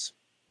bosses.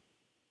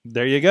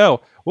 There you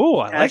go. Ooh,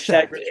 I like Hashtag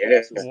that. rich Yeah.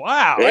 bosses.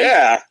 Wow.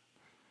 Yeah.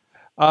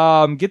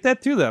 Get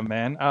that to them,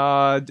 man.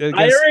 I Against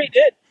already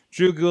did.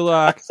 Drew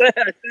Gulak, I said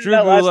Drew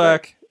that last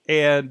night.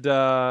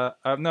 Gulak,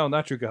 and no,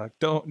 not Drew Gulak.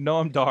 Don't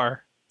Noam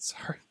Dar.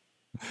 Sorry.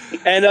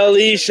 And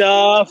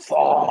Alicia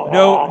Fox.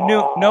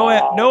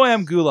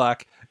 Noam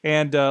Gulak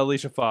and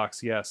Alicia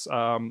Fox. Yes.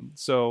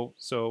 So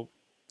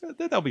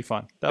that'll be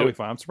fun. That'll be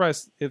fun. I'm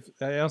surprised if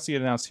I don't see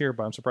it announced here,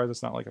 but I'm surprised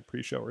it's not like a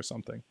pre-show or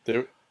something.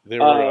 They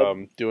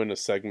were doing a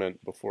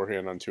segment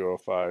beforehand on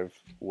 205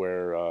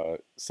 where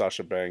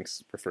Sasha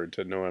Banks referred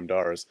to Noam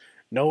Dar as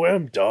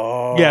Noam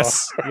Dar.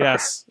 Yes.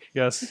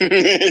 It's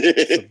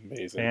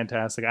amazing.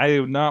 Fantastic. I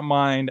do not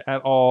mind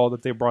at all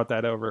that they brought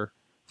that over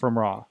from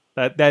Raw.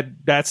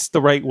 That's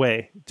the right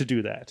way to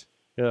do that.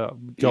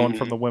 Going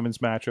from the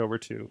women's match over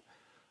to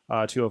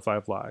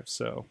 205 Live.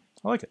 So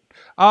I like it.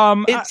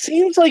 It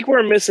seems like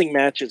we're missing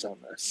matches on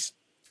this.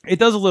 It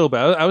does a little bit.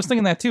 I was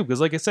thinking that too, because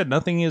like I said,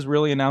 nothing is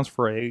really announced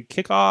for a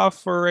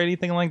kickoff or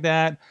anything like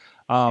that.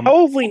 How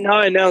have we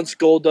not announced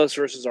Goldust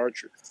versus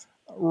R-Truth?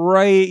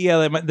 Right?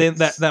 Yeah,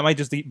 that might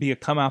just be a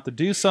come out to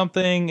do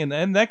something,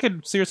 and that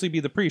could seriously be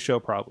the pre-show,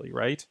 probably,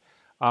 right?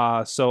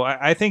 So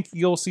I think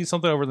you'll see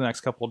something over the next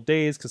couple of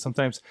days, because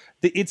sometimes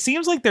it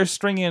seems like they're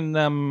stringing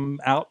them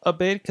out a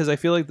bit, because I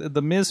feel like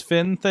the Miz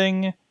Finn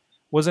thing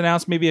was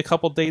announced maybe a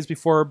couple of days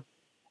before,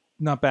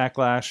 not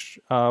Backlash,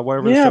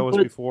 whatever the show was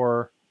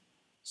before.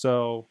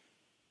 So,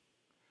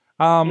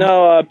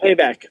 No,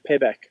 Payback.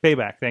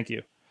 Payback. Thank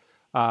you.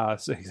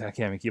 So I can't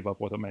even keep up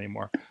with them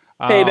anymore.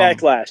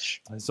 Payback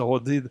Lash. So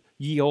the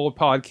ye old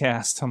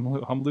podcast,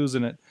 I'm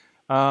losing it.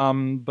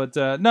 But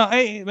no,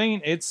 I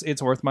mean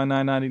it's worth my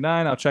 $9.99.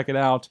 I'll check it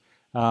out.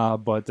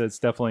 But it's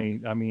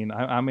definitely. I mean,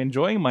 I'm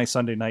enjoying my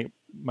Sunday night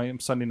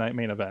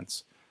main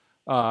events.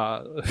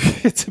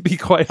 To be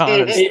quite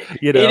honest,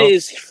 It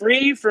is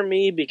free for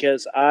me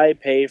because I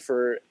pay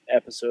for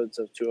episodes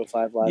of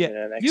 205 Live and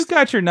NXT. You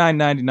got your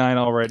 $9.99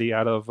 already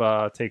out of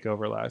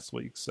Takeover last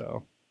week.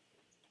 So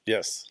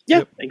Yes. Yeah,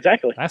 Yep.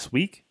 exactly. last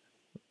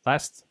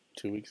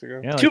 2 weeks ago.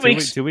 yeah, like 2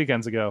 weeks. 2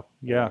 weekends ago.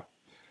 Yeah.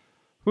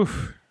 Whew,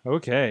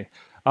 okay.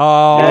 You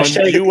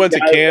Hashtag went to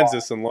guy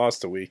Kansas and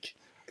lost a week.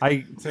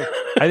 I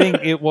think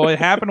it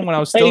happened when I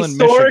was still in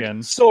Sorg, Michigan.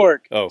 Sorg.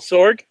 Oh.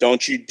 Sorg.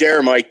 Don't you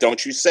dare, Mike.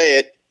 Don't you say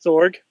it.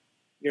 Sorg.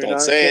 Don't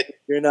say it.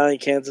 You're not in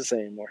Kansas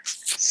anymore.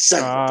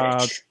 Son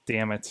of a bitch.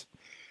 Damn it.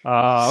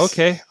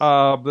 Okay.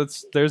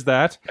 There's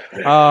that.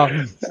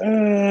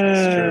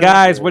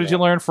 Guys, what did you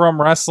learn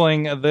from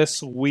wrestling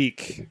this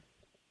week?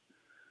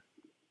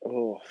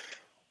 Oh,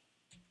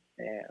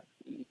 man.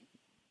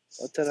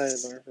 What did I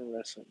learn from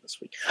wrestling this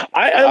week?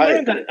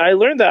 I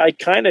learned that I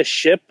kind of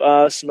ship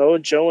Samoa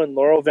Joe and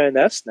Laurel Van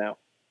Ness now.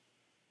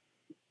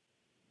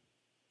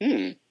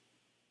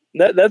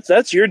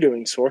 That's your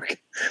doing, Sork.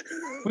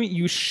 I mean,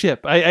 you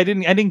ship. I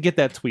didn't get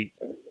that tweet.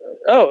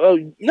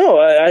 Oh no!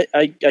 I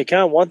kind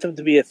of want them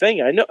to be a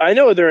thing. I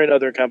know they're in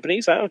other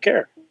companies. I don't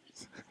care.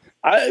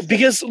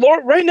 Because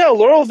right now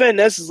Laurel Van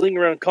Ness is leading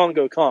around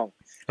Congo Kong.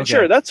 And Okay.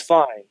 sure, that's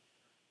fine.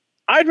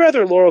 I'd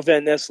rather Laurel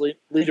Van Ness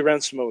lead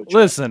around Samoa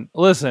Joe.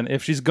 Listen.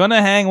 If she's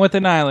gonna hang with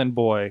an island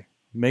boy,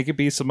 make it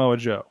be Samoa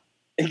Joe.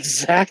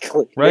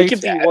 Exactly. Right? Make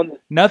it be one.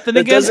 Nothing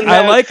That against. doesn't I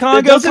have- like that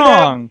Congo doesn't have-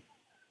 Kong.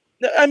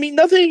 I mean,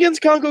 nothing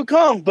against Congo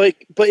Kong, but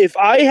if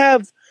I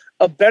have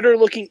a better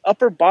looking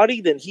upper body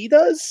than he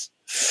does,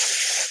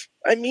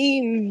 I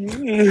mean,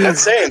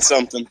 That's saying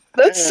something.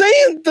 that's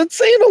saying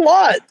a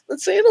lot.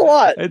 That's saying a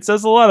lot. It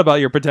says a lot about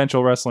your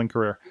potential wrestling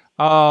career.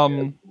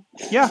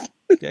 Yeah,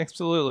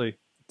 absolutely.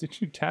 Did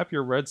you tap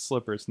your red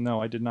slippers?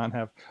 No, I did not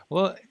have.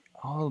 Well,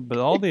 but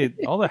all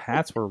the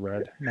hats were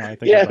red. No, I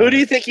think. Yeah, about who do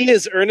you it. think he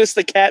is? Ernest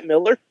the Cat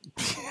Miller?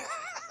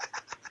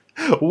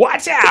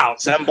 Watch out!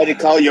 Somebody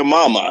call your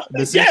mama.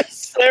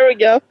 Yes, there we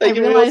go. I Thank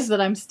you, realize Will.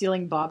 that I'm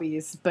stealing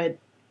Bobby's, but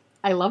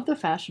I love the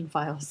fashion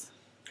files.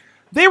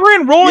 They were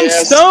in Rolling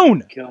Yes.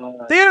 Stone.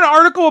 God. They had an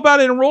article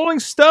about it in Rolling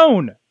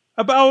Stone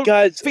about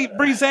Guys, Fate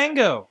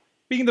Breezango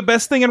being the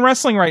best thing in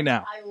wrestling right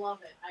now. I love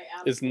it. I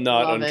It's absolutely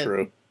not love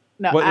untrue. It.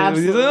 No, What-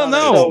 absolutely. love no.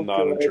 it. So It's not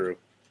good. untrue.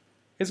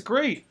 It's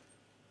great.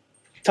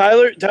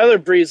 Tyler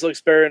Breeze looks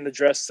better in the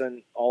dress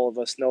than all of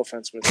us. No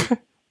offense, with him.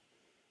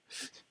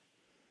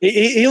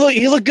 he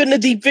looked good in the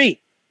deep V.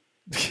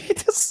 He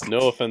just-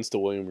 No offense to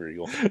William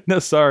Regal. no,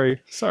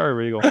 sorry,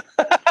 Regal.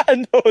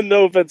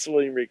 no offense,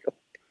 William Regal.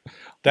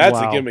 That's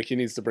Wow. a gimmick he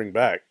needs to bring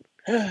back.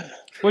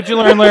 What'd you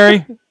learn,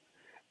 Larry?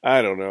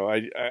 I don't know.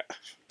 I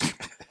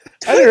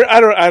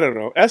don't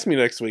know. Ask me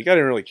next week. I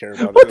didn't really care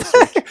about it this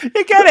week.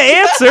 You gotta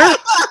answer.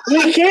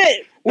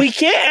 We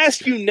can't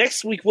ask you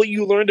next week what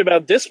you learned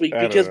about this week I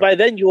don't because know. by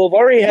then you have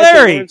already had to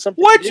Larry, learn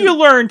something. what'd new. you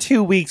learn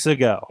 2 weeks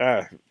ago?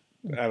 I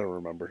don't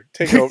remember.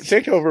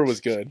 Takeover was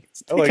good.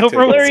 I like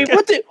Takeover was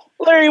Takeover.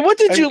 Larry, what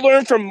did you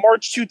learn from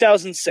March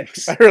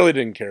 2006? I really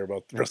didn't care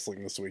about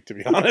wrestling this week, to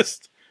be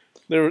honest.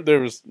 There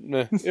was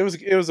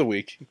it was a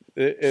week.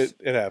 It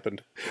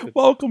happened.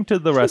 Welcome to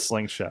the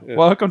wrestling show. Yeah,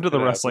 Welcome to the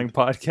it wrestling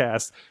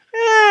podcast.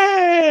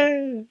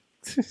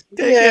 Take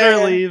it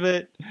Yeah. or leave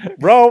it.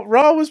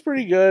 Raw was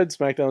pretty good.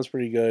 SmackDown was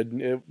pretty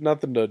good.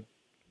 Nothing to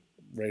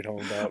write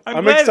home about. I'm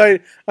I'm glad-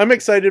 excited. I'm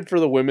excited for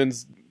the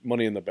women's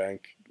Money in the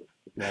Bank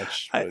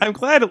match. but- I'm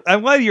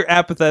glad you're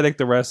apathetic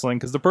to wrestling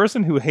because the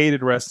person who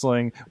hated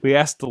wrestling, we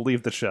asked to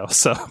leave the show.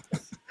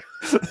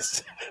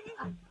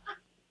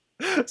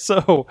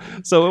 So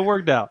it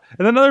worked out,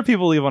 and then other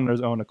people leave on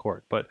their own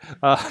accord. But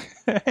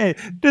hey,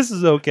 this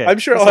is okay. I'm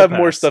sure This I'll will have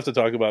more pass. stuff to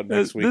talk about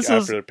next week This after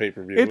is- the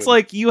pay-per-view. It's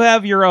like you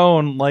have your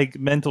own like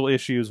mental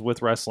issues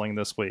with wrestling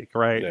this week,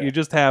 right? Yeah. You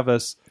just have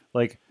this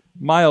like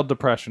mild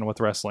depression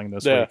with wrestling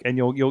this Yeah. week, and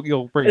you'll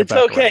bring it It's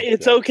back. okay. around.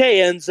 It's okay,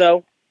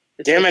 Enzo.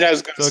 Damn it, I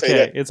was going to It's say okay.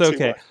 that. It's too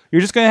okay. much.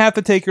 You're just gonna have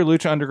to take your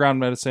Lucha Underground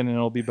medicine, and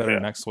it'll be better Yeah.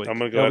 next week. I'm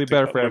gonna It'll be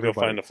better for go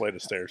everybody. find a flight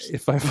of stairs.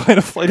 If I find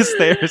a flight of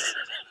stairs,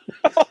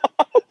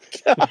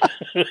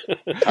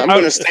 I'm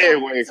going to stay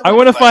away. From I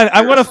want to find.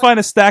 I that. want to find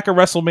a stack of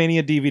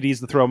WrestleMania DVDs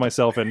to throw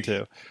myself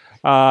into.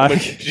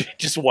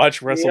 Just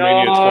watch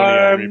WrestleMania 20 on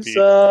Arms repeat.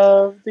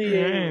 of the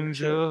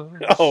Angel.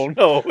 Oh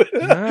no, it's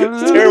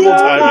It's terrible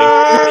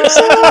timing.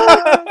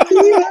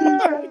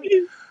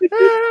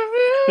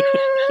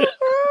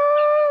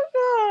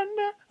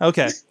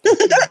 Okay.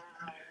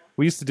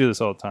 We used to do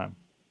this all the time.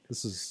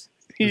 This is.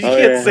 You Oh, can't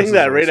yeah. This sing is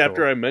that old right school.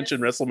 after I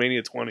mentioned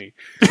WrestleMania 20.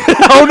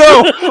 Oh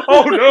no!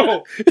 Oh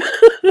no!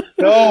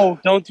 No,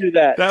 don't do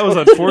that. That was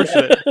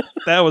unfortunate.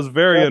 That was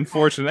very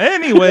unfortunate.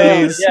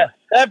 Anyways, Yeah,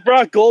 that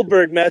Brock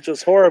Goldberg match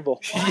was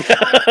horrible.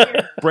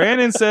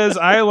 Brandon says,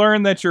 I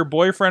learned that your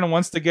boyfriend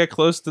wants to get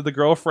close to the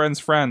girlfriend's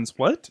friends.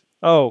 What?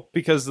 Oh,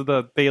 because of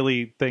the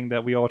Bailey thing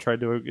that we all tried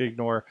to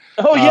ignore.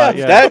 Oh yeah,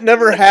 yeah. That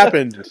never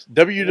happened.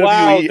 WWE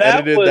Wow, that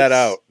edited was- that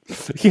out.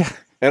 Yeah.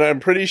 And I'm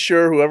pretty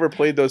sure whoever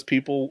played those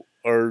people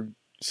are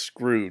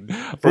screwed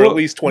for at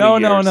least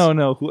 20 years.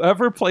 No.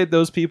 Whoever played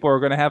those people are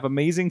going to have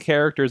amazing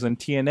characters in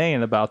TNA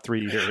in about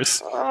 3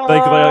 years.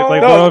 Like No.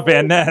 Rowan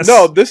Van Ness.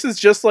 No, this is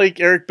just like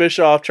Eric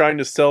Bischoff trying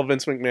to sell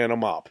Vince McMahon a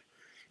mop.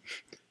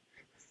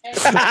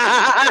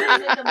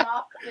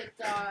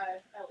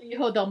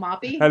 Elio Del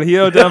Mapi.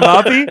 Elio Del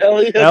Mapi?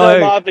 Elio Del LA.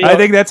 Mapi. I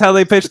think that's how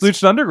they pitched Lucha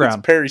It's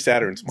Underground. Perry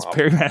Saturn's mop.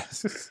 Perry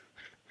Moppy.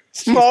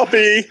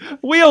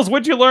 Wheels,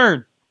 what'd you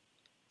learn?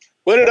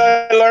 What did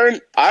I learn?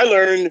 I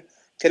learned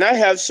Can I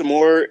have some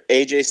more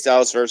AJ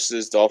Styles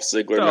versus Dolph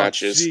Ziggler Oh,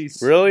 matches?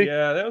 jeez. Really?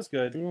 Yeah, that was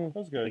good. That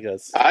was I good.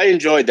 guess. I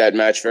enjoyed that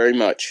match very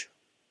much.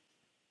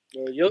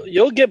 Well,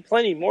 you'll get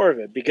plenty more of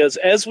it because,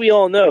 as we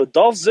all know,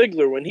 Dolph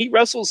Ziggler, when he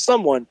wrestles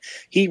someone,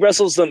 he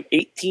wrestles them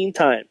 18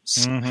 times.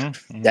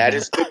 Mm-hmm. That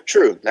is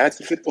true.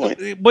 That's a good point.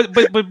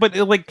 But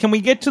like, can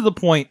we get to the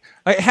point?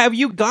 Have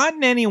you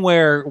gotten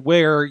anywhere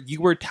where you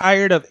were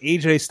tired of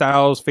AJ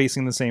Styles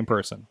facing the same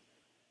person?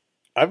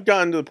 I've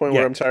gotten to the point Yeah.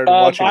 where I'm tired of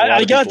watching. A lot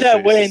I of got people that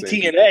face way the in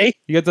same TNA. people.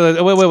 You got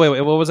the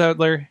wait. What was that,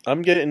 Larry?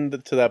 I'm getting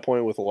to that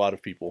point with a lot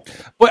of people.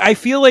 But I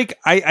feel like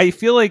I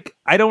feel like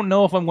I don't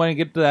know if I'm going to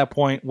get to that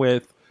point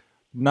with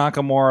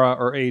Nakamura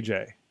or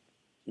AJ.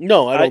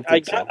 No, I don't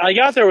think so. I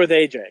got there with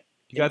AJ.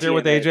 You got In there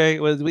with TNA.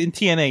 AJ in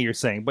TNA. You're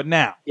saying, but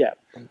now, Yeah.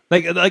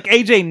 like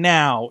AJ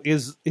now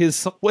is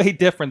way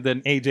different than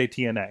AJ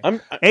TNA.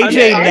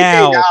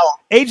 AJ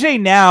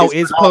AJ now is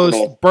is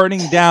phenomenal. post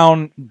burning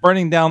down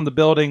the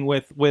building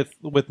with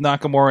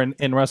Nakamura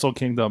in Wrestle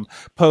Kingdom.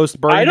 Post I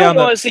burning don't down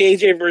want the to see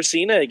AJ versus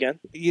Cena again.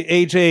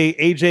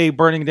 AJ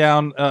burning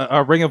down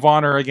a Ring of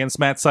Honor against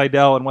Matt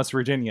Sydal in West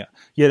Virginia.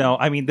 You know,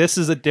 I mean, this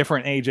is a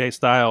different AJ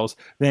Styles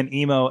than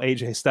emo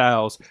AJ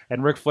Styles,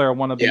 and Ric Flair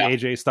one of the Yeah.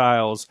 AJ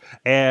Styles,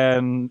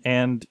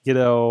 and you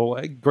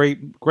know,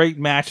 great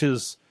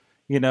matches.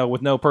 You know,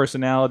 with no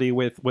personality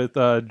with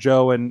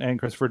Joe and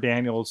Christopher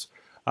Daniels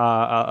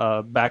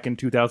back in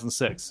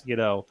 2006. You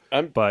know,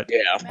 but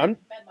Yeah. Mike,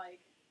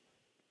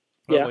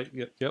 Yeah.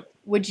 Yep.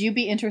 would you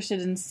be interested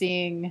in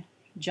seeing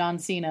John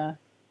Cena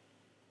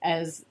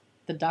as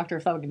the Doctor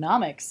of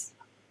Thugonomics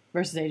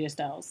versus AJ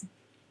Styles?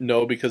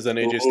 No, because then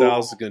AJ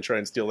Styles is going to try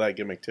and steal that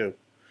gimmick too.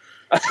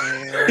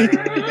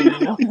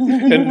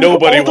 and And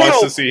nobody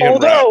wants to see him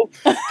rap.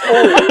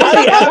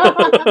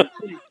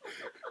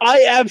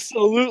 I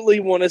absolutely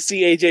want to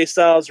see AJ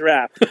Styles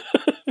rap.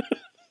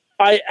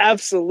 I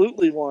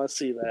absolutely want to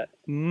see that.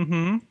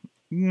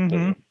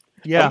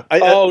 Yeah.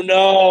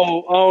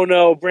 Oh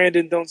no,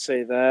 Brandon, don't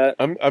say that.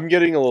 I'm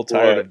getting a little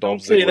tired of Don't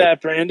Dolph say Ziggler.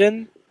 that,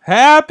 Brandon.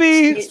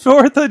 Happy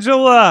 4th of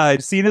July.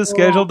 Cena's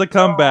scheduled to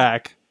come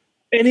back.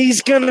 And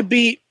he's gonna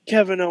beat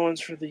Kevin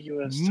Owens for the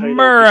U.S. title.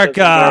 America.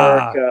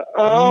 because of America.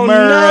 Oh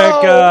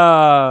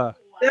America.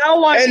 no!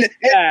 Now I And- get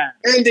that.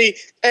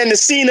 And the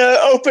Cena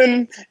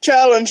Open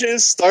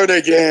challenges start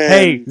again.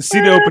 Hey, the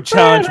Cena Open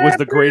Challenge was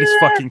the greatest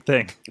fucking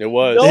thing. It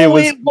was. No,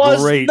 it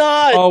was great.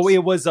 not. Oh,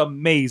 it was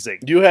amazing.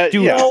 You had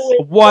Dude, yeah. No,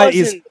 it what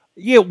is? wasn't.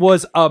 It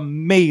was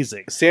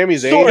amazing. Sami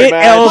Zayn Sorry, It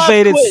match.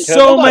 elevated Quiz. so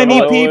Hold on, many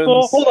hold on.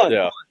 people. Hold on.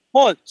 Yeah.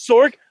 Hold on,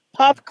 Sorg,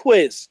 pop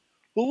quiz.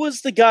 Who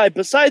was the guy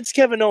besides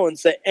Kevin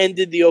Owens that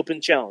ended the Open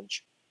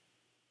Challenge?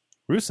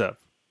 Rusev.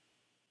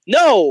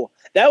 No,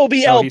 that will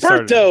be Oh, he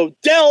started Alberto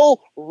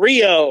Del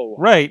Rio.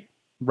 Right.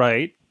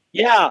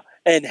 Yeah,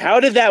 and how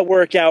did that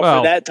work out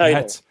Well, for that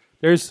title?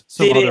 there's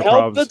some Did other it help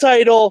problems. the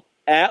title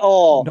at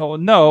all?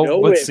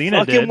 No, but it Cena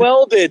fucking did.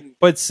 well didn't.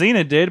 But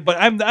Cena did. But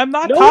I'm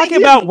not No, talking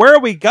he about where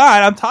we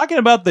got. I'm talking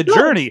about the No,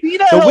 journey. Cena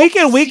The helped week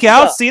in, week Cena.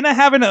 out, Cena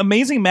having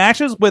amazing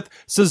matches with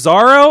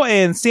Cesaro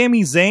and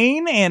Sami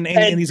Zayn and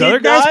these did other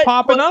guys not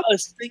popping put up.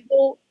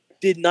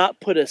 Did not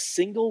put a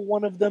single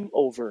one of them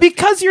over.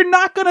 Because you're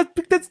not gonna.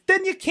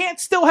 Then you can't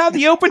still have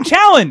the Open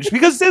Challenge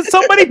because then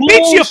somebody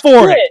beats you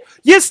for it. Bullshit.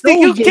 Yes, No,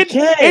 you you can.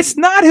 can't. It's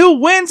not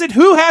who wins; it's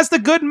who has the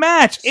good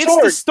match. It's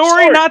the Sorg,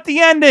 story, Sorg. not the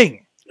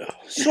ending.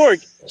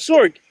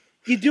 Sorg,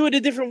 you do it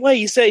a different way.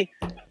 You say,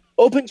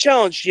 Open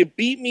Challenge, you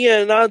beat me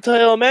in a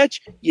non-title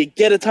match, you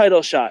get a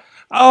title shot.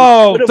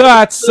 Oh, What a-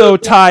 that's so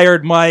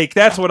tired, Mike.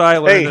 That's what I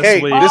learned Hey, this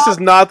hey, week. this is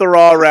not the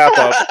Raw wrap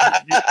up.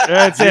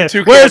 That's You it. two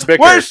can't Where's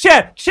bicker.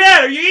 Chad?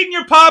 Chad, are you eating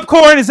your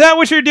popcorn? Is that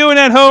what you're doing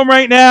at home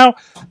right now?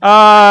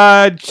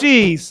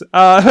 Jeez.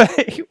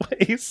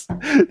 Anyways,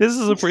 this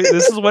is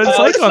what it's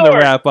like on the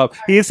Sorg. wrap up.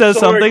 He says Sorg.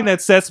 something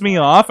that sets me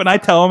off, and I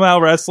tell him how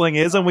wrestling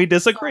is, and we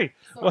disagree.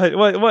 What?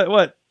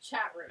 Chat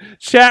room.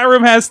 Chat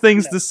room has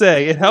things to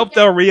say. It helped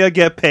Del Rio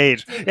get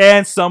paid,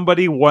 and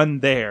somebody won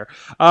there.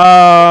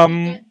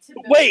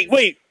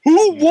 Wait,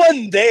 who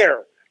won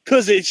there?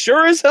 Because it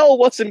sure as hell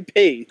wasn't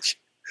Paige.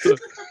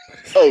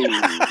 Oh,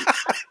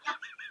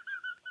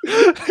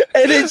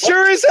 And it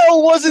sure as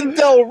hell wasn't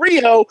Del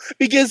Rio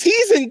because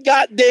he's in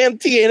goddamn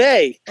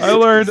TNA. I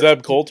learned.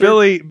 Zeb Coulter.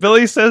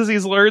 Billy says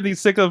he's learned he's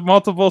sick of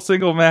multiple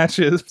single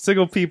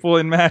people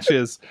in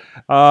matches.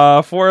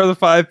 4 of the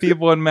 5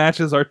 people in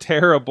matches are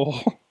terrible.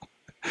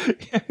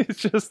 It's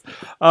just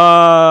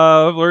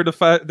I've learned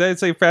they'd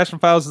say Fashion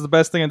Files is the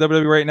best thing in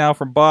WWE right now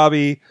from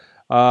Bobby.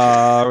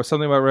 Or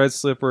something about red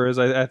slippers.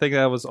 I think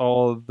that was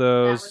all of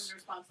those.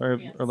 Or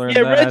learned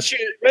Yeah, that.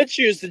 Red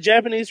Shoes, the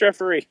Japanese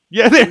referee.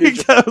 Yeah, there he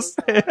goes.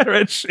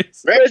 Red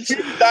shoes. Red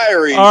Shoe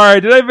Diaries. All right,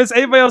 did I miss?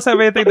 Anybody else have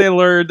anything they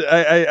learned?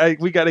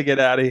 We got to get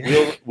out of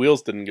here.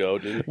 Wheels didn't go,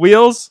 did he?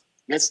 Wheels.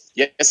 Yes,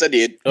 I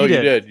did. Oh, He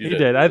you did. He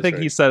did. I That's think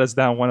right. he set us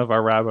down one of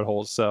our rabbit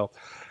holes. So, I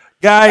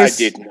guys,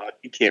 did not.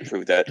 You can't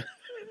prove that.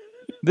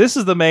 this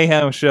is the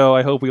Mayhem Show.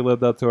 I hope we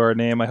lived up to our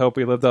name. I hope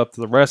we lived up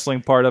to the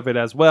wrestling part of it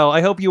as well.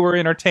 I hope you were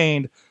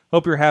entertained.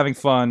 Hope you're having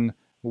fun.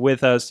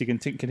 with us. You can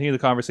continue the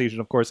conversation,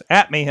 of course,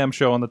 at Mayhem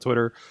Show on the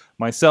Twitter,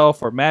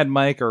 myself or Mad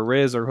Mike or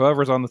Riz or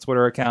whoever's on the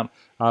Twitter account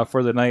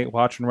for the night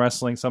watching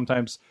wrestling.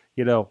 Sometimes,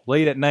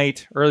 late at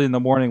night, early in the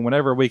morning,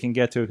 whenever we can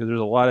get to it, because there's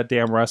a lot of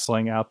damn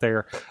wrestling out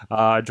there.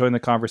 Join the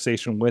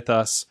conversation with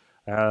us.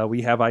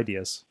 We have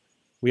ideas.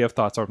 We have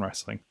thoughts on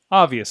wrestling,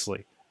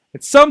 obviously.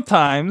 And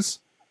sometimes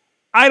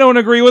I don't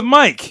agree with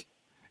Mike.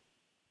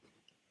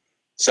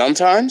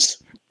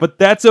 Sometimes? But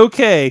that's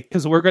okay,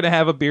 because we're going to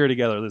have a beer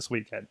together this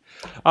weekend.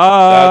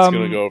 That's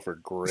going to go for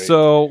great.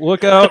 So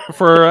look out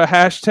for a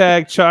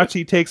hashtag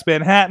Chachi Takes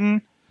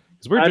Manhattan.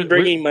 I'm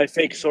bringing my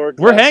fake sword.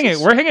 We're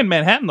hanging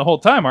Manhattan the whole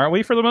time, aren't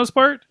we? For the most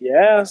part.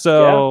 Yeah.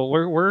 So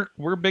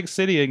we're big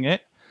citying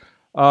it.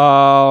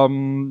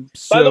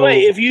 By the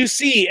way, if you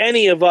see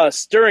any of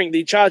us during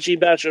the Chachi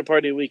Bachelor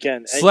Party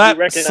weekend, and slap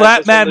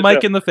Mad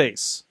Mike in the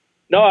face.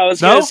 No, I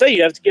was going to say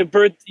you have to give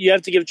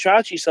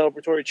Chachi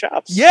celebratory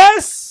chops.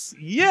 Yes.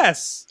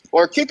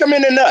 Or kick him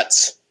in the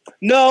nuts.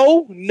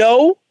 No,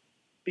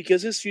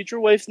 because his future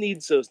wife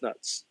needs those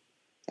nuts.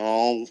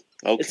 Oh,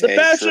 okay. It's a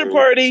bachelor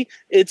party.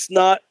 It's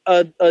not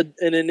an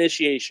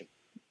initiation.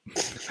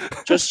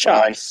 Just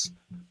chops.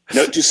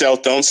 Note to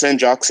self: don't send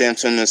Jock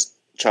Sampson as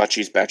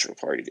Chachi's bachelor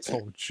party.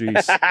 Oh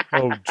jeez.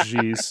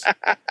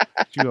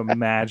 Could you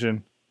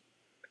imagine?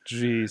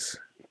 Jeez.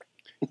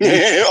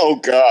 Oh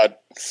God.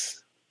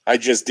 I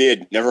just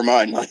did. Never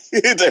mind.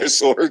 There's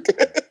Sorg.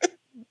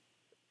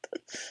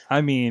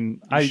 I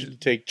mean, I should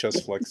take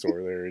Just Flex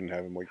over there and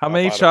have him how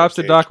many chops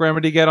did Doc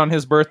Remedy get on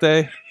his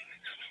birthday?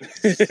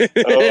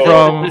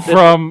 Oh.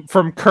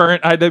 From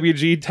current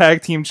IWG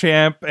Tag Team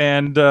Champ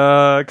and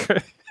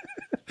current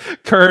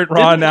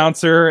Raw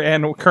announcer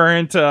and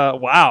current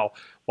wow,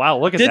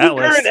 look at that list. Didn't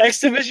current X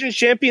Division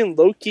champion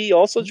Low Key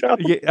also drop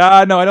him?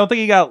 No, I don't think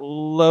he got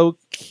Low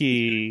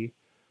Key.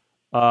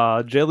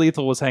 Jay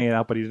Lethal was hanging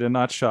out, but he did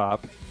not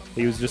shop.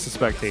 He was just a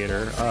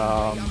spectator.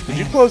 Did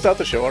you close out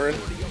the show already?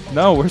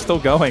 No, we're still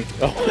going.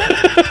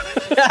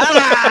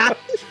 Oh.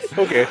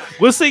 Okay.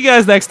 We'll see you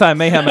guys next time.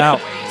 Mayhem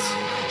out.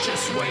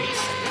 Just wait. Wait for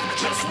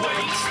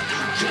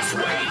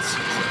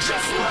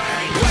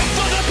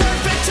the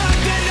perfect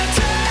time, then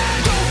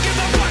attack. Don't give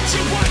up what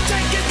you want,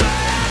 take it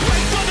back.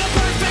 Wait for the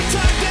perfect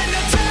time, then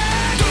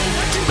attack. Do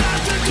what you got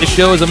to do. This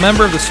show is a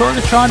member of the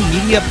Sorgatron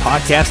Media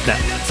Podcast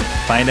Network.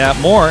 Find out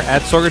more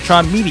at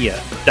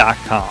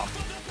sorgatronmedia.com.